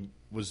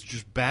was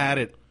just bad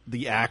at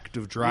the act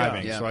of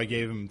driving. Yeah. So I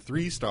gave him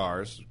 3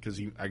 stars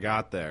because I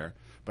got there,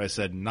 but I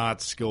said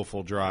not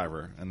skillful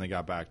driver, and they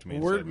got back to me.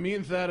 And said, Me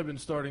and Thad have been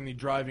starting the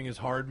 "driving is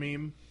hard"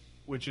 meme,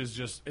 which is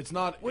just it's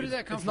not. Where did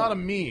that come It's from? not a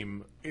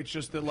meme. It's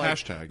just that like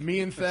Hashtag.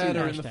 me and Thad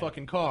are in the hashtag.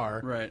 fucking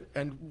car, Right.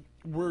 And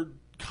we're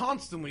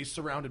constantly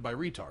surrounded by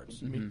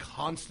retards. I mean,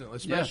 constantly,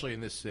 especially in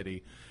this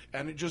city.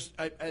 And it just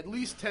at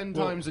least 10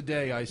 times a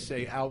day, I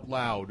say out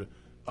loud,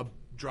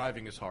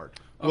 driving is hard.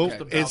 Well,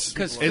 Okay. it's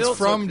Phil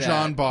from took that.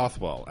 John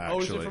Bothwell. Actually, Oh,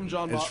 is it from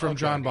John It's from okay.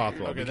 John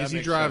Bothwell Okay, that because he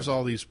makes drives sense.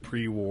 all these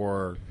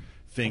pre-war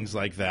things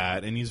like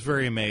that, and he's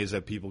very amazed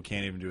that people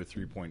can't even do a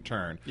 3-point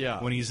turn.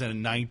 Yeah. When he's in a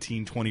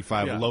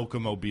 1925 Yeah.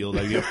 locomobile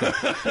that you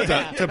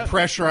have to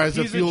pressurize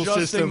the He's fuel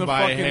adjusting system the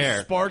by fucking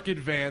hair. spark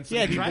advance.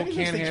 Yeah, and people driving those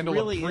can't things handle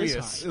really a is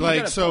Prius. hard. Like,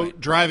 got a so point.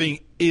 driving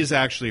is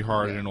actually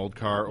hard in an old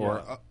car,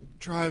 or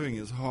driving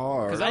is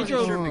hard. Because I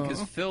wasn't sure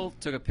because Phil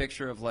took a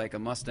picture of like a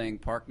Mustang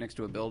parked next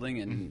to a building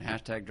and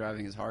hashtag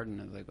driving is hard, and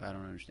I was like, I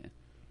don't understand.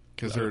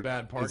 Because Is that a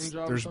bad parking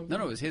job or something?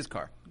 No, it was his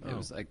car. It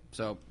was like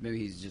so maybe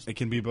he's just. It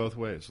can be both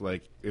ways.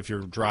 Like, if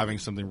you're driving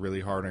something really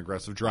hard and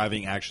aggressive,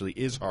 driving actually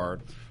is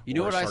hard. You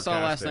know or what I saw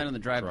last sarcastic night on the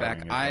drive driving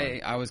back? is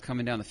hard. I was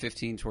coming down the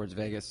 15 towards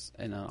Vegas,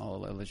 and I'll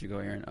let you go,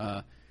 Aaron.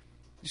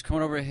 Just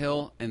coming over a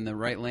hill in the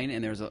right lane,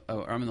 and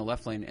I'm in the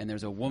left lane, and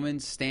there's a woman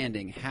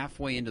standing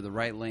halfway into the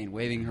right lane,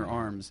 waving her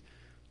arms,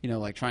 you know,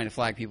 like trying to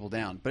flag people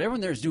down. But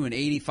everyone there's doing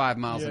 85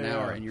 miles an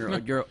hour, and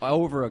you're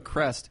over a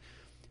crest,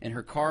 and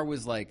her car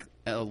was like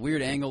at a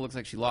weird angle, looks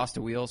like she lost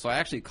a wheel. So I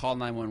actually called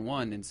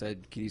 911 and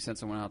said, "Can you send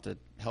someone out to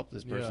help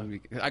this person?"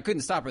 I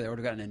couldn't stop her there; I would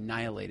have gotten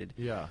annihilated.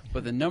 Yeah.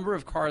 But the number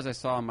of cars I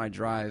saw on my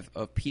drive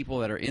of people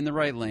that are in the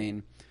right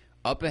lane.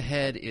 Up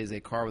ahead is a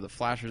car with the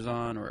flashers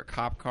on, or a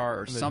cop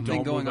car, or they something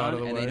don't going move out on, of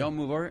the and way. they don't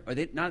move over. Or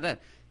they not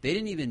that they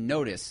didn't even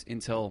notice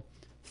until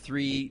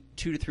 200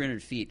 to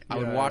 300 feet. I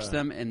would Yeah, watch yeah.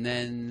 them, and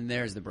then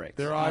there's the brakes.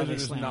 Their eyes they are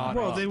just slam not on.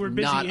 Well, up. they were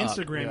busy Not up.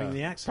 Instagramming Yeah.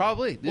 the accident.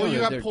 Probably. Well, you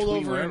got they're pulled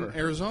tweeting over wherever. in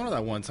Arizona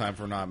that one time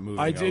for not moving.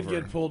 I did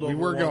over. get pulled over. We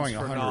were once going for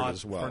 100 not,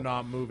 as well. for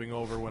not moving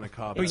over when a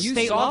cop. But you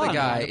State saw law the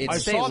guy. now. It's I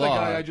state saw the law.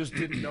 guy. I just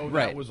didn't know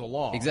Right. that was a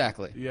law.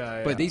 Exactly.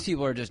 Yeah. But these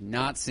people are just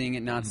not seeing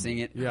it, not seeing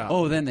it. Yeah.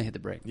 Oh, then they hit the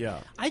brake. Yeah.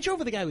 I drove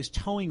with a guy who was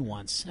towing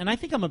once, and I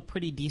think I'm a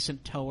pretty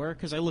decent tower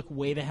because I look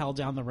way the hell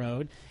down the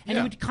road. And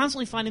he would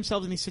constantly find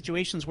himself in these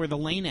situations where the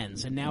lane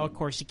ends, and now, of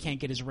course, he can't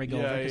get his rig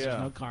over because there's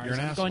no cars. You're an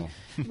And I'm going,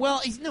 well,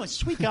 he's a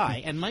sweet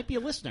guy and might be a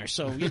listener,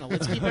 so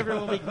let's keep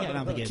everyone we can get. I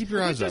don't think it is. Keep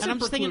your eyes up. And I'm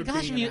just thinking, preclude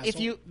gosh, being if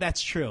an you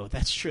that's true,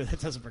 that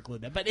doesn't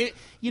preclude that. But it's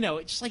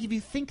just like if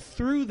you think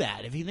through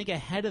that, if you think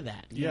ahead of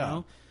that, you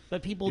know,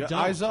 but people Yeah, don't.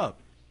 eyes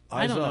up.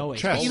 I don't Eyes up. know.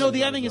 Chest. The other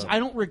Eyes thing is, up. I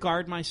don't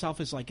regard myself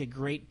as like a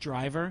great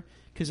driver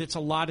because it's a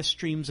lot of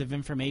streams of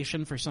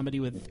information for somebody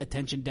with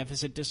attention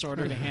deficit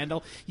disorder to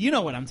handle. You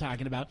know what I'm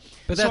talking about.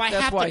 But so that- I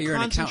that's have why to you're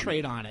an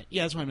concentrate on it.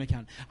 Yeah, that's why I'm an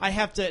accountant. I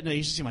have to. No,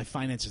 you should see my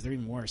finances. They're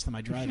even worse than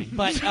my driving.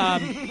 But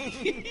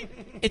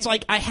it's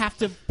like I have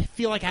to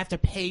feel like I have to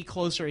pay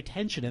closer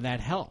attention, and that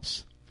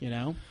helps.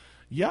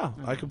 Yeah,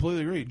 I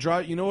completely agree.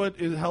 You know what?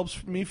 It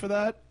helps me for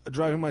that.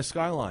 Driving my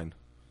Skyline,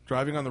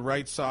 driving on the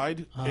right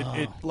side.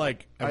 It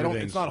like I don't.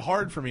 Everything's- It's not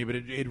hard for me, but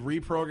it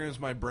reprograms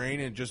my brain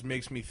and it just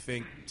makes me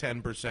think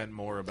 10%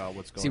 more about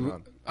what's See, going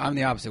on. I'm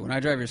the opposite. When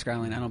I drive your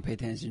Skyline, I don't pay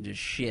attention to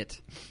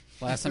shit.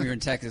 Last time you were in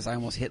Texas, I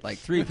almost hit like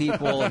 3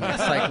 people and a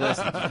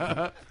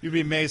cyclist. You'd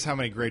be amazed how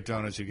many great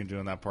donuts you can do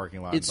in that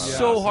parking lot. It's by the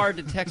so way. hard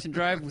to text and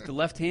drive with the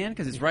left hand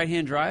because it's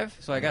right-hand drive,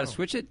 so I got to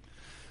switch it.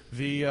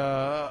 You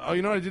know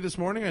what I did this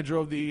morning? I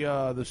drove the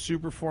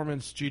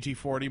Superformance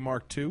GT40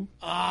 Mark II.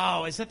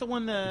 Oh, is that the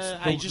one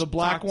I just the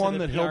black talked to one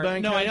the that PR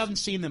Hillbank No, I has? haven't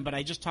seen them, but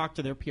I just talked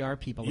to their PR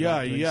people Yeah,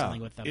 about doing yeah.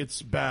 something with them.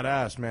 It's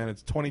badass, man.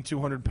 It's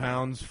 2,200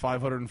 pounds,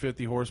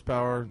 550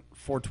 horsepower,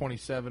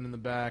 427 in the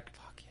back,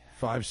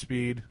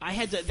 5-speed. I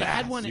had to. They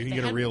had one. You can they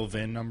get a had- real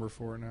VIN number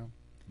for it now.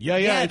 Yeah,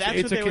 Yeah, it's, that's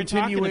it's what a they were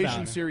talking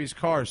continuation about. series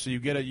car, so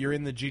you're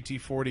in the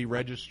GT40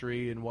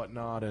 registry and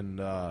whatnot,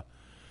 and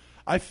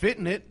I fit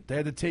in it. They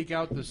had to take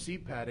out the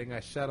seat padding. I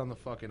sat on the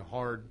fucking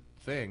hard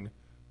thing,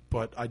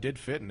 but I did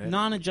fit in it.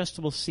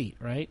 non-adjustable seat,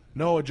 right?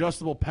 No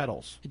adjustable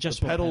pedals.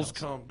 Adjustable the pedals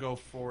pedals. go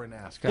fore and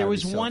aft. Gotta There be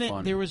was so one.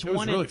 fun. There was It was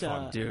one really at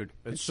fun. Dude,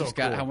 It's just so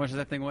got, cool. how much does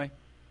that thing weigh?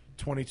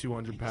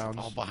 2,200 pounds.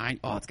 All behind.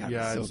 Oh, it's got to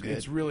Yeah, be so good.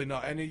 it's really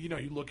not. And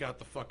you look out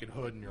the fucking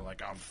hood and you're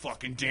like, I'm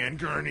fucking Dan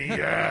Gurney,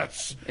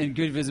 yes. And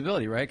good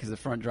visibility, right? Because the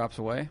front drops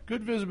away.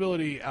 Good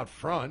visibility out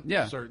front,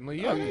 Yeah.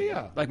 certainly. Oh,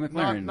 Yeah. like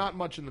McLaren. Not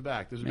much in the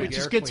back. There's a big Which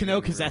is air good to cleaner know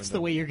in because rear that's the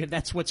window. way you're.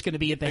 That's what's going to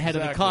be at the head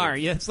of the Exactly. car.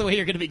 Yeah, that's the way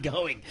you're going to be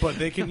going. But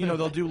they can,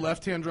 they'll do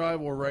left-hand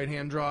drive or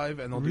right-hand drive,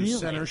 and they'll do Really?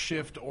 center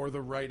shift or the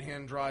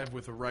right-hand drive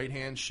with a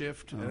right-hand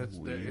shift, and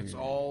it's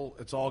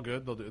all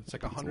good. They'll do it's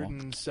like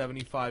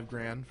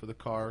 $175,000 for the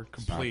car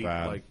complete. bad.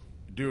 Like,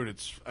 dude,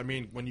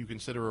 when you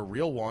consider a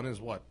real one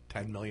is what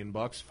 $10 million,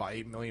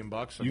 $8 million.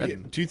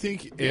 Do you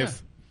think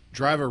if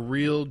drive a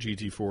real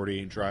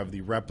GT40 and drive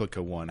the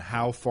replica one,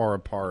 how far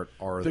apart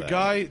are The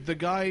they?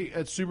 guy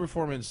at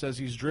Superformance says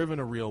he's driven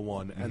a real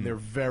one, and they're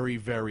very,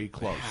 very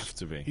close. have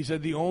to be. He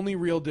said the only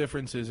real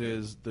difference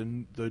is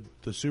the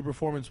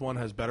Superformance one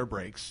has better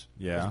brakes.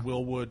 Yeah. Has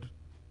Willwood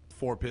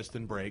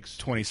 4-piston brakes.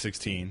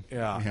 2016.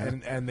 Yeah,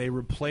 and they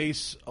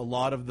replace a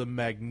lot of the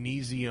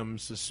magnesium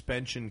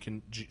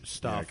suspension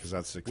stuff 'cause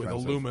that's with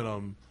expensive.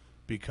 aluminum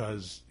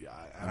because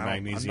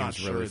magnesium I'm not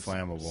is sure really it's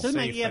flammable. Doesn't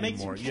safe it? Yeah, it makes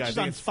anymore. it Yeah, I catches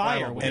think on it's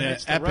fire flammable. when In it an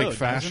hits the epic road, doesn't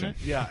fashion. it?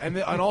 Yeah, and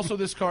also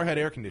this car had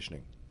air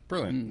conditioning.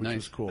 Brilliant. which Nice.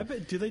 was cool. I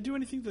bet, do they do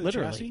anything to the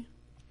Literally. chassis?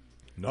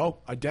 No,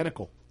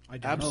 identical.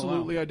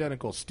 Absolutely Oh, wow.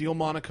 identical. Steel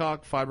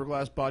monocoque,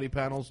 fiberglass body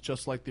panels,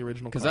 just like the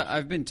original. Because cars.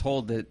 I've been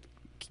told that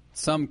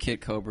some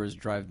Kit Cobras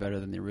drive better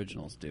than the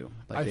originals do.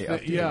 Like they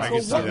update yeah.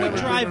 them. So what would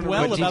drive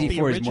well But about the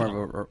GT4 is more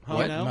original? of a You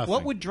what? know? Nothing.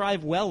 What would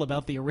drive well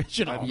about the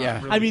original? I'm Yeah.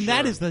 not really I mean,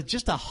 that sure. is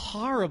just a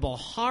horrible,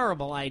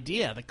 horrible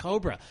idea. The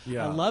Cobra.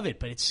 Yeah. I love it,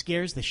 but it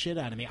scares the shit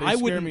out of me. They I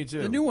scare wouldn't. me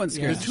too. The new one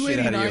scares The the shit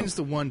out of 289 you. is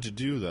the one to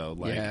do though.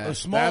 Like Yeah. a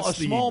small that's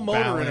the motor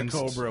in a balanced-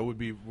 Cobra would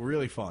be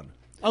really fun.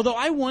 Although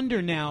I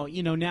wonder now,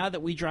 now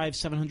that we drive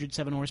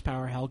 707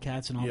 horsepower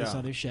Hellcats and all this Yeah.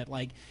 other shit,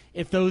 like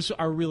if those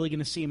are really going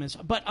to seem as.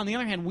 But on the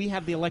other hand, we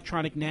have the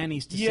electronic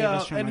nannies to save Yeah,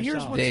 us from and here's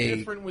ourselves. what's They-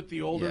 different with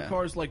the older yeah.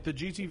 cars, like the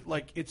GT,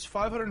 like it's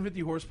 550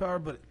 horsepower,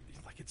 but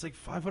like it's like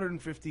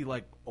 550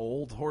 like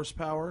old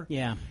horsepower.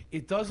 Yeah.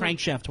 it doesn't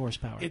Crankshaft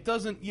horsepower. It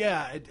doesn't,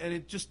 yeah, and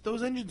it just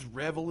those engines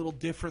rev a little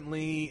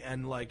differently,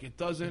 and like it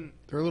doesn't.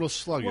 They're a little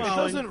sluggish. Well,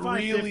 doesn't and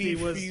 550 really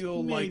was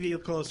feel like- maybe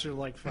closer to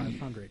like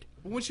 500.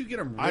 But once you get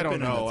them, I don't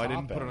know. I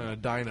didn't put it on a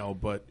dyno,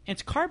 but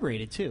It's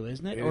carbureted too,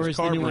 isn't it? It Or is is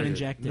the new one carbureted.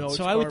 injected? No, so it's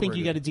I would think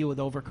you carbureted. got to deal with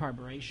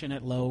overcarburation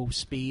at low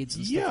speeds.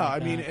 And stuff yeah,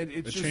 like I mean, that. it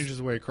It just changes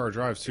the way a car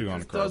drives too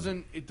on a it car.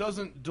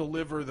 doesn't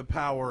deliver the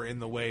power in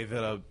the way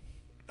that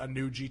a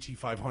new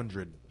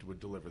GT500 would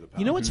deliver the power.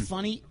 You know what's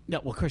funny? No,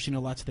 well, of course,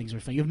 lots of things are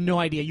funny. You have no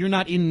idea. You're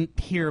not in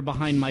here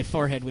behind my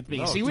forehead with me,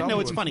 No, so you tell wouldn't know me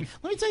what's what- funny.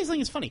 Let me tell you something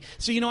that's funny.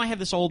 So, I have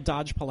this old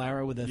Dodge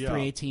Polara with a Yeah.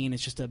 318.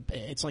 It's just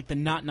it's like the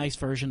not nice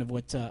version of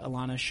what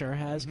Alana Sure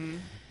has. Mm-hmm.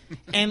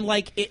 And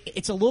like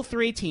it's a little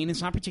 318.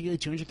 It's not particularly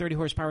 230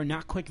 horsepower,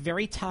 not quick,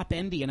 very top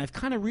endy. And I've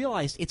kind of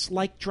realized it's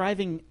like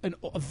driving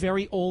a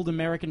very old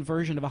American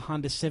version of a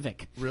Honda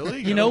Civic. Really?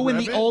 You You know, gotta when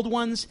rev the it? old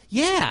ones,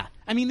 yeah.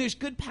 I mean, there's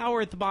good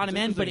power at the bottom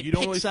end, but it you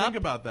don't picks really up. think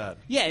about that.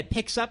 Yeah, it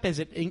picks up as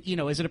it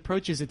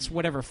approaches its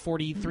whatever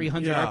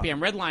 4,300 Yeah.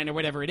 RPM red line or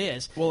whatever it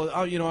is. Well,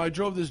 I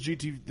drove this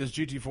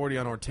GT40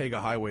 on Ortega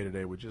Highway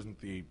today, which isn't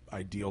the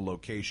ideal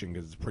location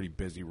because it's a pretty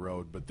busy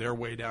road. But they're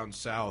way down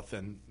south,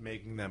 and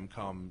making them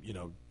come,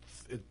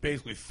 it's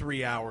basically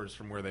 3 hours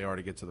from where they are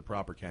to get to the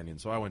proper canyon.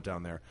 So I went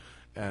down there,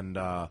 and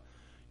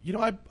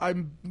I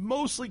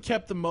mostly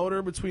kept the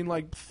motor between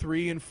like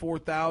 3,000 and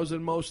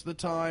 4,000 most of the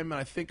time, and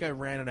I think I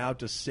ran it out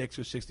to 6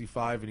 or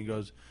 65. And he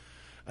goes,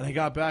 and I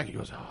got back. He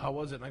goes, "How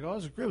was it?" And I go,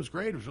 "It was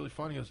great. It was really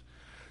fun." He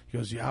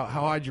goes, "Yeah,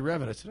 how high did you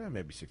rev it?" I said,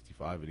 "Maybe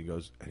 65." And he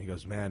goes,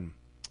 "Man,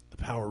 the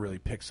power really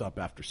picks up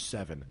after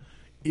 7.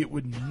 It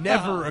would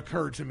never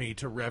occur to me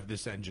to rev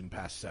this engine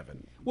past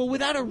 7." Well,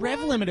 without a rev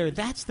limiter,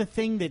 that's the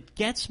thing that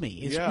gets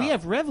me. Is Yeah. we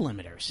have rev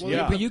limiters.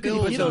 Yeah. But you can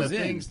Build put in those the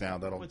in. things now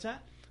that'll. What's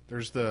that?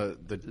 There's the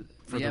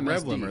for The the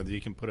rev MSD. limiter that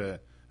you can put a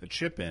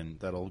chip in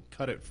that'll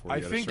cut it for you. I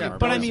at a think certain it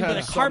But I does mean, have but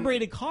a some-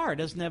 carbureted car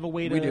doesn't have a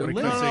way to We do.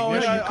 limit. No, No,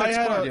 no, I cut had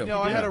spark. an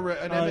Oh, you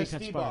cut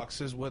MSD spark. box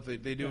is what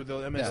they do with the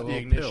a MSD little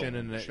ignition, pill,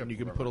 and chip, you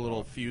can put a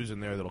little fuse in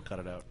there that'll cut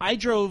it out. I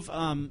drove.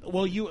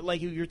 Well,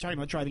 you're talking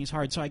about driving is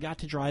hard. So I got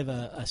to drive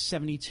a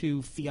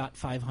 72 Fiat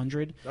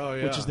 500, Oh,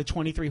 yeah. which is the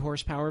 23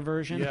 horsepower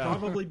version. Yeah.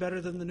 Probably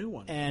better than the new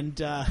one. And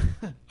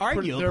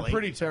arguably, They're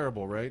pretty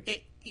terrible,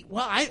 right?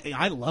 Well,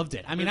 I loved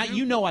it. I mean,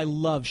 I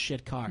love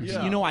shit cars.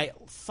 Yeah. I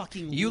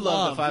fucking You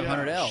love the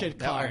 500L. shit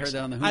That- cars. I heard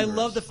that on the I Hoovers.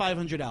 love the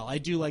 500L. I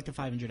do like the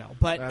 500L.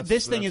 But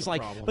this thing that's is a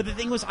like. problem. But the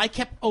thing was, I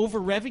kept over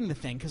revving the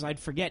thing because I'd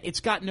forget. It's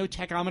got no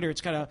tachometer.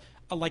 It's got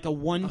a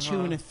 1, 2,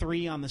 and a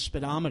 3 on the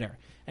speedometer,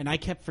 and I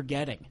kept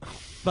forgetting.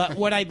 But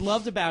what I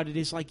loved about it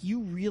is like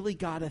you really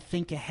got to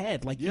think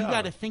ahead. Like you Yeah.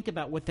 got to think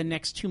about what the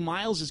next 2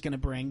 miles is going to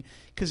bring.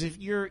 Because if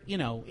you're,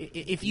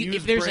 if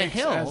Use there's a brakes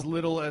hill, as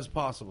little as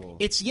possible.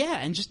 it's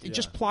and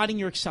just plotting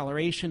your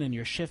acceleration and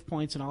your shift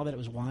points and all that. It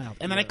was wild.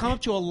 And then I come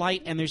up to a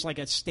light and there's like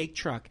a steak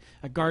truck,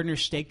 a Gardner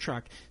steak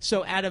truck.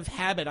 So out of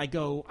habit, I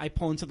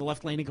pull into the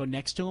left lane and go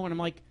next to him, and I'm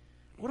like,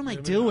 what am I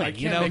doing? I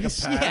can't make a he's,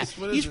 pass.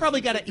 What is he's this?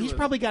 probably Ridiculous.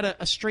 got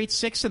a straight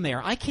 6 in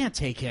there. I can't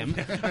take him.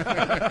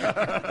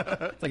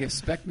 It's like if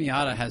Spec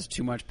Miata has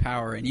too much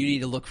power and you need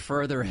to look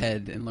further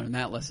ahead and learn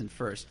that lesson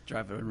first,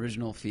 drive an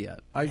original Fiat.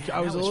 I was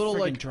a was little friggin'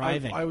 like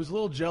driving. I was a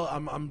little jealous.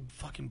 I'm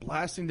fucking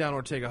blasting down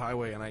Ortega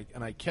Highway, and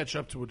I catch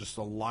up to just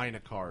a line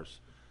of cars,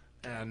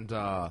 and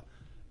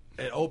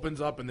it opens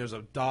up and there's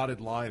a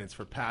dotted line. It's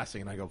for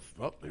passing, and I go,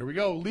 "Oh, here we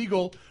go,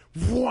 legal."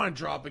 One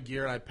drop a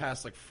gear, and I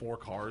pass like 4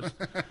 cars,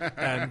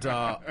 and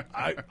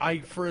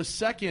I for a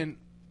second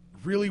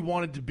really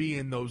wanted to be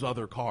in those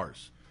other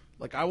cars.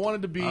 Like I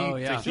wanted to be Oh,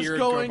 yeah. just hear it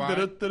go going by.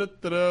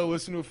 da-da-da-da-da,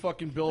 listen to a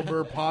fucking Bill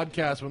Burr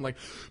podcast when like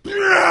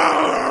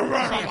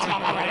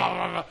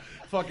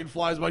fucking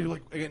flies by. You're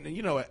like,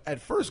 and,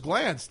 at first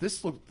glance,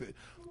 this looked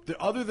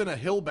other than a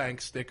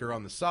Hillbank sticker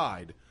on the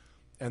side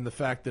and the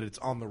fact that it's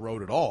on the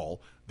road at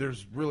all,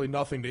 there's really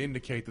nothing to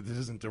indicate that this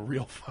isn't a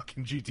real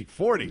fucking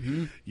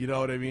GT40. You know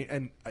what I mean?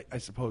 And I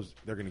suppose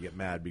they're going to get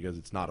mad because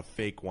it's not a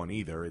fake one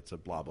either. It's a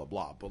blah blah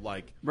blah. But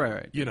like,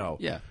 Right. you know,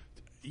 Yeah.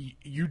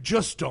 you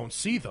just don't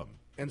see them.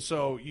 And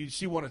so you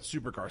see one at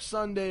Supercar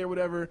Sunday or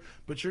whatever,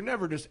 but you're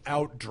never just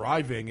out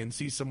driving and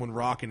see someone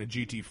rocking a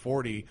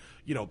GT40,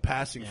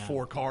 passing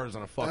 4 cars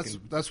on a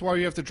fucking. That's why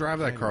you have to drive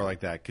that car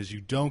like that, because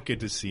you don't get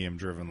to see him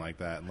driven like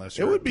that unless It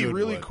you're would be Goodwood.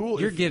 really cool.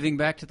 You're if, giving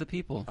back to the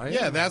people.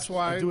 Yeah, that's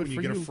why I'll do it when you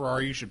for get a you.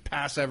 Ferrari, you should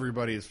pass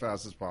everybody as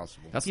fast as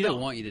possible. That's what they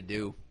want you to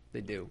do. They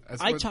do.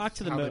 That's I talked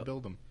to how them. they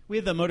build them. We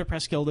have the Motor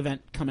Press Guild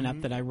event coming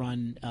up that I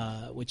run,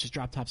 which is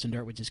Drop Tops and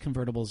Dirt, which is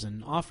convertibles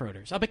and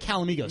off-roaders. Up at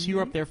Calamigos. You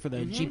were up there for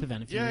the Jeep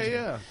event a few years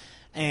ago.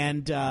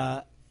 And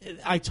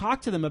I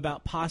talked to them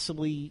about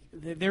possibly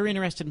they're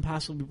interested in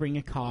possibly bringing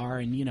a car,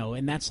 and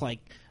and that's like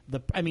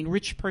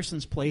rich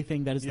person's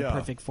plaything. That is the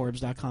perfect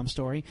Forbes.com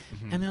story.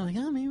 And they're like,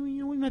 oh, maybe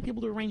we might be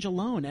able to arrange a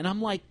loan. And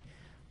I'm like,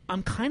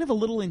 I'm kind of a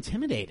little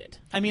intimidated.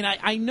 I mean,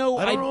 I know.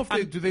 I don't know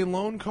if they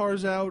loan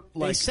cars out.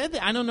 Like, they said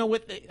that I don't know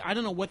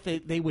what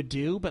they would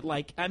do, but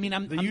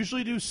they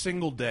usually do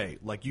single day.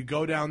 Like you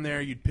go down there,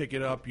 you'd pick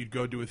it up, you'd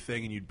go do a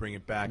thing, and you'd bring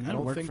it back. I That'll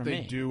don't work think for they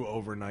me. do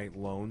overnight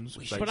loans.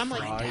 But I'm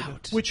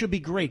like, which would be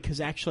great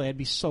because actually I'd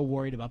be so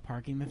worried about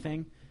parking the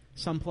thing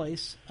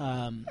someplace.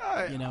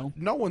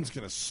 No one's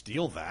gonna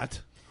steal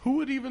that. Who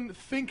would even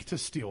think to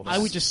steal that? I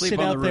would just Sleep sit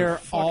on the out roof. there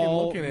Fucking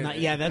all looking at night.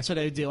 it. Yeah, that's what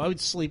I would do. I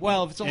would sleep.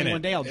 Well, if it's only In one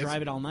it. day, I'll It's-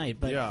 drive it all night.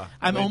 But Yeah,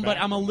 I'm laid but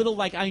back. I'm a little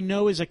like I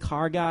know as a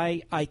car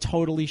guy, I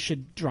totally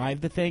should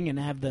drive the thing and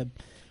have the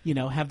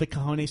have the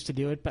cojones to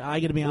do it. But I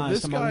got to be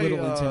honest, I'm a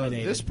little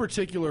intimidated. This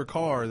particular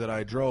car that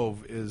I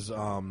drove is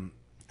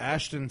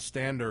Ashton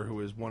Stander, who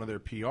is one of their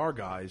PR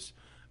guys,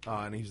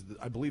 and he's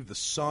I believe the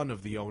son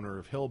of the owner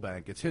of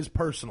Hillbank. It's his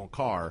personal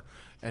car,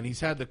 and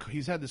he's had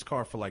this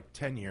car for like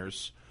 10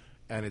 years.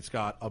 And it's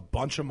got a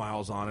bunch of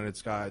miles on it.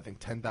 It's got, I think,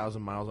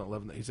 10,000 miles on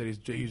 11. He said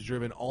he's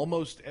driven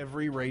almost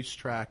every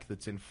racetrack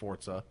that's in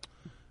Forza,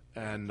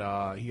 and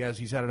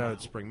he's had it out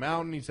at Spring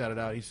Mountain. He's had it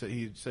out.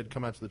 He said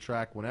come out to the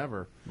track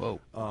whenever. Whoa.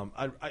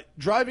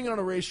 Driving it on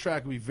a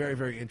racetrack would be very,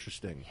 very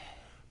interesting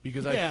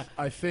because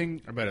I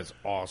think I bet it's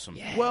awesome.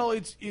 well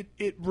it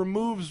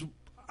removes.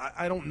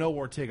 I don't know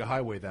Ortega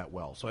Highway that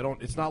well, so I don't.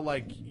 It's not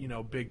like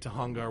Big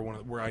Tahunga or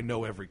where I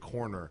know every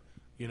corner.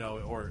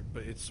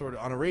 But it's sort of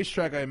on a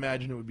racetrack. I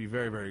imagine it would be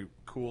very, very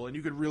cool, and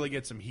you could really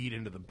get some heat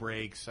into the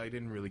brakes. I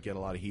didn't really get a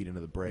lot of heat into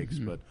the brakes,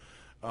 but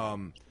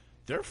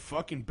they're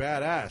fucking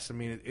badass. I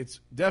mean, it's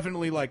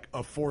definitely like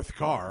a fourth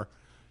car.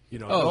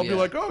 They'll be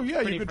like, oh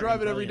yeah, you could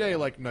drive it every day.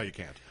 Like, no, you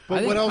can't.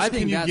 But what else I can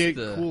think you that's get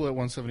the- cool at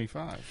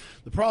 175?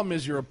 The problem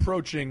is you're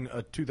approaching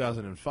a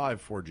 2005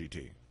 Ford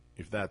GT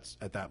if that's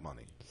at that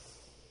money.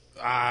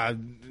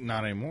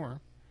 Not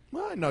anymore.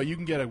 Well, no, you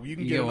can get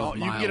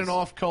an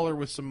off color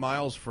with some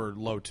miles for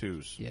low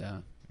twos. Yeah.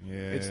 Yeah,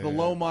 It's the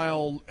low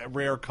mile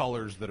rare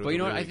colors that are. But you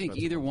know what? really I think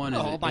expensive. either one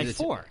Oh, by is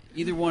four.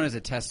 Either one is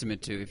a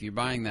testament to if you're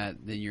buying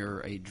that, then you're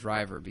a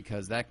driver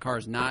because that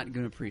car's not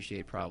going to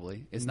appreciate.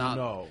 Probably it's not.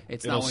 No.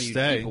 It's It'll not one you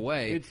stay. keep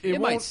away. It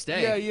It might won't-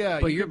 stay. yeah,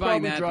 But you you're could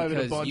buying probably that drive it a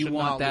because bunch you and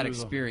want not that lose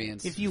a-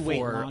 experience. If you wait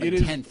for long. a It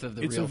is- tenth of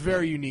the it's real a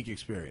very unique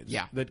experience.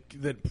 Yeah. That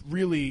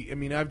really. I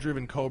mean, I've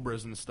driven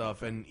Cobras and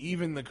stuff, and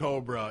even the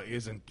Cobra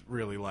isn't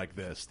really like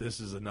this. This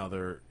is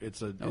another.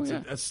 It's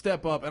a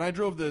step up. And I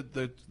drove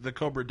the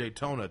Cobra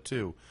Daytona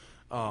too,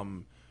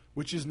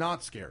 which is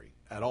not scary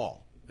at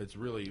all. It's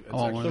really it's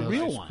want one actually of The those.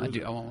 real nice one.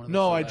 cruiser. I want one of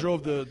No, those I so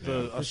drove bad.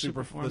 the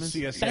Performance?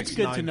 CSX. That's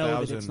good to know that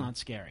 9000. it's not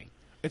scary.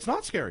 It's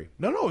not scary.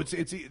 No. It's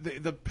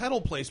the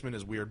pedal placement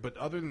is weird, but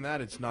other than that,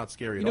 it's not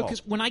scary at all.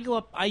 Because when I go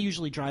up, I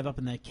usually drive up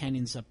in the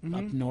canyons up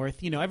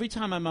north. Every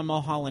time I'm on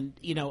Mulholland,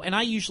 and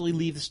I usually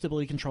leave the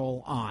stability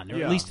control on, or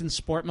Yeah. at least in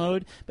sport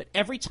mode. But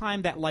every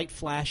time that light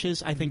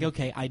flashes, I think,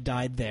 okay, I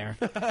died there.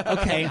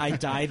 Okay, I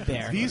died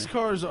there. These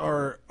cars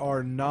are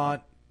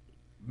not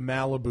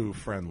Malibu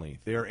friendly.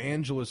 They are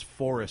Angeles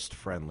Forest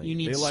friendly. You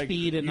need they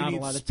speed and you not a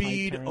need lot of tight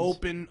speed,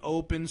 turns.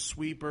 open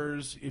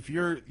sweepers. If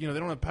you're, they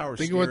don't have power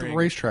Think of steering.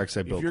 what the racetracks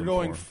they built If you're them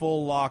going for.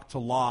 full lock to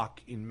lock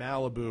in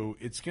Malibu,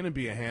 it's going to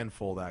be a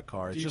handful. That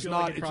car. It's Do you just feel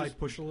not. like it it's probably just,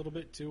 push a little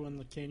bit too on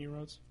the canyon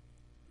roads?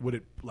 would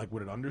it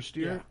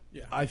understeer?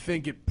 Yeah. I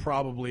think it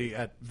probably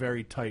at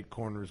very tight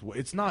corners.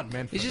 It's not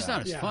meant for It's just that.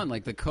 not as Yeah. fun.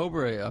 Like the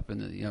Cobra up in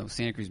the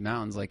Santa Cruz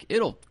Mountains, like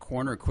it'll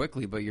corner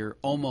quickly, but you're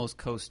almost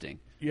coasting.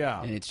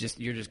 Yeah. And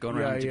you're just going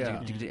Yeah, around, yeah.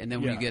 and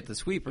then when Yeah. you get the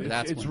sweeper, It's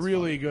that's when it's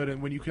really fun. good,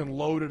 and when you can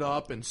load it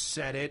up and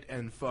set it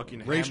and fucking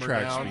hammer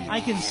Racetrack down. speed.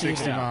 I can see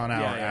 60 that. mile an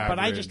hour Yeah. But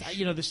I average.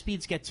 just, the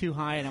speeds get too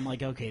high, and I'm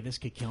like, okay, this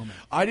could kill me.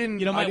 I didn't.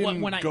 You know, I didn't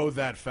when I- go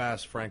that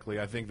fast. Frankly,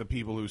 I think the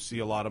people who see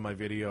a lot of my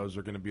videos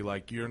are going to be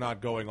like, "You're not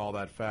going all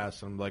that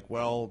fast." And I'm like,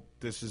 "Well,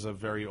 this is a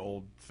very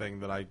old thing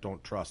that I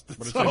don't trust."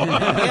 It's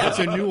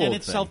a new old And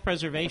it's thing.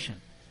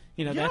 self-preservation.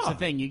 That's Yeah. the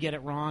thing. You get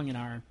it wrong in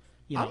our...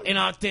 in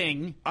our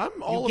thing,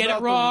 I'm all you get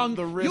about it wrong.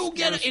 the risk You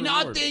get it versus in our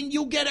reward. thing.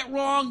 You get it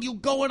wrong. You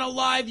go in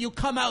alive. You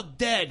come out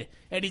dead,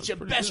 and it's your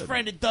pretty best good.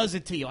 friend that does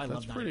it to you. I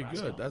That's love pretty Donnie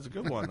good. Brasco. That's a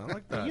good one. I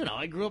like that.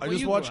 I grew up. I where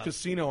just you watched grew up.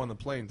 Casino on the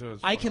plane too.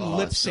 It's I fun. can Oh,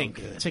 lip it's so sync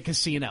good. to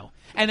Casino.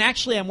 And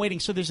actually, I'm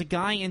waiting. So there's a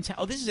guy in town.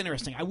 Oh, this is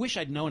interesting. I wish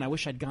I'd known. I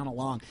wish I'd gone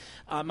along.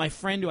 My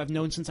friend who I've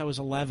known since I was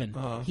 11,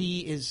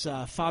 he is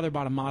father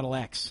bought a Model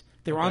X.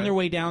 They're on their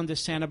way down to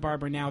Santa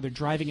Barbara now. They're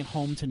driving it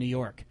home to New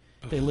York.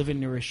 They live in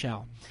New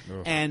Rochelle.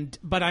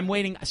 But I'm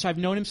waiting. So I've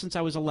known him since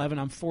I was 11.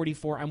 I'm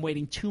 44. I'm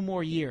waiting 2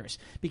 more years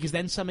because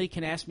then somebody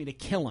can ask me to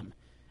kill him.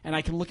 And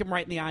I can look him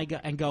right in the eye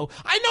and go,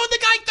 I know the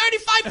guy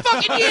 35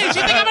 fucking years.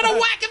 You think I'm going to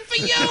whack him for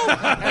you?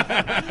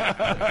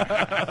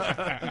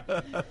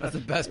 That's the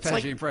best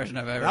Pesci impression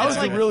I've ever That was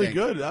heard, I really think.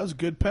 good. That was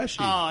good Pesci.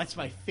 Oh, it's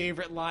my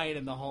favorite line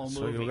in the whole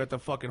So movie. you'll get the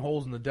fucking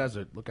holes in the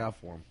desert. Look out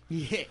for them.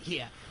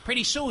 Yeah.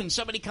 Pretty soon,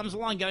 somebody comes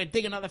along, got to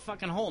dig another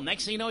fucking hole.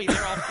 Next thing you know,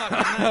 they're all fucking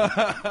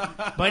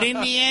up. But in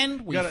the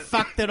end, we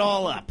fucked it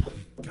all up.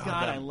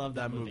 God, I love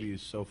that movie.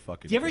 Is so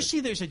fucking Do you ever good. see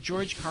there's a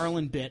George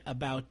Carlin bit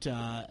about,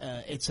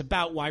 it's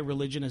about why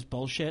religion is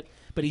bullshit,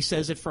 but he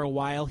says that for a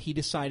while he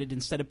decided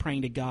instead of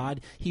praying to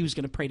God, he was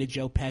going to pray to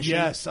Joe Pesci.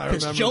 Yes, I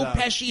remember Because Joe that.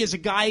 Pesci is a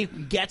guy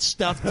who gets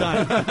stuff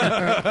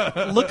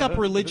done. Look up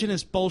religion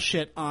is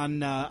bullshit on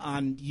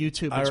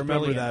YouTube. It's I remember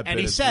brilliant. that And bit.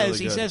 he It's says,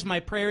 really good.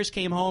 my prayers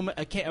came home,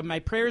 my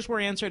prayers were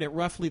answered at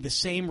roughly the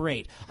same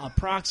rate,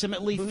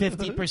 approximately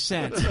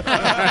 50%.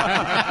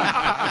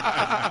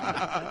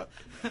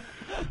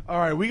 All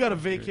right, we got to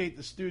vacate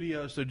the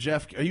studio. So,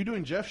 Jeff, are you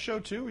doing Jeff's show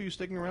too? Are you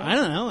sticking around? I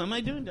don't know. Am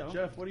I doing dope?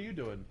 Jeff, what are you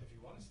doing? If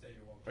you want to stay,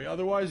 you're welcome.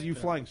 Otherwise, are you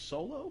flying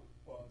solo?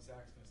 Well, Zach's going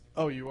to stay.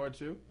 Oh, you are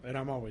too? And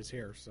I'm always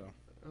here, so.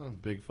 Oh,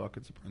 big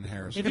fucking surprise. And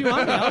Harris. If you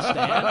want me, I'll stay.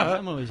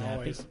 I'm always happy.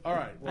 Always. All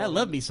right. I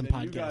love me some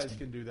then You guys podcasting.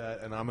 can do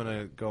that, and I'm going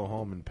to go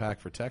home and pack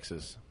for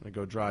Texas. I'm going to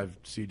go drive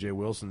C.J.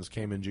 Wilson's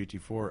Cayman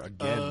GT4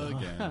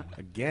 again.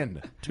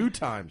 Again. 2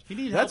 times. You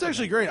need That's help with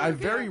actually great. I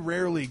very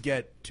rarely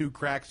get 2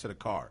 cracks at a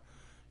car.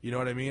 You know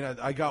what I mean?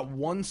 I got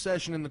 1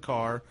 session in the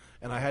car,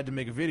 and I had to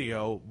make a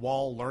video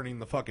while learning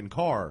the fucking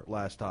car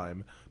last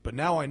time. But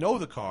now I know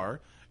the car,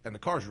 and the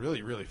car's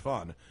really, really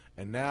fun.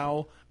 And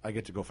now I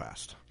get to go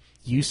fast.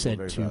 You Go said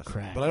very 2 fast.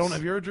 cracks. But I don't.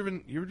 Have you ever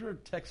driven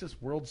Texas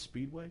World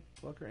Speedway?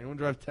 Fucker, anyone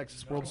drive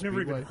Texas World I've never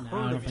Speedway? even I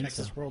heard don't of think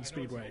Texas so. World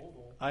Speedway.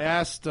 I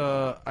asked.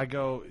 I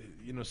go.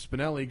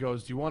 Spinelli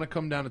goes, do you want to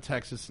come down to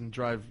Texas and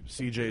drive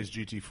CJ's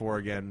GT4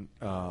 again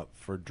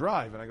for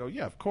drive? And I go,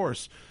 yeah, of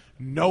course.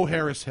 No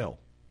Harris Hill.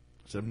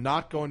 So I'm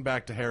not going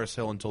back to Harris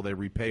Hill until they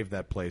repave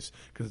that place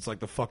because it's like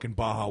the fucking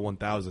Baja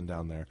 1000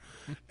 down there.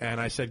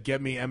 And I said,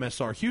 get me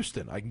MSR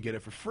Houston. I can get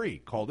it for free.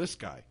 Call this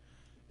guy.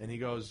 And he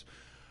goes,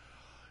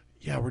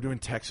 yeah, we're doing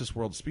Texas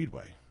World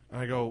Speedway.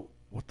 And I go,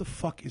 what the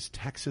fuck is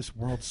Texas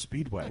World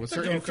Speedway? What's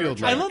their infield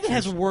I track? love it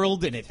has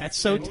world in it. That's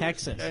so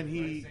Texas. And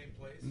he,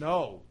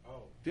 no,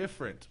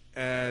 different.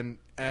 And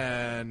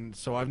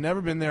so I've never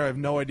been there. I have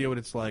no idea what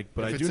it's like,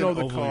 but If I it's do know an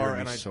the oval, car. you're gonna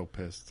And be I so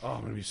pissed. oh,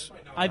 I'm gonna be. So,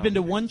 I've been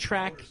to one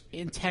track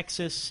in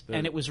Texas,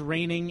 and it was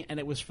raining, and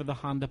it was for the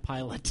Honda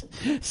Pilot.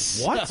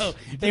 What? So You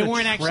did they a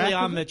weren't track actually with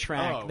on the it?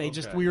 track. Oh, They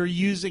just okay. we were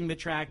using the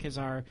track as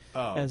our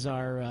Oh. as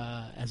our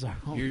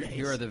home base.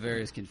 Here are the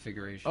various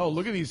configurations. oh,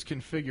 look at these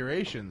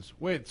configurations.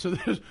 Wait, so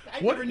there's. I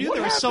what, never knew what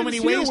there were so happens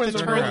many here ways when to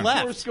the turn road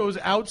left. course goes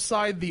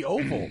outside the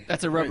oval.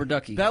 That's a rubber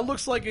ducky. That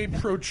looks like a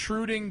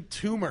protruding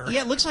tumor.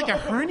 Yeah, it looks like a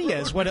hernia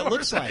is what it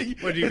looks like.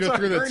 What, do you It's go a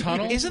through the hernia.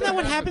 tunnel? Isn't that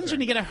what happens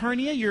when you get a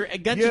hernia? Your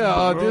gut Yeah,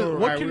 Oh,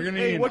 dude, right, we're gonna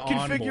need an what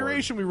onboard.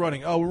 configuration we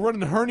running? Oh, we're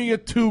running hernia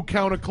 2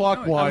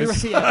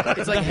 counterclockwise. yeah,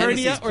 It's like the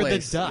hernia Hennessy's or the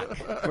place. duck.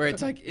 Where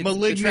it's like the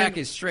Malignant track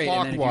is straight, and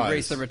then if you clockwise.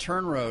 race the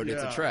return road,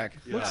 it's a track.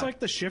 Looks like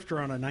the shifter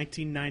on a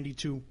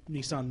 1992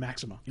 Nissan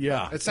Maxima.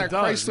 Yeah, It's it that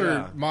does,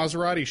 Chrysler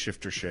Maserati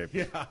shifter shape.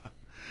 Yeah.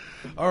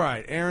 All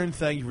right, Aaron,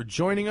 thank you for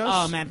joining us.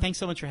 Oh man, thanks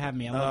so much for having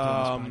me. I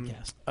love doing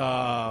this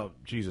podcast.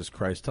 Jesus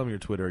Christ, tell me your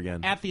Twitter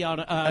again. At the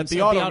auto, At the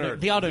so Auto auto, Nerd.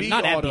 the auto, The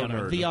not at Auto the auto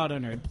Nerd. nerd, the auto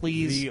nerd.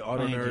 Please, The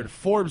Auto Thank Nerd. you.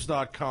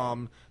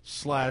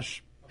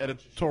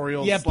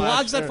 Forbes.com/editorial. Yeah,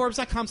 slash-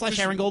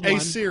 blogs.forbes.com/Aaron Gold Hey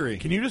 1. Siri.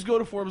 Can you just go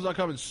to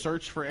Forbes.com and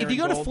search for Aaron If you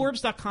go to Gold?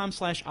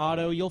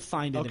 Forbes.com/auto, you'll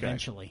find it Okay,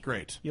 eventually.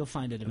 great. You'll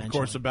find it Of eventually.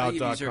 course, If you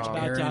search about.com.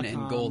 Aaron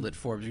About.com. and gold at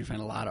Forbes, you can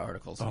find a lot of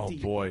articles. Oh,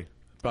 boy.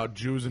 About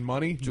Jews and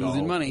money? Jewels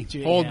and money.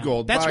 Hold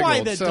gold, That's buy why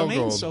gold, the sell domain's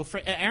gold. so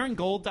free.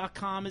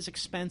 AaronGold.com is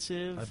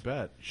expensive. I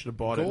bet. You should have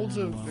bought Gold's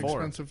it. an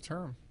before. expensive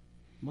term.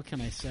 What can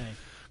I say?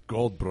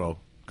 Gold, bro.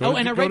 And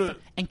I go write to- for,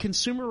 and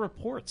Consumer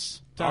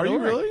Reports. Are you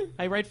really?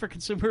 I write for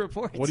Consumer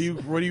Reports. What do you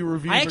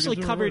review? I for actually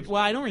Consumer covered. Reports?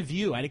 Well, I don't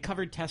review. I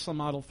covered Tesla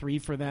Model 3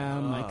 for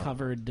them. Ah. I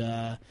covered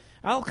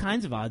all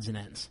kinds of odds and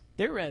ends.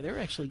 They're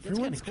actually that's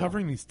Everyone's kinda cool.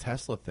 covering these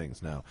Tesla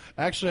things now.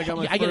 Actually, I got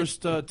my Yeah, I get it.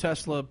 first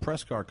Tesla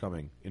press car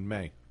coming in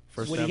May.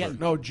 First What are you ever. getting?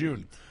 No,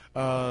 June.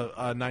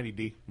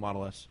 90D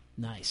Model S.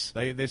 Nice.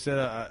 They said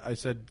I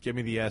said give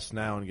me the S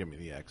now and give me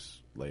the X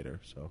later.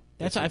 So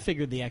That's I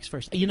figured the X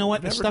first. You know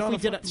what? The Never stuff done we a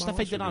did fucking stuff Model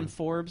I S did on review.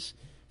 Forbes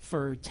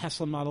for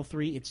Tesla Model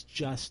 3, it's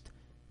just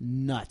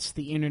nuts.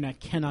 The internet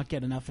cannot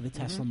get enough of the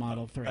Tesla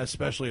Model 3.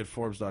 especially at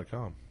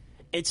Forbes.com.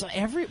 It's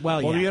every Well,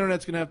 the yeah.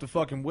 internet's going to have to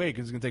fucking wait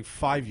because it's going to take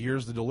 5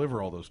 years to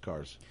deliver all those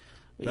cars.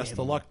 Best of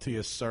luck to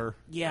you, sir.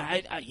 Yeah,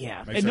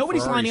 yeah. Makes And a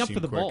nobody's Ferrari lining up seem for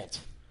the quick. Bolt.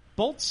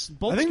 Bolt's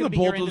I think gonna the be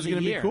Bolt here is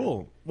going to be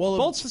cool. Well,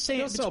 Bolt's the same.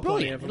 they'll It's sell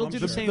plenty brilliant. of them, It'll I'm do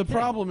sure. the same the thing.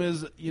 problem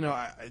is,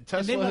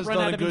 Tesla won't has run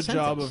done out a of good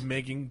job incentives. of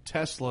making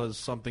Teslas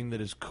something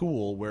that is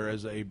cool,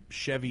 whereas a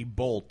Chevy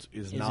Bolt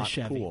is Is not a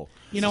Chevy. cool.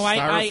 You know,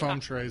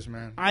 Styrofoam trays,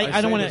 man. I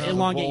don't say want this to as a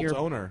elongate Volt your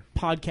owner.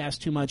 podcast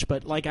too much,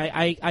 but like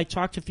I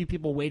talked to a few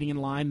people waiting in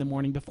line the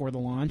morning before the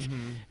launch,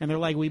 and they're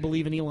like, "We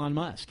believe in Elon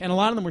Musk," and a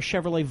lot of them were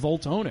Chevrolet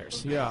Volt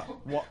owners, Yeah.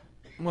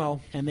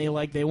 Well, and they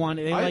like Elon.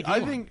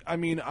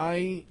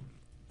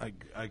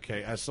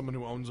 Okay, as someone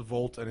who owns a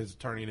Volt and is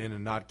turning it in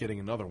and not getting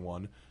another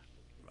one,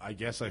 I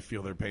guess I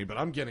feel their pain, but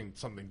I'm getting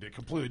something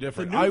completely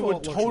different. The new I would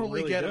Volt looks totally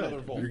really get good.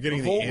 another Volt. You're getting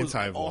the Volt was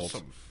anti-Volt.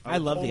 Awesome. I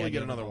love the totally idea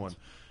get of the another Volt. one.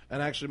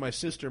 And actually, my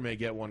sister may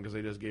get one because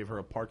they just gave her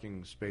a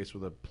parking space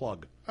with a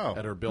plug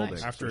at her building.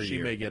 nice. After so a she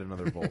year. may get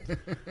another Volt.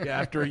 Yeah,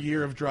 after a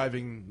year of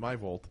driving my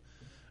Volt,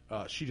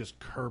 she just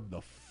curbed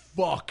the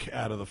fuck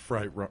out of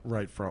the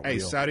right front Hey,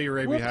 wheel. Saudi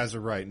Arabia has a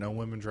right. No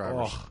women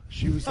drivers. Oh,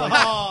 she was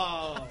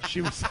like,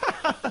 she was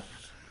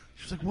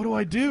like, what do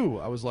I do?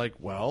 I was like,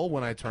 well,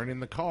 when I turn in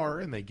the car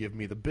and they give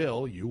me the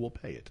bill, you will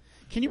pay it.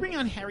 Can you bring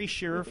on Harry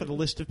Shearer for the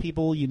list of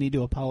people you need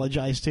to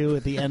apologize to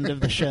at the end of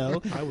the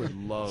show? I would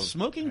love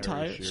Smoking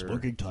Harry Tire. Shearer.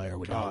 Smoking Tire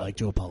would God. not like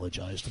to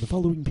apologize to the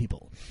following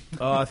people.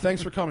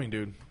 Thanks for coming,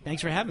 dude.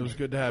 Thanks for It having was me.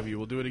 good to have you.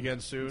 We'll do it again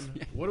soon.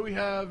 What do we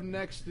have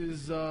next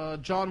is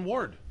John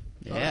Ward.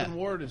 Yeah. John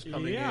Ward is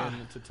coming Yeah.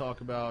 in to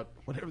talk about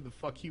whatever the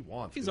fuck he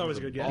wants. He's always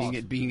a good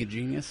guest. Being a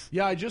genius.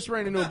 Yeah, I just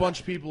ran into a bunch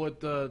of people at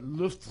the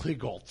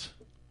Luftgegalt.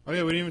 Oh,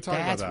 yeah, we didn't even talk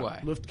That's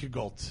about that. why.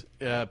 Luftgegalt.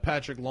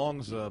 Patrick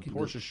Long's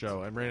Porsche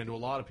show. I ran into a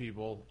lot of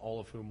people, all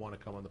of whom want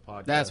to come on the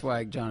podcast. That's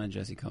why John and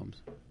Jesse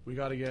Combs. We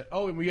got to get.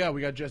 Oh, and we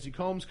got Jesse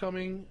Combs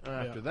coming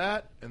after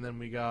that, and then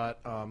we got.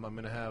 I'm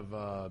going to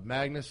have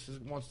Magnus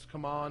wants to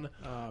come on.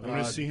 I'm going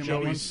to see him on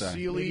Joey Wednesday.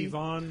 Maybe Seeley.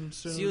 Vaughn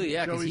soon. Sealy,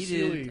 yeah, because Joey he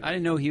Seeley. did. I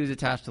didn't know he was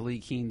attached to Lee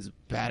Keen's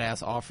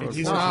badass off-road.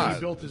 He's Porsche. not. He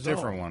built his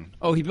different own. one.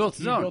 Oh, he built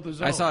his He own. built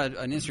his I own. saw it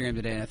on Instagram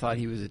today, and I thought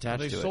he was attached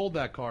They to sold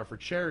that car for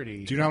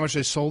charity. Do you know how much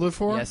they sold it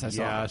for? it. Yes, I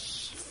saw.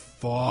 Yes.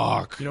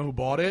 Fuck. You know who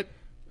bought it?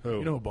 Who?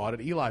 You know who bought it?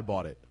 Eli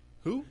bought it.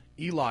 Who?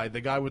 Eli, the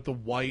guy with the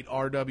white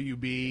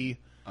RWB,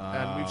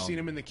 and we've seen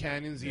him in the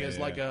canyons. He has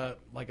yeah.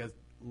 like a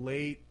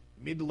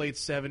mid to late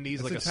 70s,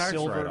 That's like a a tax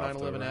silver write-off,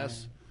 though,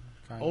 911S.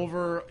 Kinda.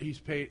 Over, he's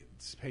paid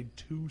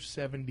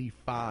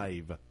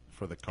 $275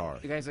 for the car.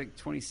 The guy's like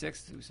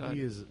 26. Who saw it?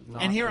 He is,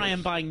 not And here I old.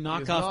 am buying He is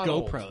knockoff not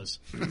old. GoPros.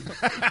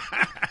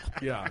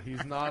 Yeah,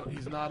 he's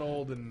not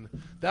old, and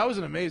that was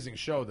an amazing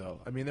show, though.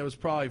 I mean, there was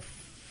probably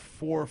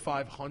 400 or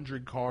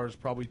 500 cars,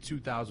 probably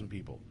 2,000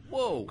 people.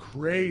 Whoa.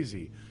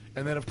 Crazy.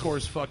 And then, of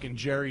course, fucking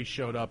Jerry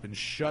showed up and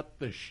shut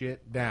the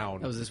shit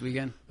down. That was this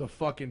weekend? The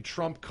fucking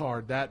Trump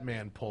card that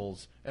man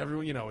pulls.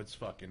 Everyone, it's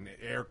fucking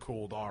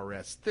air-cooled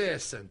RS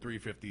this and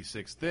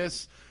 356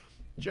 this.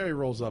 Jerry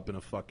rolls up in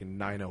a fucking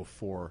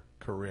 904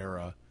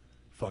 Carrera,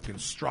 fucking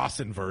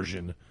Strassen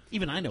version.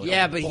 Even I know it.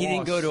 Yeah, but he didn't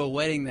boss. go to a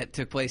wedding that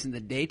took place in the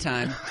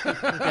daytime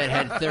that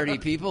had 30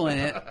 people in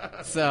it.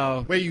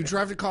 So, Wait, you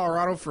drive to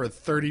Colorado for a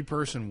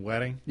 30-person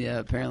wedding? yeah,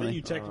 But apparently.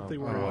 you technically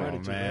were Oh,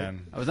 invited to, right?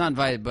 man. I was not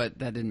invited, but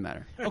that didn't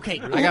matter.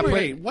 Okay, I got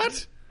Wait,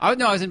 what? I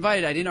was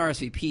invited. I didn't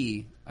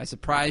RSVP. I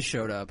surprise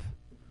showed up.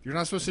 You're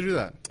not supposed to do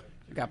that.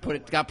 Got put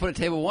at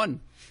table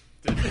one.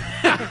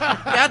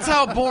 That's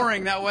how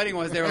boring that wedding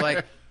was. They were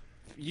like,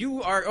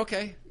 "You are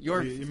okay.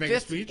 You're You make a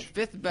fifth, speech?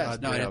 fifth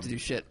best." No, I didn't have to do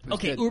shit. It was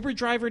Okay, good. Uber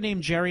driver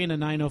named Jerry in a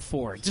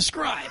 904.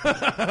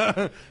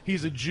 Describe.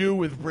 He's a Jew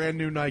with brand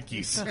new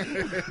Nikes.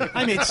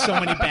 I made so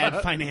many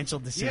bad financial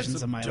He had decisions in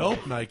some my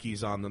dope life.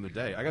 Nikes on the other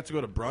day. I got to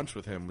go to brunch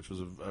with him, which was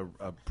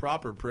a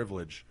proper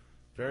privilege.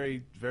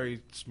 Very,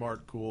 very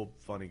smart, cool,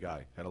 funny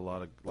guy. Had a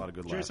lot of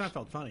good Jerry laughs.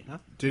 Seinfeld, funny, huh?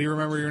 Did he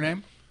remember your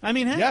name? I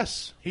mean, hey,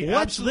 Yes, he What's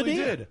the absolutely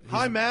deal? did.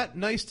 Hi, Matt.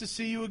 Nice to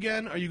see you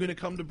again. Are you going to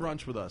come to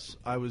brunch with us?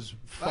 I was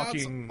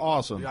fucking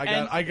awesome.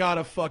 I got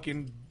a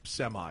fucking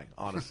semi.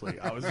 Honestly,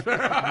 I was.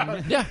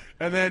 Yeah.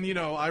 And then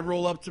I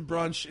roll up to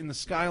brunch in the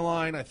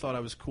Skyline. I thought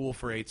I was cool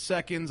for 8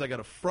 seconds. I got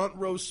a front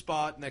row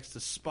spot next to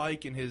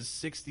Spike in his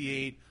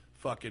 '68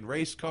 fucking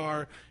race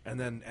car, and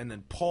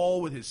then Paul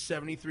with his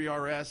 '73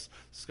 RS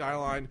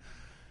Skyline.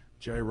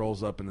 Jerry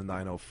rolls up in the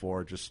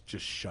 904, just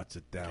shuts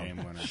it down. Game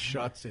winner.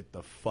 Shuts it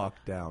the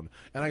fuck down.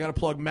 And I got to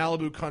plug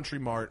Malibu Country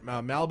Mart,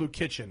 Malibu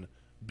Kitchen.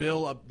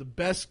 Bill, the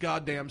best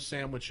goddamn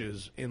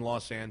sandwiches in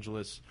Los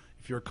Angeles.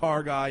 If you're a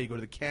car guy, you go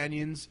to the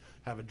Canyons,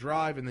 have a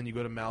drive, and then you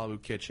go to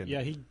Malibu Kitchen.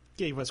 Yeah, he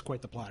gave us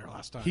quite the platter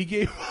last time. He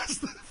gave us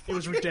the It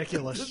was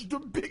ridiculous. the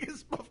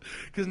biggest buff.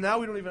 Because now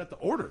we don't even have to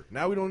order.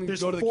 Now we don't even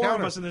There's go to the 4 of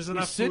counter. us and there's We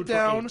enough sit food for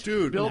down. 8.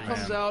 Dude, Bill nice.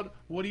 comes out.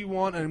 What do you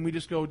want? And we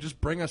just go, just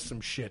bring us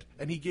some shit.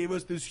 And he gave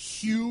us this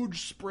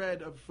huge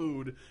spread of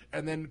food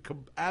and then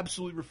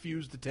absolutely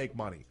refused to take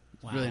money.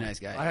 Really nice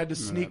guy. I had to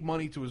sneak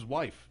money to his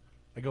wife.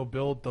 I go,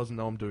 Bill doesn't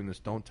know I'm doing this.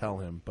 Don't tell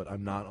him. But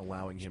I'm not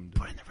allowing him to.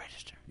 Put in the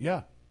register.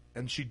 Yeah.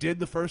 And she did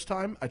the first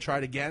time. I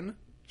tried again.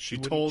 She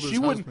wouldn't- told his she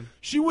wouldn't. husband.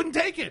 She wouldn't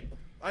take it.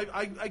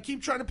 I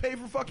keep trying to pay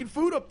for fucking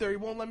food up there. He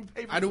won't let me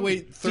pay for I had to food.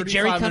 wait Did 35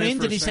 Jerry come minutes in?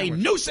 for a Did he say, sandwich.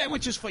 no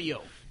sandwiches for you?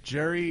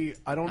 Jerry,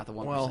 I don't. Not the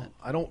 1%. Well,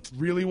 I don't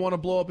really want to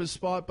blow up his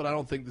spot, but I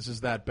don't think this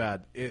is that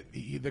bad.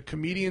 The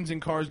comedians in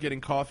cars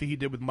getting coffee he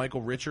did with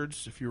Michael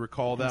Richards, if you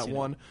recall that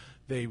one.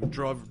 They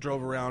drove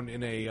around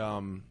in a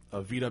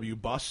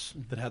VW bus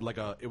that had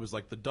it was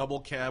like the double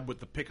cab with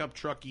the pickup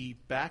trucky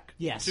back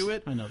to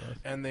it. I know that.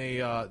 And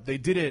they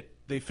did it.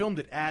 They filmed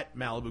it at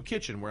Malibu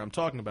Kitchen, where I'm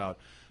talking about.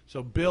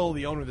 So Bill,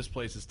 the owner of this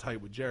place, is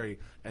tight with Jerry,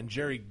 and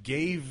Jerry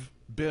gave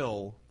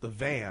Bill the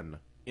van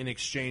in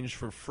exchange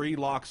for free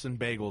lox and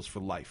bagels for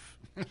life.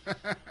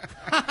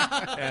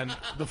 And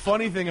the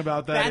funny thing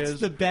about that That's is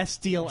the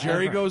best deal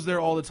Jerry ever. goes there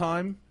all the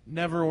time,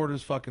 never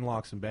orders fucking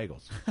lox and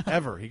bagels.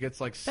 Ever. He gets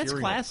like cereal.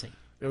 That's classy.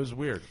 It was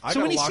weird.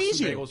 So when he lox sees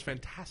and you- bagels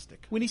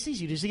fantastic. When he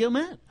sees you, does he go,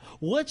 Matt,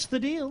 what's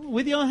the deal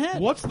with your head?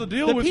 What's the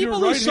deal The with people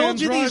your who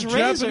sold right-hand you drive these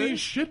Japanese razors,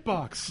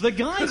 shitbox? the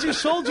guys who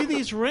sold you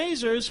these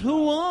razors,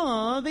 who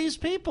are these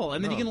people?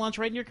 And then you can launch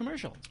right in your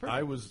commercial. It's perfect.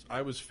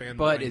 I was fanboying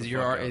But the is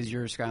fuck out.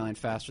 your Skyline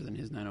faster than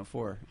his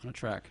 904 on a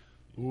track?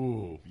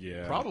 Ooh,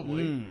 Yeah.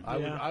 probably.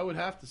 Yeah. I would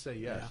have to say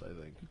yes. I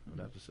think I would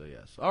have to say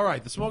yes. All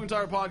right, the Smoking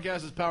Tire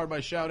Podcast is powered by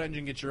Shout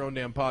Engine. Get your own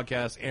damn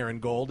podcast, Aaron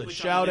Gold, at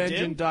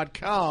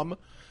shoutengine.com.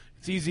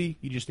 It's easy.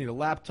 You just need a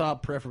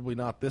laptop, preferably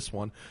not this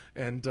one,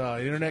 and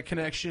an internet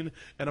connection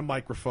and a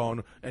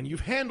microphone, and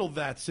you've handled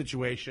that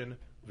situation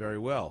very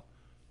well.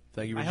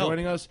 Thank you for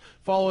joining us.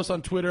 Follow us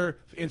on Twitter,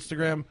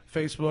 Instagram,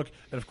 Facebook,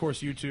 and, of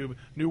course, YouTube.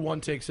 New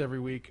one takes every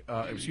week,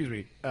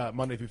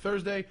 Monday through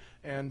Thursday.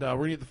 And we're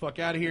going to get the fuck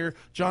out of here.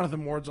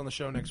 Jonathan Ward's on the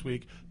show next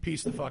week.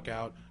 Peace the fuck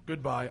out.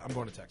 Goodbye. I'm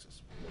going to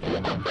Texas.